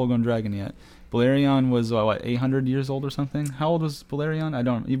old, not a full-grown dragon yet. Balerion was what 800 years old or something. How old was Balerion? I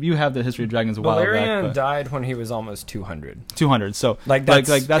don't. You have the history of dragons a while back. Balerion died when he was almost 200. 200. So That's that's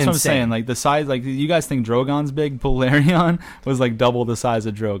what I'm insane. saying. Like the size, like you guys think Drogon's big. Balerion was like double the size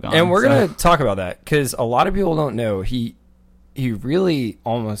of Drogon. And we're gonna talk about that because a lot of people don't know he really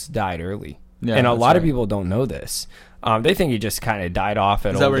almost died early. Yeah, and a that's lot of right. people don't know this. They think he just kind of died off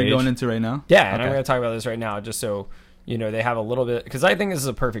at Is that old what age. you're going into right now? Yeah, and Okay. I'm going to talk about this right now just so they have a little bit, because I think this is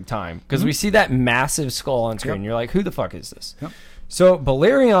a perfect time because Mm-hmm. we see that massive skull on screen. Yep. You're like, who the fuck is this? Yep. So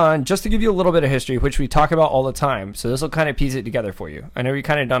Balerion, just to give you a little bit of history, which we talk about all the time, so this will kind of piece it together for you. I know we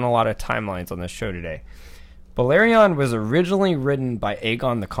kind of done a lot of timelines on this show today. Balerion was originally ridden by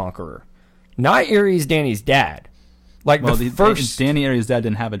Aegon the Conqueror, not Aerys Dany's dad. Like Well, the first Danny Ares' dad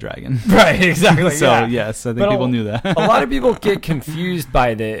didn't have a dragon. right, exactly. So yeah. yes, I think But people knew that. A lot of people get confused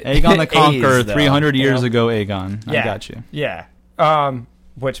by the Aegon the Conqueror, A's, though, 300 you years know? ago. Aegon, Yeah. I got you. Yeah.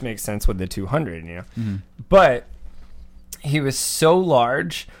 Which makes sense with the 200, Mm-hmm. But he was so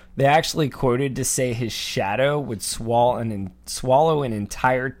large, they actually quoted to say his shadow would swallow an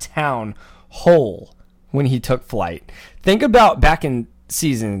entire town whole when he took flight. Think about back in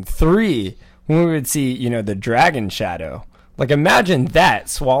season 3 when we would see, the dragon shadow. Like imagine that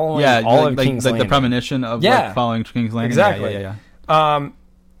swallowing all of King's like Landing. the premonition of Yeah. like following King's Landing. Exactly. Yeah.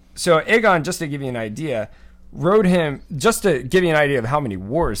 So Aegon, just to give you an idea, rode him, just to give you an idea of how many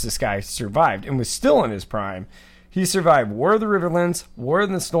wars this guy survived and was still in his prime. He survived War of the Riverlands, War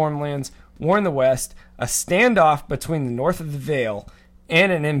in the Stormlands, War in the West, a standoff between the North of the Vale,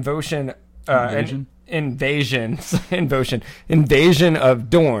 and an invasion of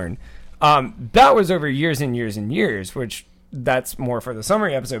Dorne. That was over years and years and years, which that's more for the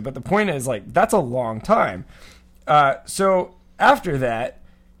summary episode. But the point is, like, that's a long time. So after that,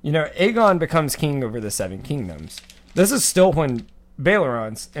 Aegon becomes king over the Seven Kingdoms. This is still when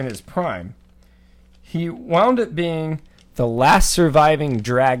Baelorion's in his prime. He wound up being the last surviving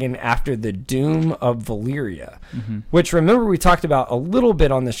dragon after the doom of Valyria, which, remember, we talked about a little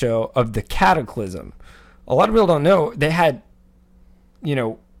bit on the show of the Cataclysm. A lot of people don't know they had,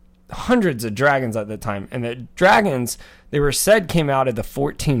 hundreds of dragons at the time, and the dragons, they were said, came out of the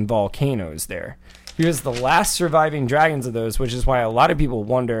 14 volcanoes there. He was the last surviving dragons of those, which is why a lot of people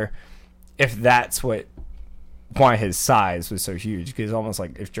wonder if that's why his size was so huge, because it's almost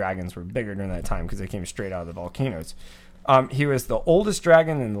like if dragons were bigger during that time because they came straight out of the volcanoes. He was the oldest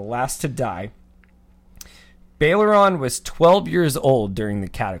dragon and the last to die. Baeloryon was 12 years old during the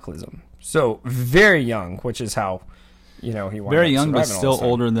Cataclysm, so very young, which is how he wound Very up young, but surviving all still this time.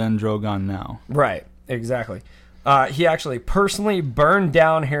 older than Drogon now. Right, exactly. He actually personally burned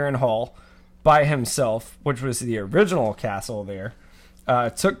down Harrenhal by himself, which was the original castle there.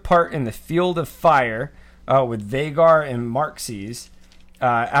 Took part in the Field of Fire with Vhagar and Marxes.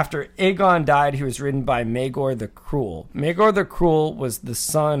 After Aegon died, he was ridden by Maegor the Cruel. Maegor the Cruel was the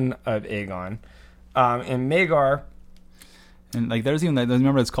son of Aegon. And Maegor... And like, there's even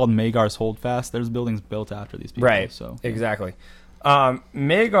remember it's called Magar's Holdfast. There's buildings built after these people. Right. So Exactly.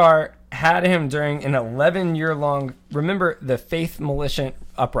 Maegor had him during an 11-year-long, remember, the Faith Militant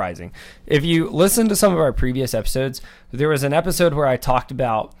Uprising. If you listen to some of our previous episodes, there was an episode where I talked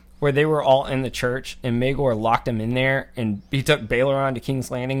about where they were all in the church and Maegor locked them in there and he took Baeloryon to King's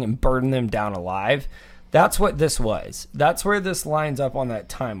Landing and burned them down alive. That's what this was. That's where this lines up on that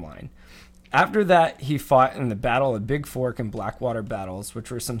timeline. After that, he fought in the Battle of Big Fork and Blackwater battles, which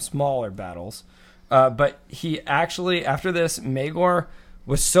were some smaller battles. But he actually, after this, Maegor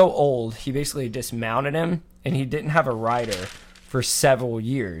was so old, he basically dismounted him, and he didn't have a rider for several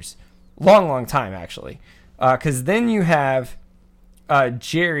years. Long time, actually. Because then you have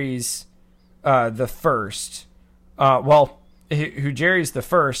Jaehaerys the First. Who Jaehaerys the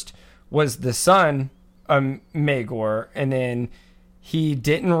First was the son of Maegor, and then he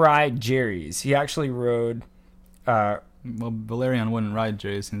didn't ride Jaehaerys. He actually rode... well, Balerion wouldn't ride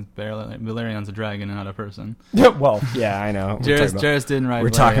Jaehaerys since Balerion's a dragon and not a person. Well, yeah, I know. Jaehaerys didn't ride. We're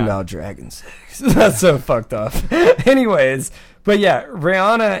talking about dragon sex. That's so fucked up. Anyways, but yeah,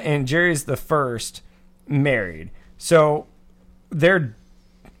 Rhaena and Jaehaerys the First married. So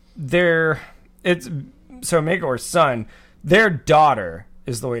Maegor's son, their daughter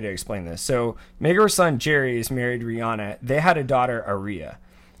is the way to explain this. So Maegor's son Jaehaerys married Rhaena. They had a daughter, Arya.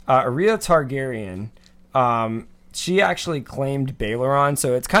 Arya Targaryen. She actually claimed Baeloryon,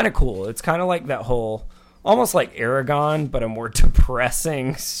 so it's kind of cool. It's kind of like that whole, almost like Aragon, but a more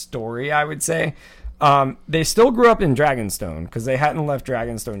depressing story, I would say. They still grew up in Dragonstone, because they hadn't left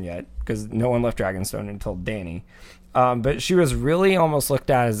Dragonstone yet, because no one left Dragonstone until Dany. But she was really almost looked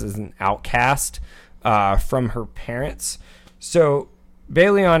at as an outcast, from her parents. So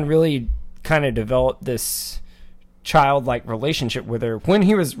Baelion really kind of developed this childlike relationship with her when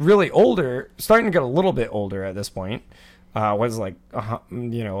he was really older, starting to get a little bit older at this point. Was like, a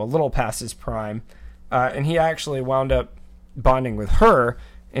little past his prime. And he actually wound up bonding with her,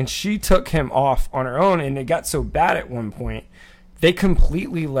 and she took him off on her own, and it got so bad at one point, they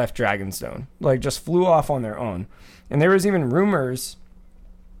completely left Dragonstone, like just flew off on their own. And there was even rumors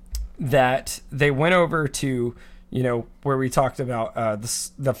that they went over to, where we talked about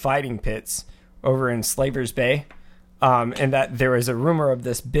the fighting pits over in Slaver's Bay, and that there was a rumor of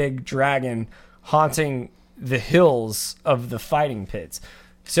this big dragon haunting the hills of the fighting pits.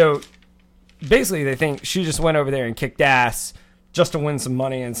 So basically they think she just went over there and kicked ass just to win some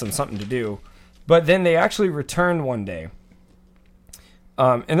money and something to do. But then they actually returned one day.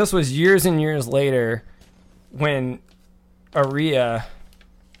 And this was years and years later when Arya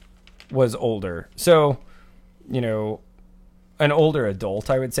was older. So, an older adult,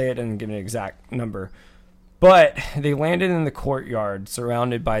 I would say. It didn't give an exact number. But they landed in the courtyard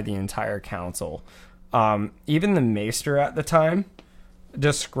surrounded by the entire council. Even the maester at the time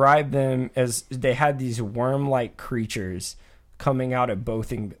described them as they had these worm-like creatures coming out of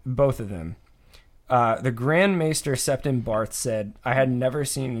both of them. The Grand Maester Septon Barth said, "I had never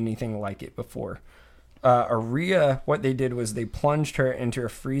seen anything like it before." Arya, what they did was they plunged her into a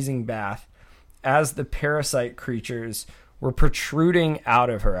freezing bath as the parasite creatures were protruding out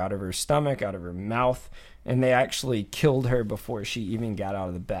of her stomach, out of her mouth, and they actually killed her before she even got out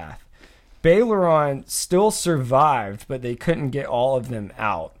of the bath. Baelion still survived, but they couldn't get all of them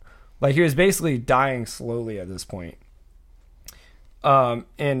out. Like, he was basically dying slowly at this point.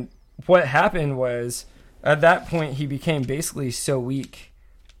 And what happened was, at that point, he became basically so weak,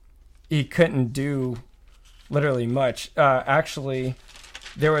 he couldn't do literally much. Actually,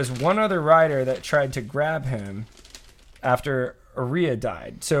 there was one other rider that tried to grab him after Arya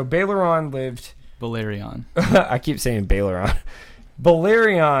died. So Baelion lived... Balerion. I keep saying Baelion.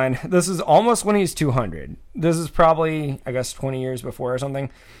 Balerion, this is almost when he's 200. This is probably, I guess, 20 years before or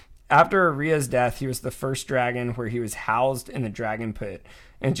something. After Arya's death, he was the first dragon where he was housed in the dragon pit.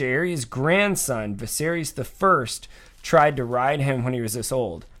 And Jaehaerys' grandson, Viserys I, tried to ride him when he was this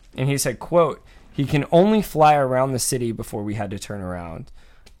old. And he said, quote, "He can only fly around the city before we had to turn around."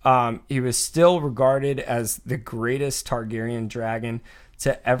 He was still regarded as the greatest Targaryen dragon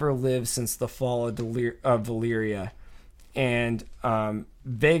to ever live since the fall of Valyria. And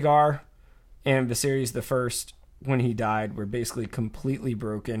Vhagar and Viserys I, when he died, were basically completely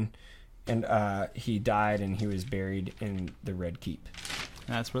broken. And he died, and he was buried in the Red Keep.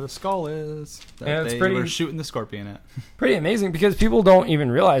 That's where the skull is. Yeah, it's they pretty- were shooting the scorpion at. Pretty amazing, because people don't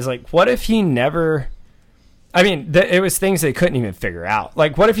even realize, like, what if he never... I mean, it was things they couldn't even figure out.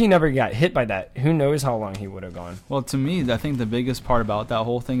 Like, what if he never got hit by that? Who knows how long he would have gone. Well, to me, I think the biggest part about that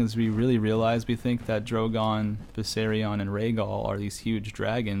whole thing is we really realize we think that Drogon, Viserion, and Rhaegal are these huge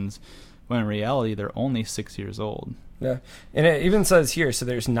dragons, when in reality they're only 6 years old. Yeah, and it even says here, so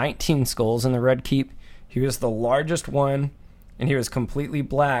there's 19 skulls in the Red Keep. He was the largest one, and he was completely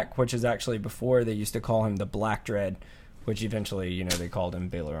black, which is actually before they used to call him the Black Dread, which eventually, they called him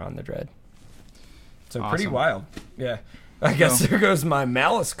Baelion the Dread. So Awesome. Pretty wild. Yeah. I guess there goes my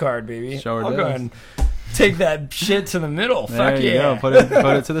malice card, baby. Sure I'll does. go ahead and take that shit to the middle. There Fuck you yeah. go. Put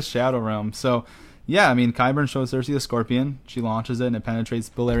it to the Shadow Realm. So, yeah, I mean, Qyburn shows Cersei the scorpion. She launches it, and it penetrates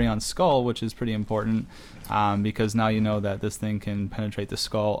Balerion's skull, which is pretty important, because now you know that this thing can penetrate the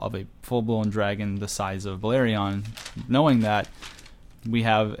skull of a full-blown dragon the size of Balerion. Knowing that, we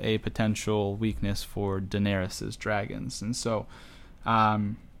have a potential weakness for Daenerys' dragons. And so,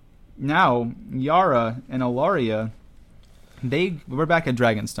 now, Yara and Ellaria, we're back at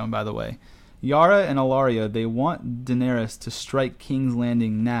Dragonstone, by the way. Yara and Ellaria, they want Daenerys to strike King's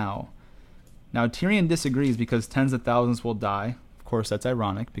Landing now. Now, Tyrion disagrees because tens of thousands will die. Of course, that's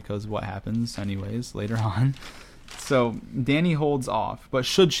ironic because what happens anyways later on. So, Dany holds off, but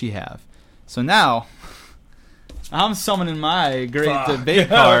should she have? So now, I'm summoning my great debate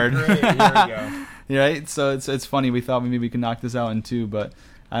card. Great. Here we go. Right? So it's funny. We thought maybe we could knock this out in two, but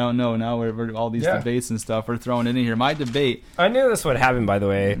I don't know. Now we're all these debates and stuff. We're throwing it in here. My debate. I knew this would happen, by the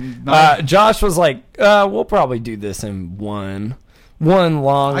way. My- Josh was like, we'll probably do this in one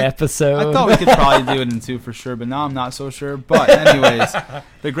long episode. I thought we could probably do it in two for sure, but now I'm not so sure. But anyways,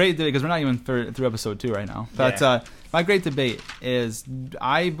 the great debate, because we're not even through episode 2 right now. But my great debate is,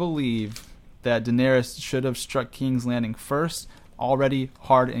 I believe that Daenerys should have struck King's Landing first, already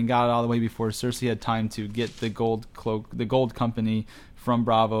hard, and got it out of the way before Cersei had time to get the gold company from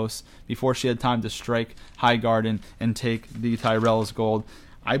Braavos, before she had time to strike Highgarden and take the Tyrell's gold.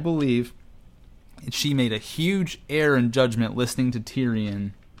 I believe she made a huge error in judgment listening to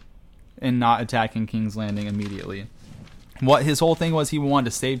Tyrion and not attacking King's Landing immediately. What his whole thing was, he wanted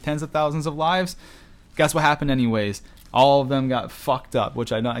to save tens of thousands of lives. Guess what happened anyways? All of them got fucked up,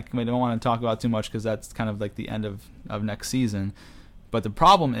 which I don't want to talk about too much because that's kind of like the end of next season. But the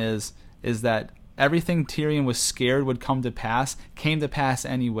problem is that everything Tyrion was scared would come to pass came to pass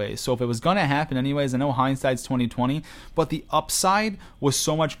anyway. So if it was going to happen anyways, I know hindsight's 20/20, but the upside was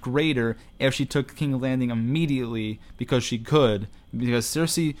so much greater if she took King's Landing immediately because she could. Because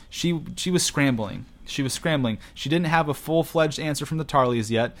Cersei, she was scrambling. She was scrambling. She didn't have a full-fledged answer from the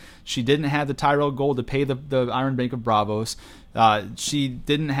Tarleys yet. She didn't have the Tyrell gold to pay the Iron Bank of Braavos. She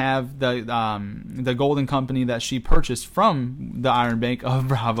didn't have the Golden Company that she purchased from the Iron Bank of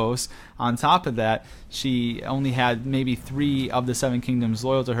Braavos. On top of that, she only had maybe 3 of the 7 kingdoms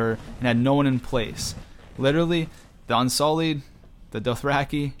loyal to her and had no one in place. Literally, the Unsullied, the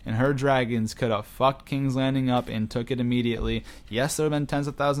Dothraki, and her dragons could have fucked King's Landing up and took it immediately. Yes, there have been tens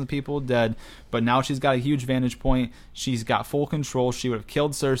of thousands of people dead, but now she's got a huge vantage point. She's got full control. She would have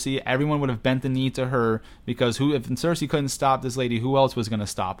killed Cersei. Everyone would have bent the knee to her because if Cersei couldn't stop this lady, who else was going to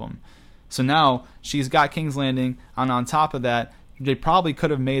stop them? So now she's got King's Landing, and on top of that, they probably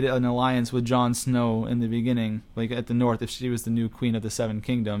could have made an alliance with Jon Snow in the beginning, like at the north, if she was the new queen of the 7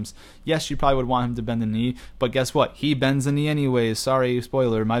 kingdoms. Yes, she probably would want him to bend the knee, but guess what? He bends the knee anyways. Sorry,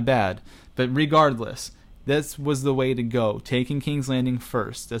 spoiler, my bad. But regardless, this was the way to go, taking King's Landing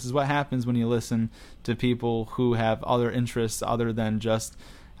first. This is what happens when you listen to people who have other interests other than just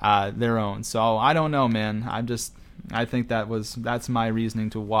their own. So I don't know, man. I think that's my reasoning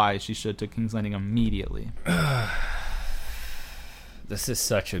to why she should take King's Landing immediately. This is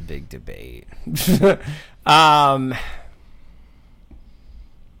such a big debate.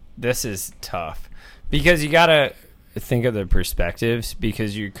 This is tough because you gotta think of the perspectives,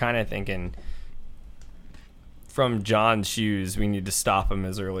 because you're kind of thinking from Jon's shoes, we need to stop them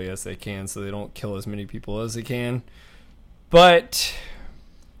as early as they can so they don't kill as many people as they can. What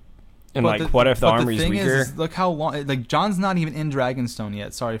if the army's weaker? Is, look how long. Like, Jon's not even in Dragonstone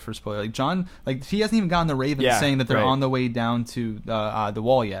yet. Sorry for spoiler. Like, Jon, he hasn't even gotten the Raven saying that they're on the way down to the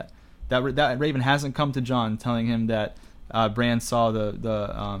wall yet. That Raven hasn't come to Jon telling him that Bran saw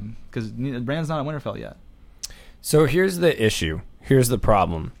because Bran's not at Winterfell yet. So here's the issue. Here's the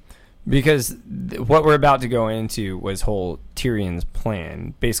problem. Because what we're about to go into was whole Tyrion's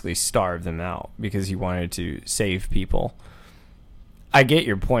plan, basically starve them out because he wanted to save people. I get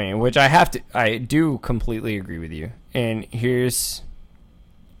your point, which I do completely agree with you. And here's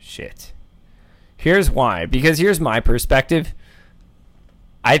why. Because here's my perspective.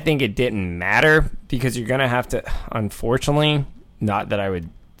 I think it didn't matter because you're going to have to, unfortunately, not that I would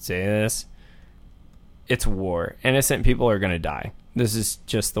say this, it's war. Innocent people are going to die. This is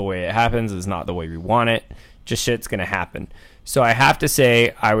just the way it happens. It's not the way we want it. Just shit's going to happen. So I have to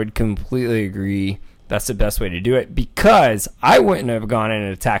say I would completely agree that's the best way to do it, because I wouldn't have gone in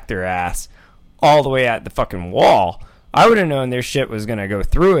and attacked their ass all the way at the fucking wall. I would have known their shit was going to go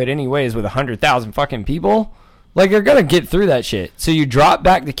through it anyways with 100,000 fucking people. Like, you're going to get through that shit. So you drop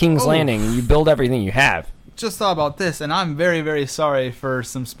back to King's Landing and you build everything you have. Just thought about this, and I'm very, very sorry for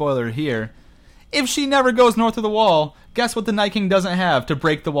some spoiler here. If she never goes north of the wall, guess what the Night King doesn't have to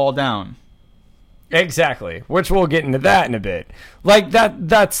break the wall down? Exactly. Which we'll get into that in a bit. Like,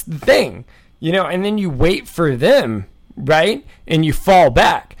 that's the thing. You know, and then you wait for them, right? And you fall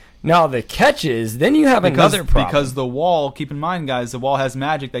back. Now, the catch is, then you have another problem. Because the wall, keep in mind, guys, the wall has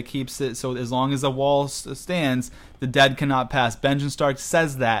magic that keeps it, so as long as the wall stands, the dead cannot pass. Benjen Stark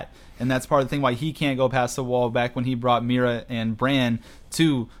says that, and that's part of the thing why he can't go past the wall back when he brought Mira and Bran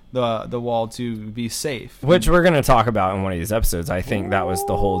to the wall to be safe. Which we're going to talk about in one of these episodes. I think that was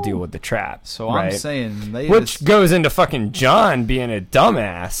the whole deal with the trap. So right? I'm saying... Which goes into fucking Jon being a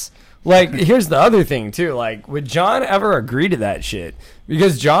dumbass. Like, here's the other thing, too. Like, would Jon ever agree to that shit?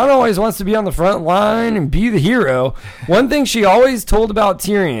 Because Jon always wants to be on the front line and be the hero. One thing she always told about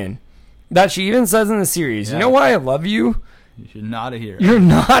Tyrion, that she even says in the series, You know why I love you? You're not a hero. You're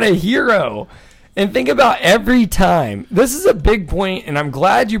not a hero. And think about every time. This is a big point, and I'm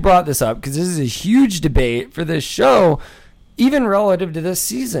glad you brought this up, because this is a huge debate for this show, even relative to this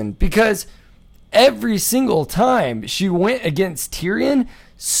season. Because every single time she went against Tyrion,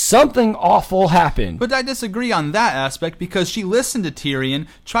 something awful happened. But I disagree on that aspect, because she listened to Tyrion,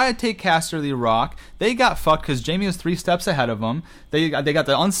 tried to take Casterly Rock. They got fucked because Jaime was 3 steps ahead of them. They got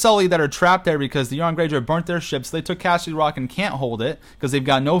the Unsullied that are trapped there because the Euron Greyjoy burnt their ships. They took Casterly Rock and can't hold it because they've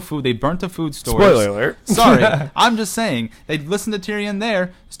got no food. They burnt the food stores. Spoiler alert. Sorry. I'm just saying. They listened to Tyrion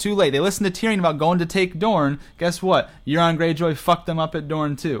there. It's too late. They listened to Tyrion about going to take Dorne. Guess what? Euron Greyjoy fucked them up at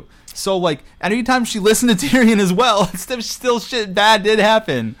Dorne too. So, like, anytime she listened to Tyrion as well, still shit bad did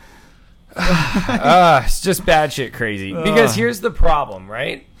happen. It's just bad shit crazy. Because here's the problem,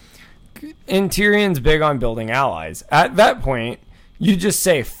 right? And Tyrion's big on building allies. At that point, you just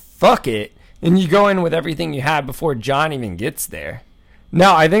say, fuck it, and you go in with everything you had before Jon even gets there.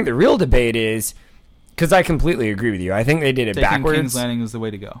 Now, I think the real debate is, because I completely agree with you, I think they did it Taking backwards. King's Landing is the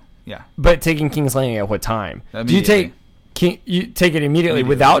way to go. Yeah. But taking King's Landing at what time? Do you Immediately. you take it immediately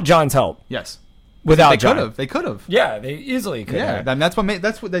without Jon's help? Yes. Without They Jon. could have. Yeah, they easily could Yeah, have. I mean,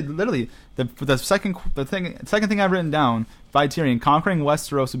 that's what they literally second thing I've written down by Tyrion: conquering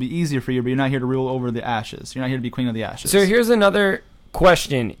Westeros would be easier for you, but you're not here to rule over the Ashes. You're not here to be queen of the Ashes. So here's another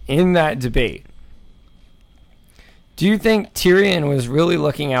question in that debate. Do you think Tyrion was really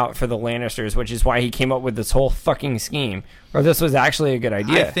looking out for the Lannisters, which is why he came up with this whole fucking scheme? Or this was actually a good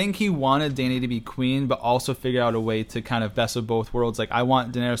idea? I think he wanted Dany to be queen, but also figure out a way to kind of best of both worlds. Like, I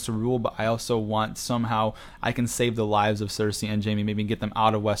want Daenerys to rule, but I also want somehow I can save the lives of Cersei and Jaime, maybe get them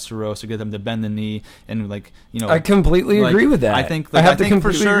out of Westeros or get them to bend the knee and, like, you know. I completely agree with that. I think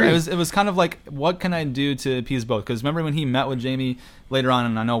for sure it was kind of like, what can I do to appease both? Because remember when he met with Jaime later on,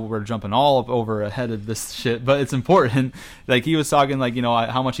 and I know we're jumping all up over ahead of this shit, but it's important. Like, he was talking, like, you know,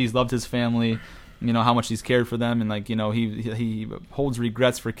 how much he's loved his family, you know, how much he's cared for them, and, like, you know, he holds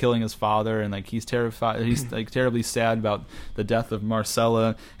regrets for killing his father, and, like, he's terrified, he's like terribly sad about the death of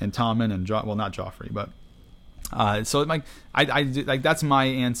Marcella and Tommen and not Joffrey, but so, like, I like, that's my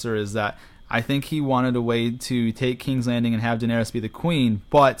answer, is that I think he wanted a way to take King's Landing and have Daenerys be the queen,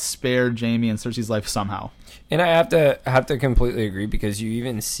 but spare Jaime and Cersei's life somehow. And I have to completely agree, because you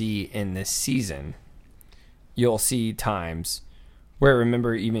even see in this season, you'll see times where,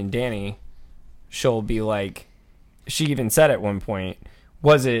 remember, even Dany, she'll be like, she even said at one point,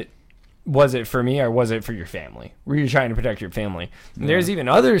 was it for me or was it for your family? Were you trying to protect your family? And there's even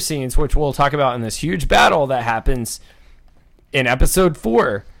other scenes, which we'll talk about in this huge battle that happens in episode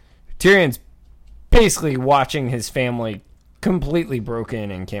 4. Tyrion's basically watching his family completely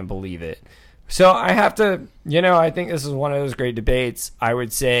broken and can't believe it. So I have to, you know, I think this is one of those great debates. I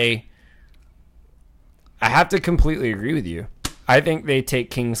would say I have to completely agree with you. I think they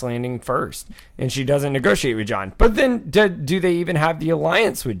take King's Landing first, and she doesn't negotiate with Jon. But then, do they even have the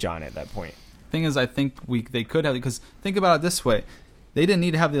alliance with Jon at that point? Thing is, I think they could have, because think about it this way: they didn't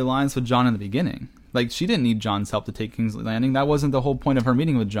need to have the alliance with Jon in the beginning. Like, she didn't need Jon's help to take King's Landing. That wasn't the whole point of her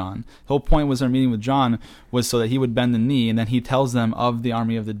meeting with Jon. The whole point was her meeting with Jon was so that he would bend the knee, and then he tells them of the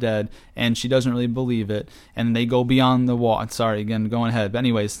army of the dead, and she doesn't really believe it, and they go beyond the wall. Sorry, again, going ahead. But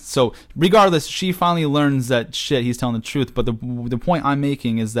anyways, so regardless, she finally learns that, shit, he's telling the truth. But the point I'm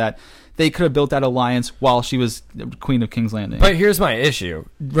making is that they could have built that alliance while she was queen of King's Landing. But here's my issue.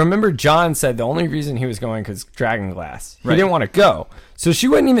 Remember, Jon said the only reason he was going because Dragonglass. He didn't want to go. So she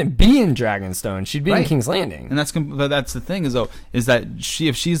wouldn't even be in Dragonstone. She'd be in King's Landing. And that's the thing, is that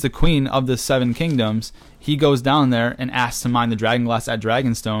if she's the queen of the 7 kingdoms, he goes down there and asks to mine the Dragonglass at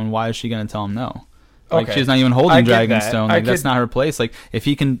Dragonstone. Why is she going to tell him no? Like, okay. She's not even holding Dragonstone. That. Like, that's not her place. Like, if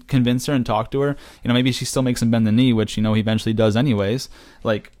he can convince her and talk to her, you know, maybe she still makes him bend the knee, which, you know, he eventually does anyways.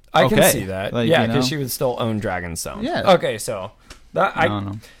 Like, I can see that. Like, yeah, you know? because she would still own Dragonstone. Yeah. Okay, so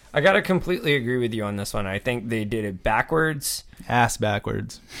I gotta completely agree with you on this one. I think they did it backwards. Ass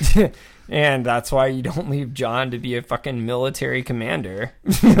backwards. And that's why you don't leave Jon to be a fucking military commander,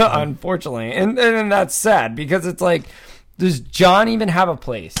 unfortunately. And that's sad, because it's like, does Jon even have a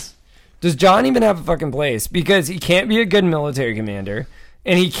place? Does Jon even have a fucking place? Because he can't be a good military commander,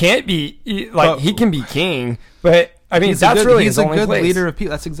 and he can't be, he can be king, but I mean, he's that's really his only good place. leader of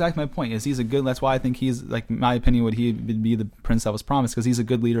people. That's exactly my point. That's why I think he's, like, in my opinion, would he be the prince that was promised, because he's a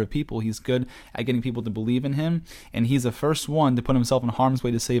good leader of people. He's good at getting people to believe in him, and he's the first one to put himself in harm's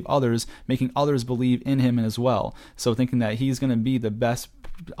way to save others, making others believe in him as well. So thinking that he's going to be the best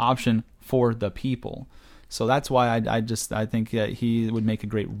option for the people. So that's why I think that he would make a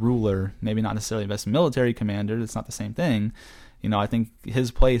great ruler. Maybe not necessarily the best military commander. It's not the same thing. You know, I think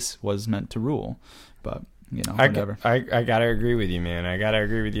his place was meant to rule, but, you know, whatever. I gotta agree with you, man. I gotta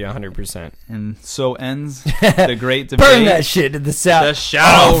agree with you 100%. And so ends the great debate. Burn that shit to the south. The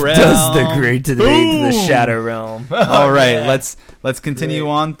Shadow Realm. Does the great debate to the Shadow Realm. All right, let's continue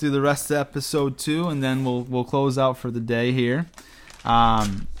on through the rest of episode 2, and then we'll close out for the day here.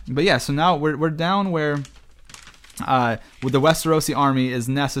 But yeah, so now we're down where with the Westerosi army is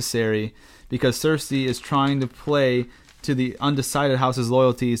necessary, because Cersei is trying to play to the undecided house's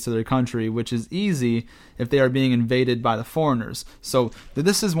loyalties to their country, which is easy if they are being invaded by the foreigners. So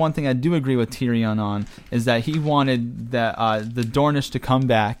this is one thing I do agree with Tyrion on, is that he wanted that the Dornish to come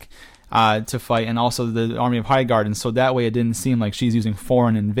back to fight, and also the army of Highgarden. So that way, it didn't seem like she's using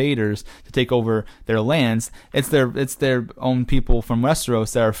foreign invaders to take over their lands. It's their own people from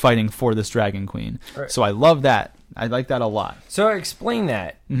Westeros that are fighting for this Dragon Queen. Right. So I love that. I like that a lot. So explain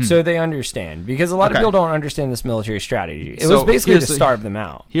that so they understand, because a lot of people don't understand this military strategy. It was basically to starve them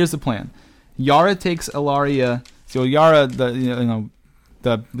out. Here's the plan: Yara takes Ellaria. So Yara,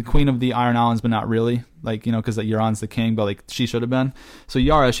 the queen of the Iron Islands, but not really, like, you know, because Euron's the king, but like she should have been. So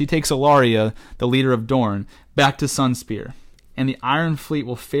Yara, she takes Ellaria, the leader of Dorne, back to Sunspear, and the Iron Fleet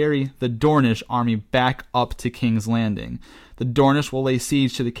will ferry the Dornish army back up to King's Landing. The Dornish will lay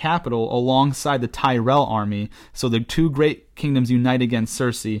siege to the capital alongside the Tyrell army, so the two great kingdoms unite against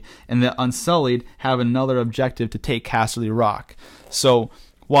Cersei, and the Unsullied have another objective to take Casterly Rock. So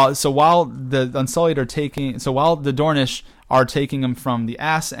while the Unsullied are while the Dornish are taking them from the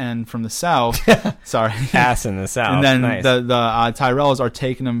ass end from the south, sorry, Ass in the south, and then nice. the Tyrells are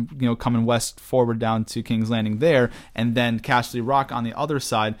taking them, you know, coming west forward down to King's Landing there, and then Casterly Rock on the other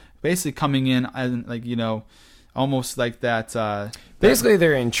side, basically coming in and, like, you know, almost like that. Basically,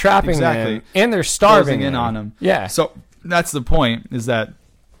 they're entrapping Exactly. them, and they're starving closing in them. on them. Yeah. So that's the point, is that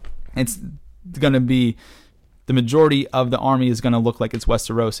it's going to be the majority of the army is going to look like it's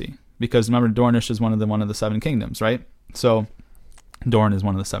Westerosi, because remember, Dornish is one of the seven kingdoms, right? So Dorne is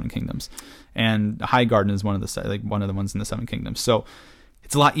one of the seven kingdoms, and Highgarden is one of the ones in the seven kingdoms. So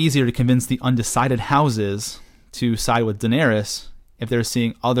it's a lot easier to convince the undecided houses to side with Daenerys if they're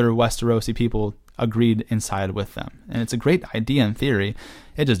seeing other Westerosi people agreed inside with them. And it's a great idea in theory.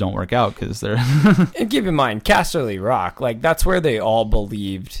 It just don't work out because they're And keep in mind, Casterly Rock, like, that's where they all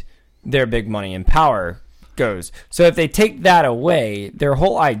believed their big money and power goes. So if they take that away, their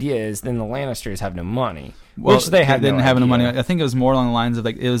whole idea is then the Lannisters have no money. Which they didn't have no money. I think it was more along the lines of,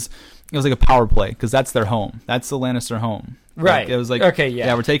 like, it was like a power play, because that's their home. That's the Lannister home. Right. Like, it was like, okay,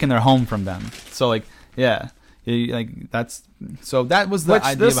 yeah, we're taking their home from them. So, like, yeah, so that was the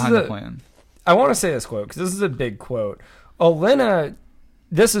idea behind the plan. I want to say this quote because this is a big quote. Olenna,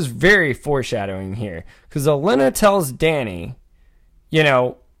 this is very foreshadowing here, because Olenna tells Dany, you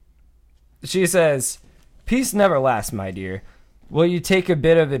know, she says, "Peace never lasts, my dear. Will you take a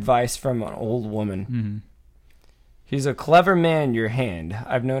bit of advice from an old woman? Mm-hmm. He's a clever man, your hand.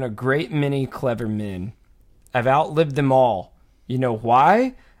 I've known a great many clever men. I've outlived them all. You know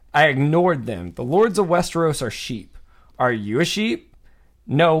why? I ignored them. The lords of Westeros are sheep. Are you a sheep?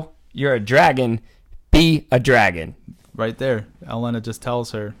 No, you're a dragon. Be a dragon." Right there, Olenna just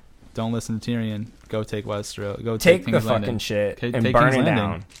tells her, "Don't listen to Tyrion. Go take Westeros. Go Take King's the Landing. fucking shit Take and King's burn it Landing."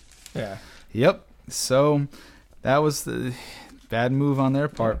 down. Yeah. Yep. So that was the bad move on their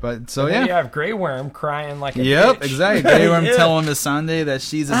part, but so And then yeah. you have Grey Worm crying like a Yep, bitch. exactly. Grey Worm Yeah. telling Missandei that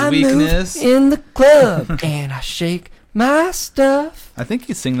she's his I weakness. move in the club and I shake my stuff. I think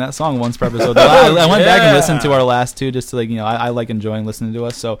he sang that song once per episode. I went back and Yeah. listened to our last two just to, like, you know, I like enjoying listening to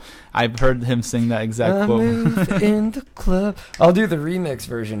us, so I've heard him sing that exact I quote. move in the club. I'll do the remix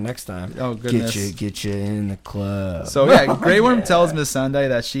version next time. Oh goodness. Get you in the club. So yeah, Grey Worm tells Missandei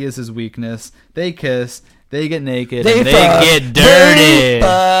that she is his weakness. They kiss. They get naked. They and they fuck. get dirty.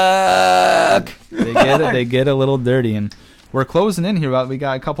 Fuck. They get a little dirty, and we're closing in here. But we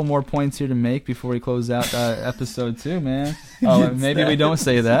got a couple more points here to make before we close out episode 2, man. Oh, maybe we don't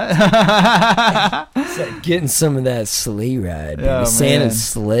say that. It's like getting some of that sleigh ride, baby. Oh, Santa's man.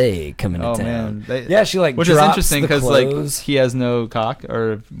 sleigh coming to Oh town. man, Yeah, she like which is drops interesting the because, like, clothes. he has no cock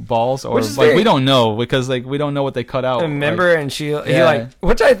or balls, or Which is like very- we don't know, because like we don't know what they cut out. Remember, like, and he Yeah. like,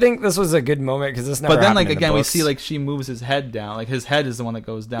 which I think this was a good moment because this never. but then, happened like, in the again, we books. see like she moves his head down, like his head is the one that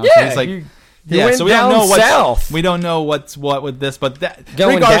goes down. So yeah, he's like, he yeah, went so we don't down know what's south. we don't know what's what with this, but that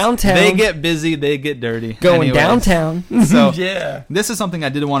Going regardless, downtown. they get busy, they get dirty, going Anyways. downtown. So yeah, this is something I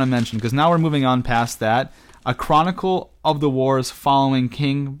did want to mention, because now we're moving on past that. A Chronicle of the Wars Following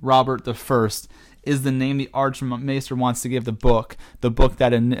King Robert I is the name the Archmaester wants to give the book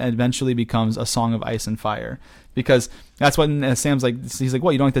that eventually becomes A Song of Ice and Fire. Because that's what Sam's like, he's like,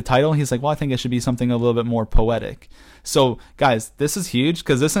 what, you don't like the title? He's like, well, I think it should be something a little bit more poetic. So, guys, this is huge,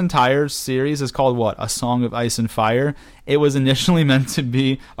 because this entire series is called what? A Song of Ice and Fire. It was initially meant to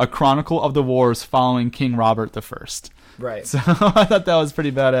be a Chronicle of the Wars Following King Robert I. right. So I thought that was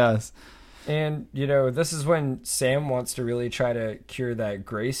pretty badass. And, you know, this is when Sam wants to really try to cure that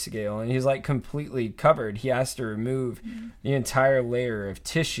grayscale, and he's, like, completely covered. He has to remove the entire layer of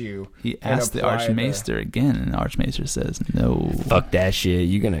tissue. He and asked the apply Archmaester again, and the Archmaester says, no. Fuck that shit.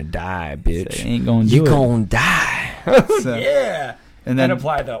 You're gonna die, bitch. They ain't gonna do You it. gonna die. So- Yeah. And then,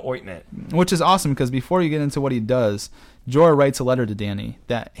 apply the ointment. which is awesome, because before you get into what he does, Jorah writes a letter to Dany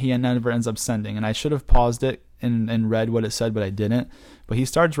that he never ends up sending, and I should have paused it and read what it said, but I didn't. But he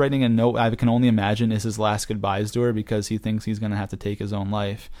starts writing a note I can only imagine is his last goodbyes to her, because he thinks he's going to have to take his own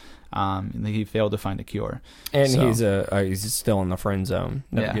life. He failed to find a cure. And So- he's still in the friend zone.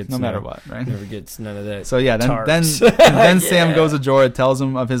 no matter what, right? Never gets none of that. So yeah, then tarps. Sam Yeah. goes to Jorah, tells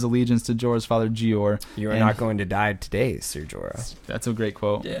him of his allegiance to Jorah's father Gior. You are and not going to die today, Sir Jorah. That's a great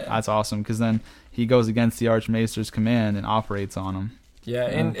quote. Yeah. That's awesome, because then he goes against the Archmaester's command and operates on him. Yeah,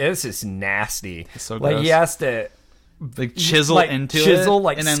 and it's just nasty. It's so Like gross. he has to Like chisel into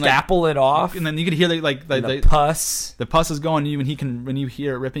it, and then scalpel it off, and then you could hear the pus. the pus is going. When you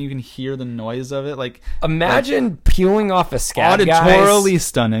hear it ripping, you can hear the noise of it. Like Imagine peeling off a scab, auditorily guys.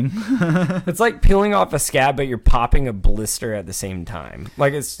 stunning. It's like peeling off a scab, but you're popping a blister at the same time.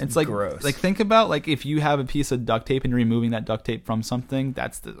 Like it's like gross. Like think about like if you have a piece of duct tape and you're removing that duct tape from something.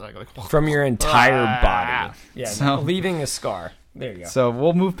 That's the like from your entire body. Yeah, So- leaving a scar. There you go. So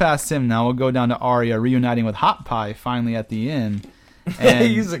we'll move past him now. We'll go down to Arya reuniting with Hot Pie finally at the inn. And,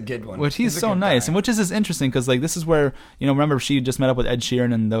 He's a good one. Which he's a so good nice, guy. and which is interesting because like this is where remember she just met up with Ed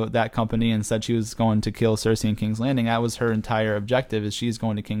Sheeran and that company and said she was going to kill Cersei in King's Landing. That was her entire objective, is she's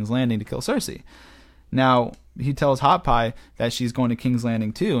going to King's Landing to kill Cersei. Now he tells Hot Pie that she's going to King's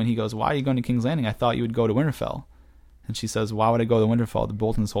Landing too, and he goes, "Why are you going to King's Landing? I thought you would go to Winterfell." And she says, "Why would I go to Winterfell? The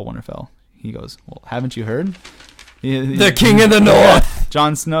Boltons hold Winterfell." He goes, "Well, haven't you heard? The King of the North.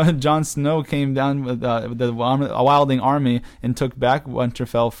 Jon Snow came down with the wilding army and took back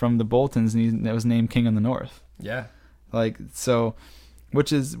Winterfell from the Boltons, and that was named King of the North." Yeah. Like so,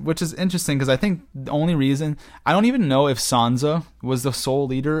 which is interesting because I think the only reason I don't even know if Sansa was the sole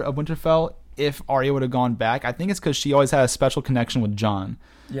leader of Winterfell if Arya would have gone back. I think it's because she always had a special connection with Jon.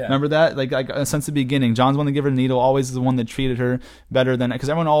 Yeah. Remember that? Like since the beginning, John's one to give her the needle, always the one that treated her better than, because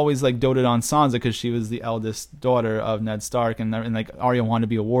everyone always like doted on Sansa because she was the eldest daughter of Ned Stark, and like Arya wanted to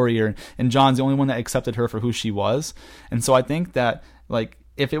be a warrior, and John's the only one that accepted her for who she was. And so I think that like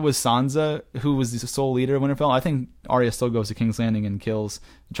if it was Sansa who was the sole leader of Winterfell, I think Arya still goes to King's Landing and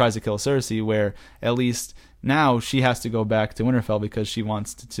tries to kill Cersei, where at least now she has to go back to Winterfell because she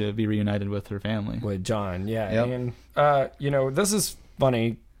wants to be reunited with her family. With Jon, yeah. Yep. And this is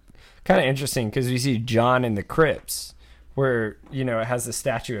funny, kind of interesting, because we see Jon in the crypts where it has the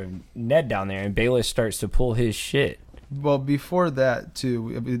statue of Ned down there, and Baelish starts to pull his shit. Well, before that,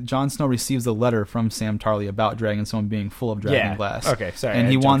 too, Jon Snow receives a letter from Sam Tarly about Dragonstone being full of dragon glass. Okay, sorry. And I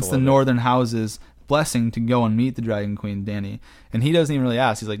he jumped wants a the little bit. Northern Houses' blessing to go and meet the Dragon Queen, Dany. And he doesn't even really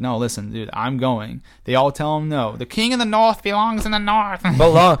ask. He's like, "No, listen, dude, I'm going." They all tell him no. The King of the North belongs in the North.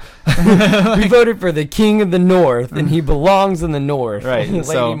 We voted for the King of the North, and he belongs in the North. Right, Lady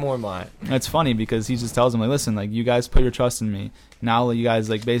so- Mormont. It's funny because he just tells them, like, "Listen, like, you guys put your trust in me. Now you guys,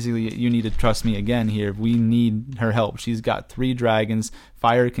 like, basically you need to trust me again here. We need her help. She's got 3 dragons.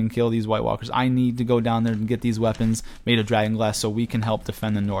 Fire can kill these White Walkers. I need to go down there and get these weapons made of dragon glass so we can help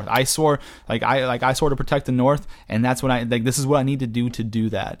defend the North. I swore to protect the North, and that's what this is what I need to do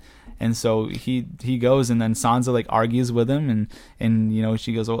that." And so he goes, and then Sansa like argues with him, and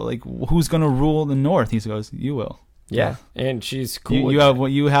she goes, "Oh, like, who's gonna rule the North?" He goes, "You will." Yeah, and she's cool.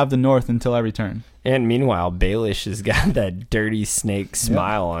 You have the North until I return. And meanwhile, Baelish has got that dirty snake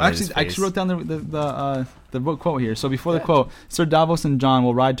smile on his face. I actually wrote down the book quote here. So before the quote, Sir Davos and Jon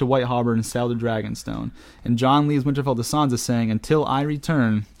will ride to White Harbor and sail to Dragonstone. And Jon leaves Winterfell to Sansa, saying, "Until I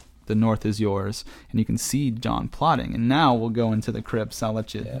return, the North is yours." And you can see Jon plotting. And now we'll go into the crypts. I'll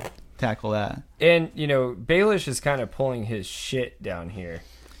let you tackle that. And, Baelish is kind of pulling his shit down here.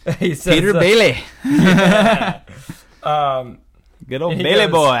 He says, Peter Bailey. Um, Good old He Bailey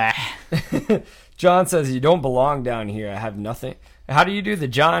goes- boy. John says, "You don't belong down here. I have nothing." How do you do the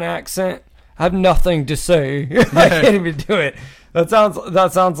John accent? I have nothing to say. I can't even do it. That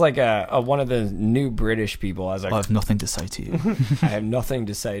sounds like a one of the new British people. I was like, I have nothing to say to you. I have nothing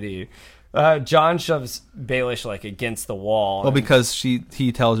to say to you. John shoves Baelish like against the wall. Well, because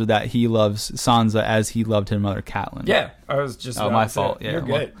he tells her that he loves Sansa as he loved her mother Catelyn. Yeah, I was just. Oh, about my to say, fault. Yeah, you're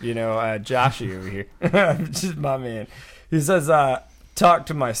well- good. Joshy over here, just my man. He says, "Talk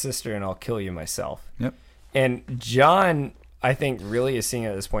to my sister, and I'll kill you myself." Yep. And John, I think, really is seeing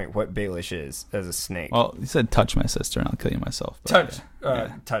at this point what Baelish is as a snake. Well, he said, "Touch my sister, and I'll kill you myself." But,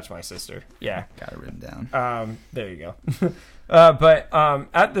 touch my sister. Yeah. got it written down. There you go. But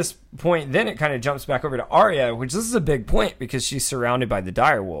at this point, then it kind of jumps back over to Arya, which this is a big point because she's surrounded by the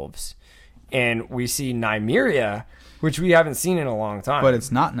direwolves, and we see Nymeria, which we haven't seen in a long time. But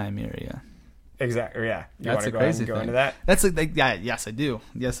it's not Nymeria. Exactly. Yeah. You That's want to the go ahead crazy and go thing. into that? That's like yeah. Yes, I do.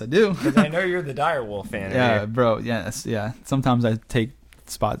 Yes, I do. 'Cause I know you're the direwolf fan. Yeah, here. bro. Yes, yeah. Sometimes I take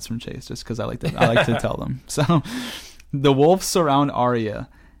spots from Chase just because I like to tell them. So, the wolves surround Arya,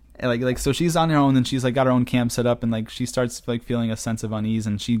 And like so she's on her own, and she's like got her own camp set up, and like she starts like feeling a sense of unease,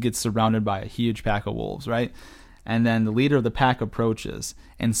 and she gets surrounded by a huge pack of wolves, right? And then the leader of the pack approaches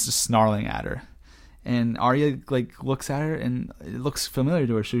and is just snarling at her. And Arya like looks at her, and it looks familiar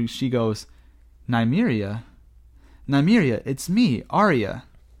to her. She goes, Nymeria, it's me, Arya.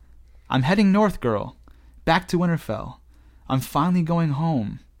 I'm heading north, girl. Back to Winterfell. I'm finally going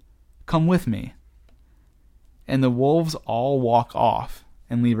home. Come with me. And the wolves all walk off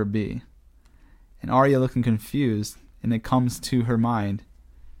and leave her be. And Arya looking confused, and it comes to her mind,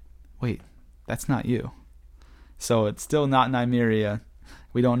 wait, that's not you. So it's still not Nymeria.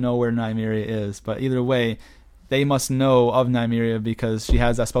 We don't know where Nymeria is, but either way, they must know of Nymeria because she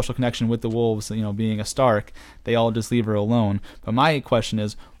has that special connection with the wolves, you know, being a Stark. They all just leave her alone. But my question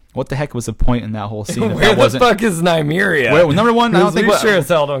is, what the heck was the point in that whole scene? Where the fuck is Nymeria? Well, number one, I don't think we sure as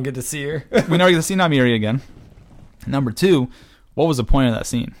hell don't get to see her. We never get to see Nymeria again. Number two, what was the point of that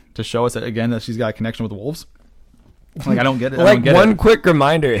scene? To show us that again that she's got a connection with the wolves? Like, I don't get it. Like, one quick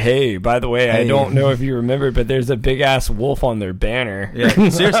reminder, hey, by the way, I don't know if you remember, but there's a big ass wolf on their banner. Yeah,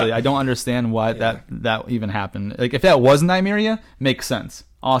 seriously, I don't understand why that even happened. Like, if that was Nymeria, makes sense.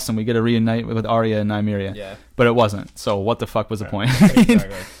 Awesome, we get to reunite with Arya and Nymeria. Yeah. But it wasn't. So what the fuck was the point?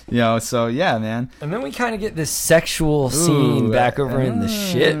 Exactly. You know, so yeah, man. And then we kind of get this sexual scene back over in the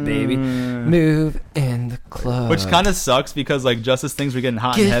shit, baby. Move in the club. Which kind of sucks because, like, just as things were getting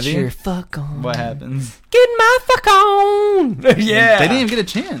hot and heavy. Get your fuck on. What happens? Get my fuck on. Yeah. They didn't even get a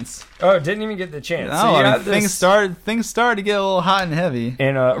chance. Oh, didn't even get the chance. No, So I mean, things started to get a little hot and heavy.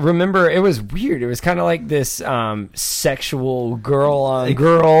 And remember, it was weird. It was kind of like this sexual girl on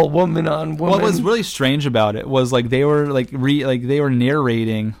girl, woman on woman. What was really strange about it was like they were they were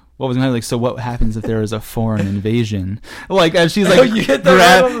narrating what was going to like. So what happens if there is a foreign invasion? Like as she's like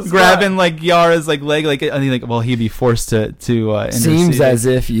grabbing like Yara's like leg, like I think like well he'd be forced to intercede. Seems as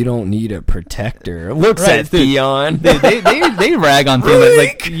if you don't need a protector. Looks at Theon. They rag on Theon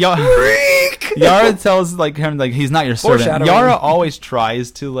like Yara tells like him like he's not your servant. Yara always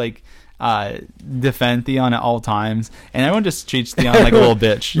tries to like defend Theon at all times, and everyone just treats Theon like a little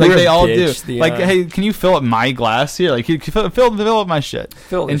bitch. Like they all do. Theon. Like, hey, can you fill up my glass here? Like, fill up my shit.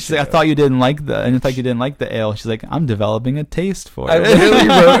 And she's like, I thought you didn't like the ale. She's like, I'm developing a taste for it. I literally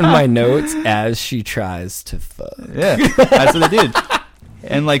wrote in my notes as she tries to fuck. Yeah, that's what they did.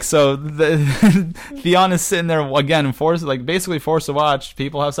 And like so, Theon is sitting there again, basically forced to watch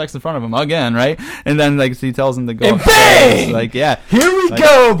people have sex in front of him again, right? And then like he tells him to go. And bang! Like yeah, here we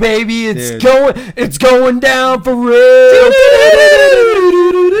go, baby. It's going down for real.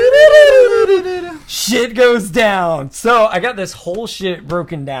 Shit goes down. So I got this whole shit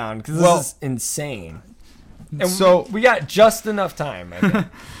broken down because this is insane. And so we got just enough time, I think.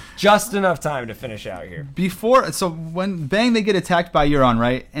 Just enough time to finish out here. When they get attacked by Euron,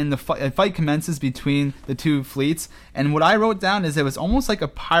 right? And the fight commences between the two fleets. And what I wrote down is it was almost like a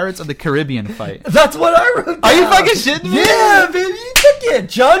Pirates of the Caribbean fight. That's what I wrote down. Are you fucking shitting me? Yeah, baby. Yeah,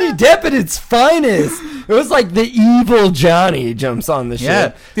 Johnny Depp at its finest. It was like the evil Johnny jumps on the ship.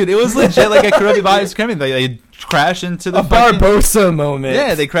 Yeah, dude, it was legit like a Caribbean. They crash into the Barbossa moment.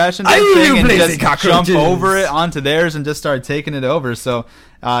 Yeah, they crash into the thing and just jump over it onto theirs and just start taking it over. So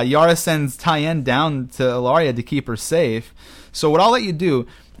Yara sends Tyenn down to Ellaria to keep her safe. So what I'll let you do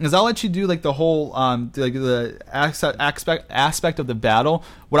is I'll let you do like the whole the aspect of the battle.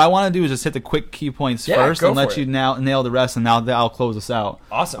 What I want to do is just hit the quick key points first and let you nail the rest, and now I'll close us out.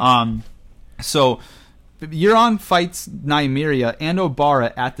 Awesome. So Euron fights Nymeria and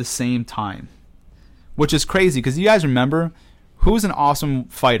Obara at the same time, which is crazy because you guys remember who's an awesome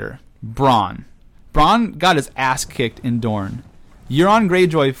fighter? Bronn. Bronn got his ass kicked in Dorne. Euron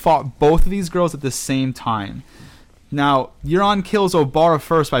Greyjoy fought both of these girls at the same time. Now, Euron kills Obara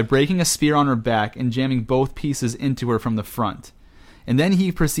first by breaking a spear on her back and jamming both pieces into her from the front. And then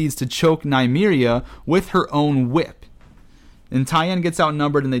he proceeds to choke Nymeria with her own whip. And Tyenn gets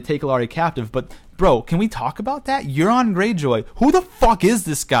outnumbered and they take Ellaria captive. But, bro, can we talk about that? Euron Greyjoy. Who the fuck is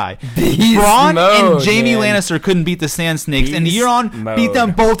this guy? Bronn and Jaime Lannister couldn't beat the Sand Snakes. And Euron beat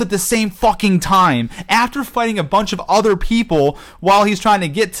them both at the same fucking time. After fighting a bunch of other people while he's trying to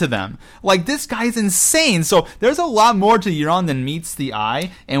get to them. Like, this guy's insane. So, there's a lot more to Euron than meets the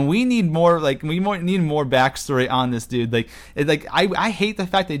eye. And we need more, need more backstory on this dude. I hate the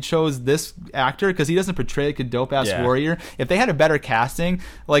fact they chose this actor because he doesn't portray like a dope-ass warrior. If they had a better casting,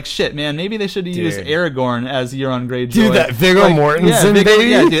 shit, man, maybe they should have used Aragorn as Euron Greyjoy. Dude, that Viggo Mortensen, baby.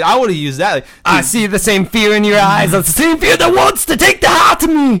 Yeah, dude, I would have used that. I see the same fear in your eyes. That's the same fear that wants to take the heart of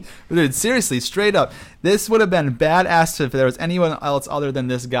me. Dude, seriously, straight up. This would have been badass if there was anyone else other than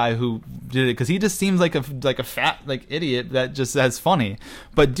this guy who did it, because he just seems like a fat idiot that just that's funny.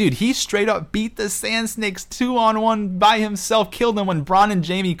 But dude, he straight up beat the Sand Snakes 2-on-1 by himself, killed them when Bronn and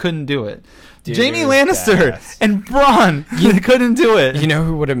Jaime couldn't do it. Dude, Jaime it was Lannister badass. and Bronn couldn't do it. You know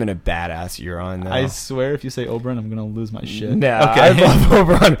who would have been a badass Euron, though? I swear, if you say Oberyn, I'm gonna lose my shit. Nah, okay. I love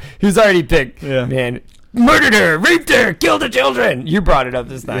Oberyn. He's already picked. Yeah. Man, murdered her, raped her, killed the children. You brought it up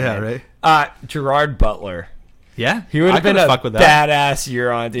this time. Yeah, man. right. Gerard Butler. Yeah, He would I have been could a fuck with that. badass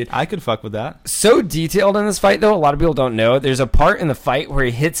Euron, dude. I could fuck with that. So detailed in this fight, though, a lot of people don't know. There's a part in the fight where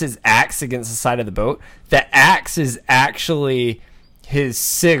he hits his axe against the side of the boat. The axe is actually his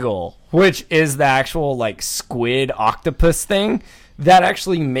sigil, which is the actual squid octopus thing that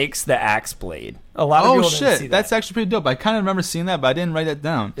actually makes the axe blade. A lot of people didn't see that. That's actually pretty dope. I kind of remember seeing that, but I didn't write it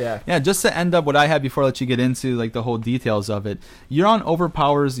down. Yeah. Just to end up what I had before I let you get into the whole details of it. Euron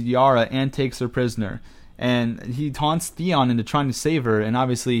overpowers Yara and takes her prisoner, and he taunts Theon into trying to save her, and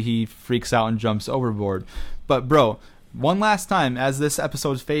obviously he freaks out and jumps overboard. But bro, one last time as this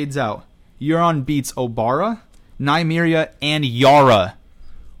episode fades out, Euron beats Obara, Nymeria, and Yara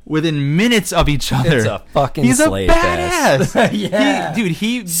within minutes of each other. It's a fucking He's a slay badass. fest. Yeah.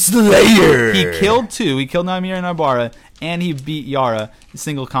 He Slayer. He killed two. He killed Nymeria and Obara, and he beat Yara in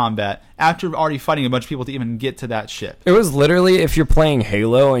single combat after already fighting a bunch of people to even get to that ship. It was literally if you're playing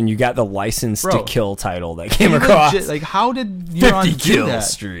Halo and you got the license to kill title that came He across. legit, how did Euron 50 do kill that?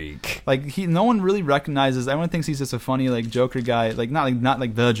 streak. No one really recognizes. Everyone thinks he's just a funny Joker guy. Not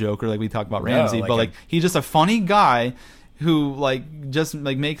like the Joker like we talk about Ramsey, but he's just a funny guy who just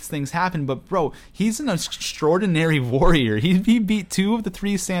makes things happen. But bro, he's an extraordinary warrior. He beat two of the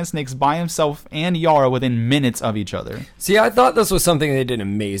three Sand Snakes by himself and Yara within minutes of each other. See, I thought this was something they did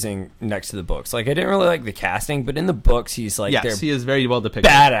amazing next to the books. I didn't really like the casting, but in the books, he's Yes, their he is very well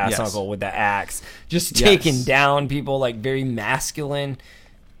depicted. badass Yes. uncle with the axe, just Yes. taking down people, very masculine.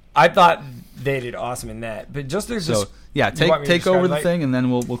 I thought they did awesome in that. But just there's So this. You want me to take over describe the thing, and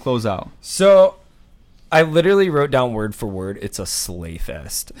then we'll close out. So I literally wrote down word for word, it's a slay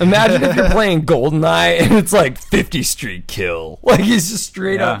fest. Imagine if you're playing GoldenEye and it's 50 streak kill. He's just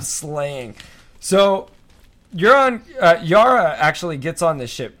straight up slaying. So Yara actually gets on the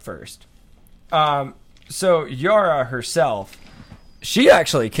ship first. So Yara herself, she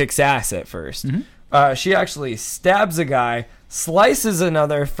actually kicks ass at first. Mm-hmm. She actually stabs a guy, slices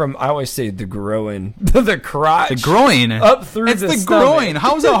another from, I always say the groin, the crotch. The groin. Up through it's the groin. stomach.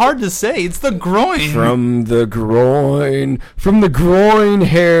 How is it hard to say? It's the groin. From the groin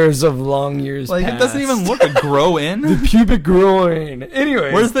hairs of long years past. It doesn't even look a grow in. The pubic groin.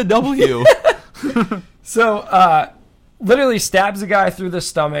 Anyway, Where's the W? So, literally stabs a guy through the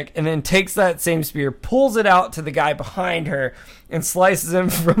stomach and then takes that same spear, pulls it out to the guy behind her, and slices him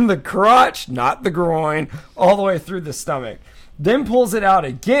from the crotch, not the groin, all the way through the stomach. Then pulls it out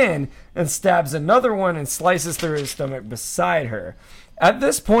again and stabs another one and slices through his stomach beside her. At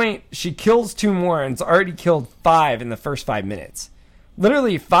this point, she kills two more and has already killed 5 in the first 5 minutes.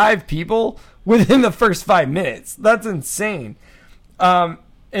 Literally 5 people within the first 5 minutes. That's insane. And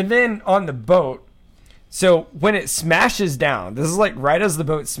then on the boat, so when it smashes down, this is right as the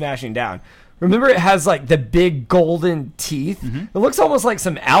boat's smashing down. Remember, it has the big golden teeth. It looks almost like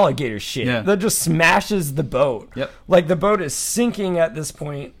some alligator shit that just smashes the boat. Yep. The boat is sinking at this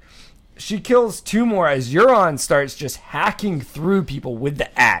point. She kills 2 more as Euron starts just hacking through people with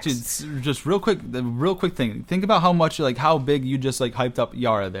the axe. Dude, just real quick thing. Think about how much how big you just hyped up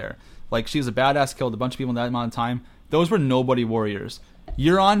Yara there. She was a badass, killed a bunch of people in that amount of time. Those were nobody warriors.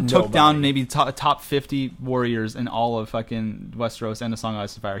 Euron took down maybe top 50 warriors in all of fucking Westeros and the Song of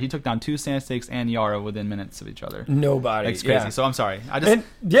Ice and Fire. He took down 2 Sand Snakes and Yara within minutes of each other. Nobody. It's crazy. Yeah. So I'm sorry.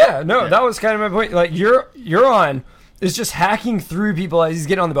 That was kind of my point. Euron is just hacking through people as he's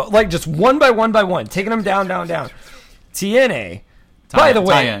getting on the boat. Just one by one, taking them down. TNA. By the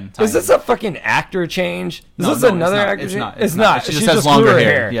way, is this a fucking actor change? Is this another actor change? It's not. She just has longer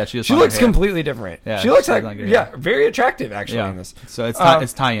hair. Yeah, she looks completely different. Yeah, she looks very attractive actually in this. So it's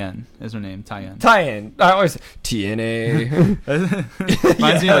Tyen is her name. Tyen. I always TNA.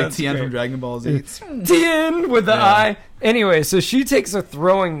 Reminds me of Tien from Dragon Ball Z. Tien with the eye. Anyway, so she takes a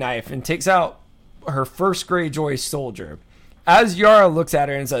throwing knife and takes out her first Greyjoy soldier. As Yara looks at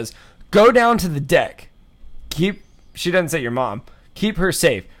her and says, "Go down to the deck. She doesn't say your mom. Keep her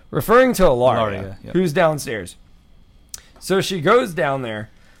safe," referring to Ilaria, who's downstairs. So she goes down there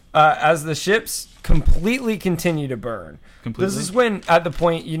as the ships completely continue to burn. This is when, at the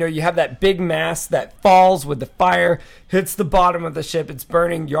point, you have that big mass that falls with the fire, hits the bottom of the ship, it's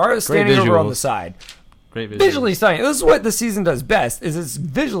burning. Yara's standing over on the side. Great visuals. Visually stunning. This is what the season does best, is it's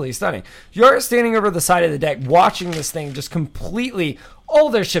visually stunning. You're standing over the side of the deck watching this thing just completely, all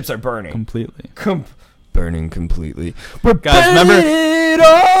their ships are burning. Completely. Burning completely. We're Guys, burning it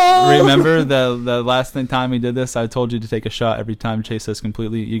all! Remember the last time we did this, I told you to take a shot every time Chase says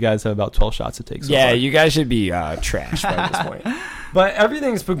completely. You guys have about 12 shots to take so Yeah, far. you guys should be trash by this point. But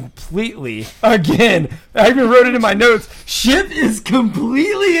everything's completely, again, I even wrote it in my notes, ship is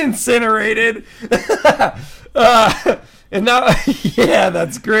completely incinerated. And now, yeah,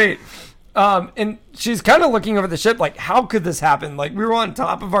 that's great. And she's kind of looking over the ship like, how could this happen? Like, we were on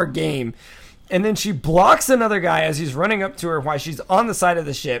top of our game. And then she blocks another guy as he's running up to her while she's on the side of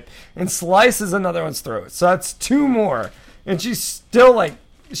the ship and slices another one's throat. So that's 2 more. And she's still like,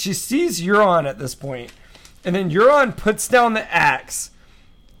 she sees Euron at this point. And then Euron puts down the axe.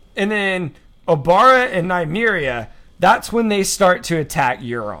 And then Obara and Nymeria, that's when they start to attack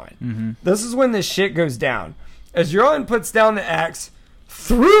Euron. Mm-hmm. This is when this shit goes down. As Euron puts down the axe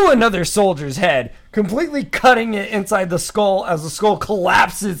through another soldier's head, completely cutting it inside the skull as the skull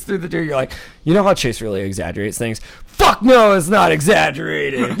collapses through the door. You're like, you know how Chase really exaggerates things? Fuck no, it's not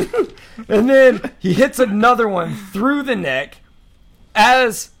exaggerated. And then he hits another one through the neck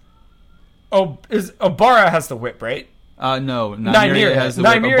as Obara has the whip, right? No, Nymeria has the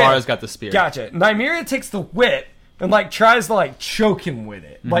whip. Obara's got the spear. Gotcha. Nymeria takes the whip and like tries to like choke him with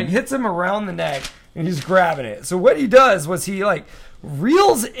it. Like hits him around the neck and he's grabbing it. So what he does was he like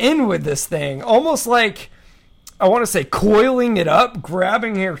reels in with this thing, almost like, I want to say coiling it up,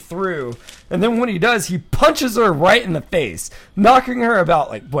 grabbing her through. And then when he does, he punches her right in the face, knocking her about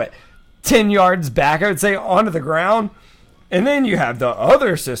like, 10 yards back, I would say, onto the ground. And then you have the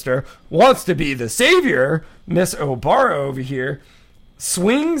other sister, wants to be the savior, Miss Obara over here,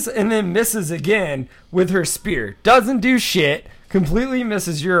 swings and then misses again with her spear. Doesn't do shit, completely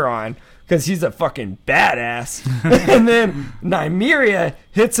misses Euron, because he's a fucking badass. And then Nymeria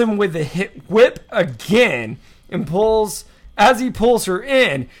hits him with the whip again and as he pulls her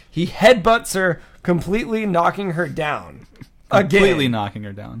in, he headbutts her, completely knocking her down. Completely knocking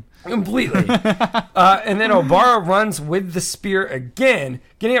her down. Completely. And then Obara runs with the spear again,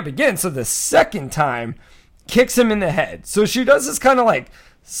 getting up again. So the second time, kicks him in the head. So she does this kind of like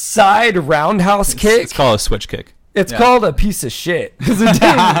side roundhouse kick. It's called a switch kick. It's called a piece of shit because it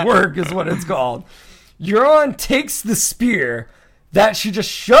didn't work is what it's called. Euron takes the spear that she just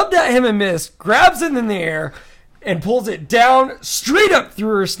shoved at him and missed, grabs it in the air, and pulls it down straight up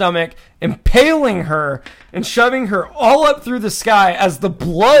through her stomach, impaling her and shoving her all up through the sky as the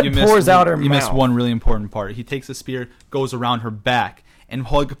blood pours out her mouth. You missed one really important part. He takes the spear, goes around her back, and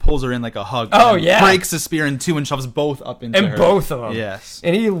pulls her in like a hug. Oh, yeah. Breaks the spear in 2 and shoves both up into her. And both of them. Yes.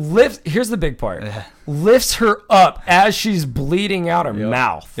 And he lifts, here's the big part, lifts her up as she's bleeding out her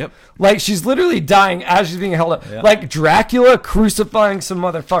mouth. Yep. Like she's literally dying as she's being held up. Yep. Like Dracula crucifying some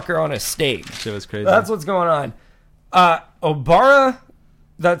motherfucker on a stake. Shit was crazy. That's what's going on. Obara,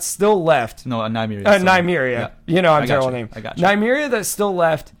 that's still left. No, Nymeria. Nymeria. Yeah. You know, I'm I got terrible you. name. I got you. Nymeria that's still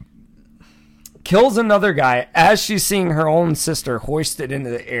left kills another guy as she's seeing her own sister hoisted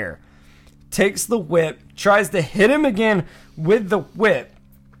into the air. Takes the whip, tries to hit him again with the whip,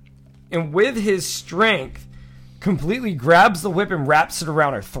 and with his strength, completely grabs the whip and wraps it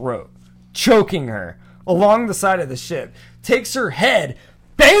around her throat, choking her along the side of the ship. Takes her head,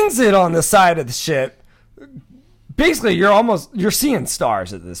 bangs it on the side of the ship. Basically, you're seeing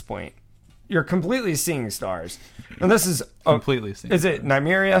stars at this point. You're completely seeing stars. And this is... Completely seeing Is it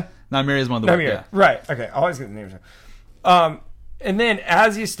Nymeria? Nymeria is one of the Nymeria. yeah. Right. Okay. I always get the names wrong. And then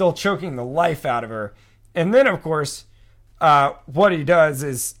as he's still choking the life out of her, and then, of course, what he does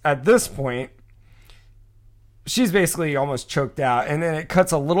is, at this point, she's basically almost choked out. And then it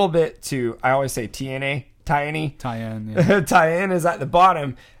cuts a little bit to, I always say Tiene. Tyenn, yeah. Tyenn is at the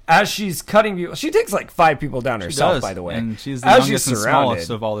bottom. As she's cutting people, she takes like 5 people down herself, does, by the way. and she's the as youngest and smallest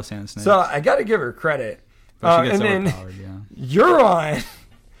of all the Sand Snakes. So I got to give her credit. But she gets and then overpowered, yeah. Euron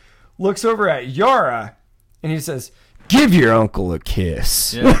looks over at Yara and he says, "Give your uncle a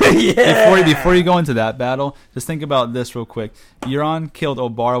kiss." Yeah. Before you go into that battle, just think about this real quick. Euron killed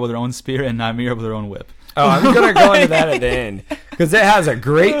Obara with her own spear and Nymeria with her own whip. Oh, I'm gonna go into that at the end because it has a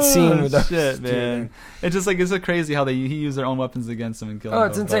great scene with those shit, man. It's just like it's so crazy how he used their own weapons against them and killed them. Oh,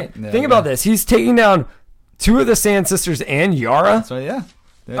 it's insane. Think about this. He's taking down 2 of the Sand Sisters and Yara. So yeah,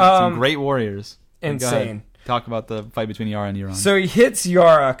 they're some great warriors. Insane. Talk about the fight between Yara and Euron. So he hits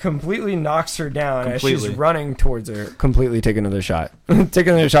Yara, completely knocks her down as she's running towards her. Completely take another shot. Take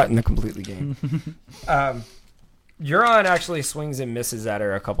another shot in the completely game. Euron actually swings and misses at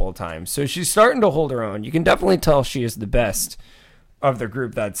her a couple of times. So she's starting to hold her own. You can definitely tell she is the best of the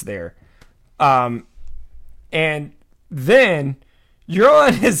group that's there. And then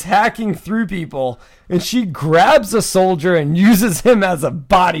Euron is hacking through people, and she grabs a soldier and uses him as a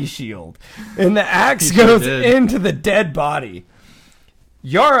body shield. And the axe goes into the dead body.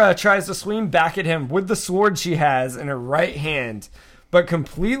 Yara tries to swing back at him with the sword she has in her right hand, but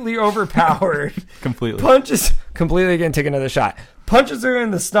completely overpowered. Completely again, take another shot. Punches her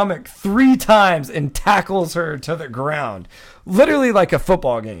in the stomach 3 times and tackles her to the ground. Literally like a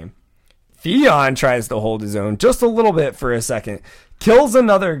football game. Theon tries to hold his own just a little bit for a second. Kills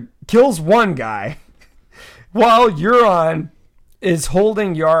one guy while Euron is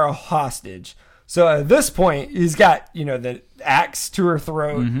holding Yara hostage. So at this point, he's got, the axe to her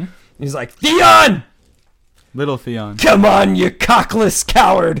throat. Mm-hmm. He's like, Theon! Little Theon. Come on, you cockless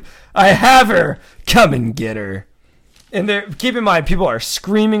coward. I have her. Come and get her. And keep in mind, people are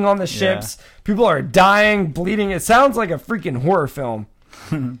screaming on the ships. Yeah. People are dying, bleeding. It sounds like a freaking horror film.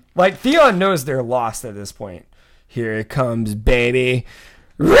 Like, Theon knows they're lost at this point. Here it comes, baby.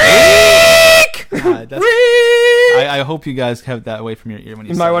 Reek! I hope you guys have that away from your ear when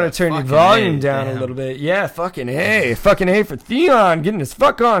you might want to turn your volume down a little bit. Yeah, fucking A. Fucking A for Theon getting his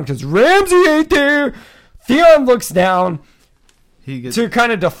fuck on because Ramsay ain't there. Theon looks down to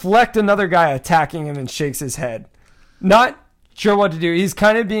kind of deflect another guy attacking him and shakes his head. Not sure what to do. He's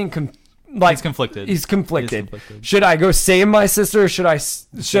kind of being he's conflicted. He's conflicted. Should I go save my sister? Or should I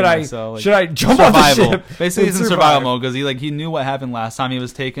jump off the ship? Basically, he's in survival mode because he knew what happened last time he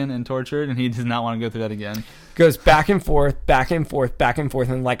was taken and tortured, and he does not want to go through that again. Goes back and forth, back and forth, back and forth,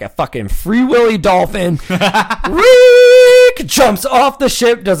 and like a fucking free willy dolphin, Reek! Jumps off the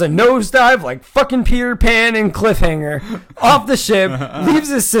ship, does a nosedive like fucking Peter Pan and Cliffhanger, off the ship, leaves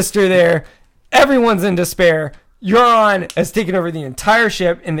his sister there. Everyone's in despair. Euron has taken over the entire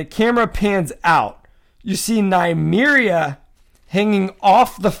ship, and the camera pans out. You see Nymeria hanging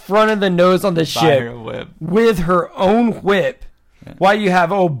off the front of the nose on the ship with her own whip, while you have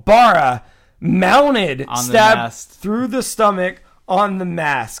Obara mounted, stabbed through the stomach on the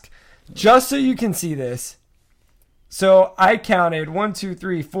mast. Just so you can see this. So I counted 1, 2,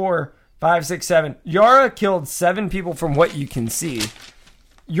 3, 4, 5, 6, 7. Yara killed 7 people from what you can see.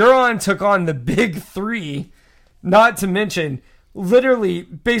 Euron took on the big 3. Not to mention, literally,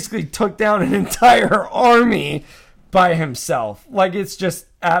 basically took down an entire army by himself. Like, it's just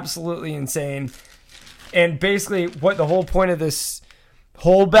absolutely insane. And basically, what the whole point of this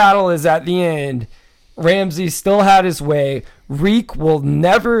whole battle is at the end, Ramsay still had his way. Reek will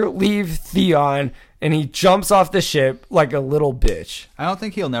never leave Theon, and he jumps off the ship like a little bitch. I don't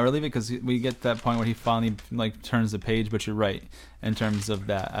think he'll never leave it because we get to that point where he finally turns the page. But you're right in terms of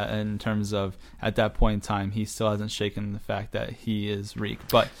that. In terms of at that point in time, he still hasn't shaken the fact that he is Reek.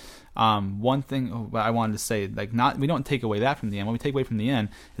 But one thing I wanted to say, we don't take away that from the end. What we take away from the end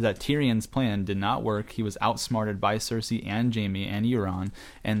is that Tyrion's plan did not work. He was outsmarted by Cersei and Jaime and Euron,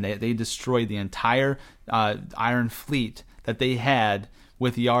 and they destroyed the entire Iron Fleet that they had.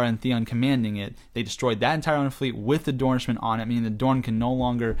 With Yara and Theon commanding it, they destroyed that entire Iron Fleet with the Dornishmen on it, meaning the Dorne can no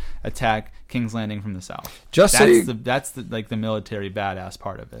longer attack King's Landing from the south. That's the military badass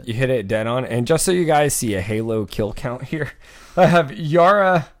part of it. You hit it dead on. And just so you guys see a Halo kill count here, I have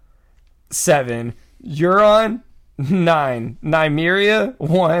Yara 7, Euron 9, Nymeria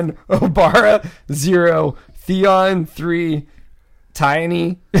 1, Obara 0, Theon 3,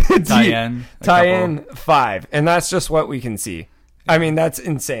 Tyenn 5, and that's just what we can see. I mean, that's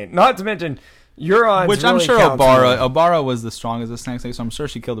insane. Not to mention, Euron, which I'm sure Obara was the strongest this next day, so I'm sure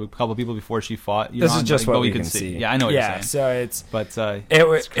she killed a couple people before she fought. This is just what we can see. Yeah, I know what you're saying. So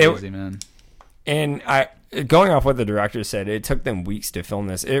it's crazy, man. And going off what the director said, it took them weeks to film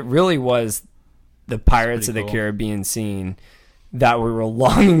this. It really was the Pirates of the Caribbean scene that we were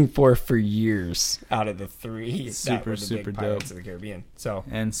longing for years out of the 3 super big Pirates of the Caribbean. So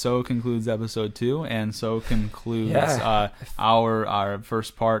concludes episode 2, and so concludes our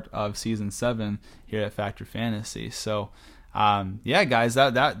first part of season 7 here at Factor Fantasy. So guys,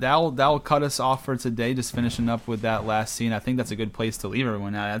 that'll cut us off for today. Just finishing up with that last scene. I think that's a good place to leave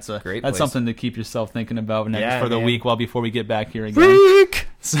everyone at. That's something to keep yourself thinking about for the week before we get back here again. Reek!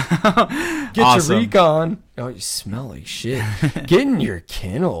 So, get your reek on. Oh, you smell like shit. Get in your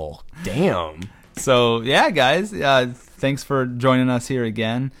kennel. Damn. So guys, thanks for joining us here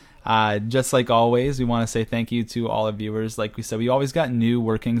again. Just like always, we want to say thank you to all our viewers. Like we said, we always got new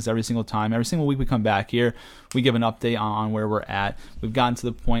workings every single time. Every single week we come back here, we give an update on where we're at. We've gotten to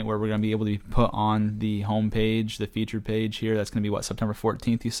the point where we're going to be able to be put on the homepage, the feature page here. That's going to be September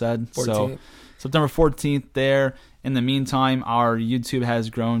 14th, you said? 14th. So September 14th there. In the meantime, our YouTube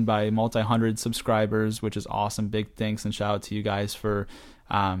has grown by multi-hundred subscribers, which is awesome. Big thanks and shout out to you guys for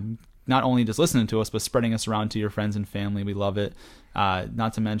not only just listening to us, but spreading us around to your friends and family. We love it.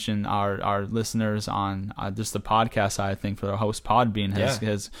 Not to mention our listeners on just the podcast side, I think, for our host Podbean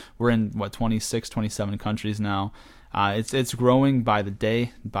has we're in 26, 27 countries now. It's growing by the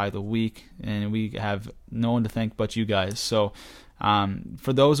day, by the week, and we have no one to thank but you guys. So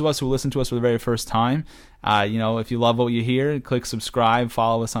for those of us who listen to us for the very first time, if you love what you hear, click subscribe,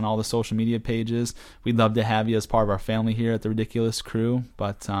 follow us on all the social media pages. We'd love to have you as part of our family here at the Ridiculous Crew.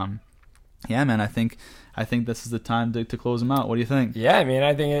 But yeah, man, I think this is the time to close them out. What do you think? Yeah, I mean,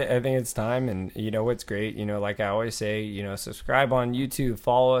 I think it's time, and what's great, like I always say, subscribe on YouTube,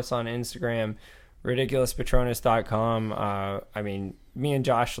 follow us on Instagram, ridiculouspatronus.com. I mean, me and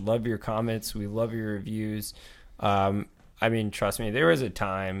Josh love your comments. We love your reviews. I mean, trust me, there was a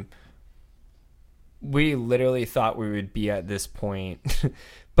time we literally thought we would be at this point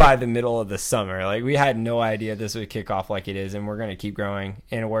by the middle of the summer. Like, we had no idea this would kick off like it is, and we're going to keep growing,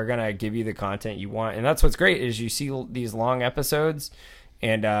 and we're going to give you the content you want. And that's what's great, is you see these long episodes,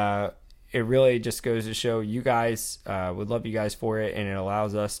 and it really just goes to show you guys would love you guys for it, and it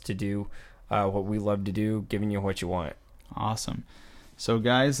allows us to do what we love to do, giving you what you want. Awesome. So,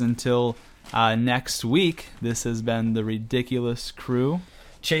 guys, until next week, this has been the Ridiculous Crew.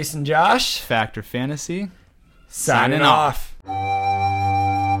 Chase and Josh, Factor Fantasy, signing off.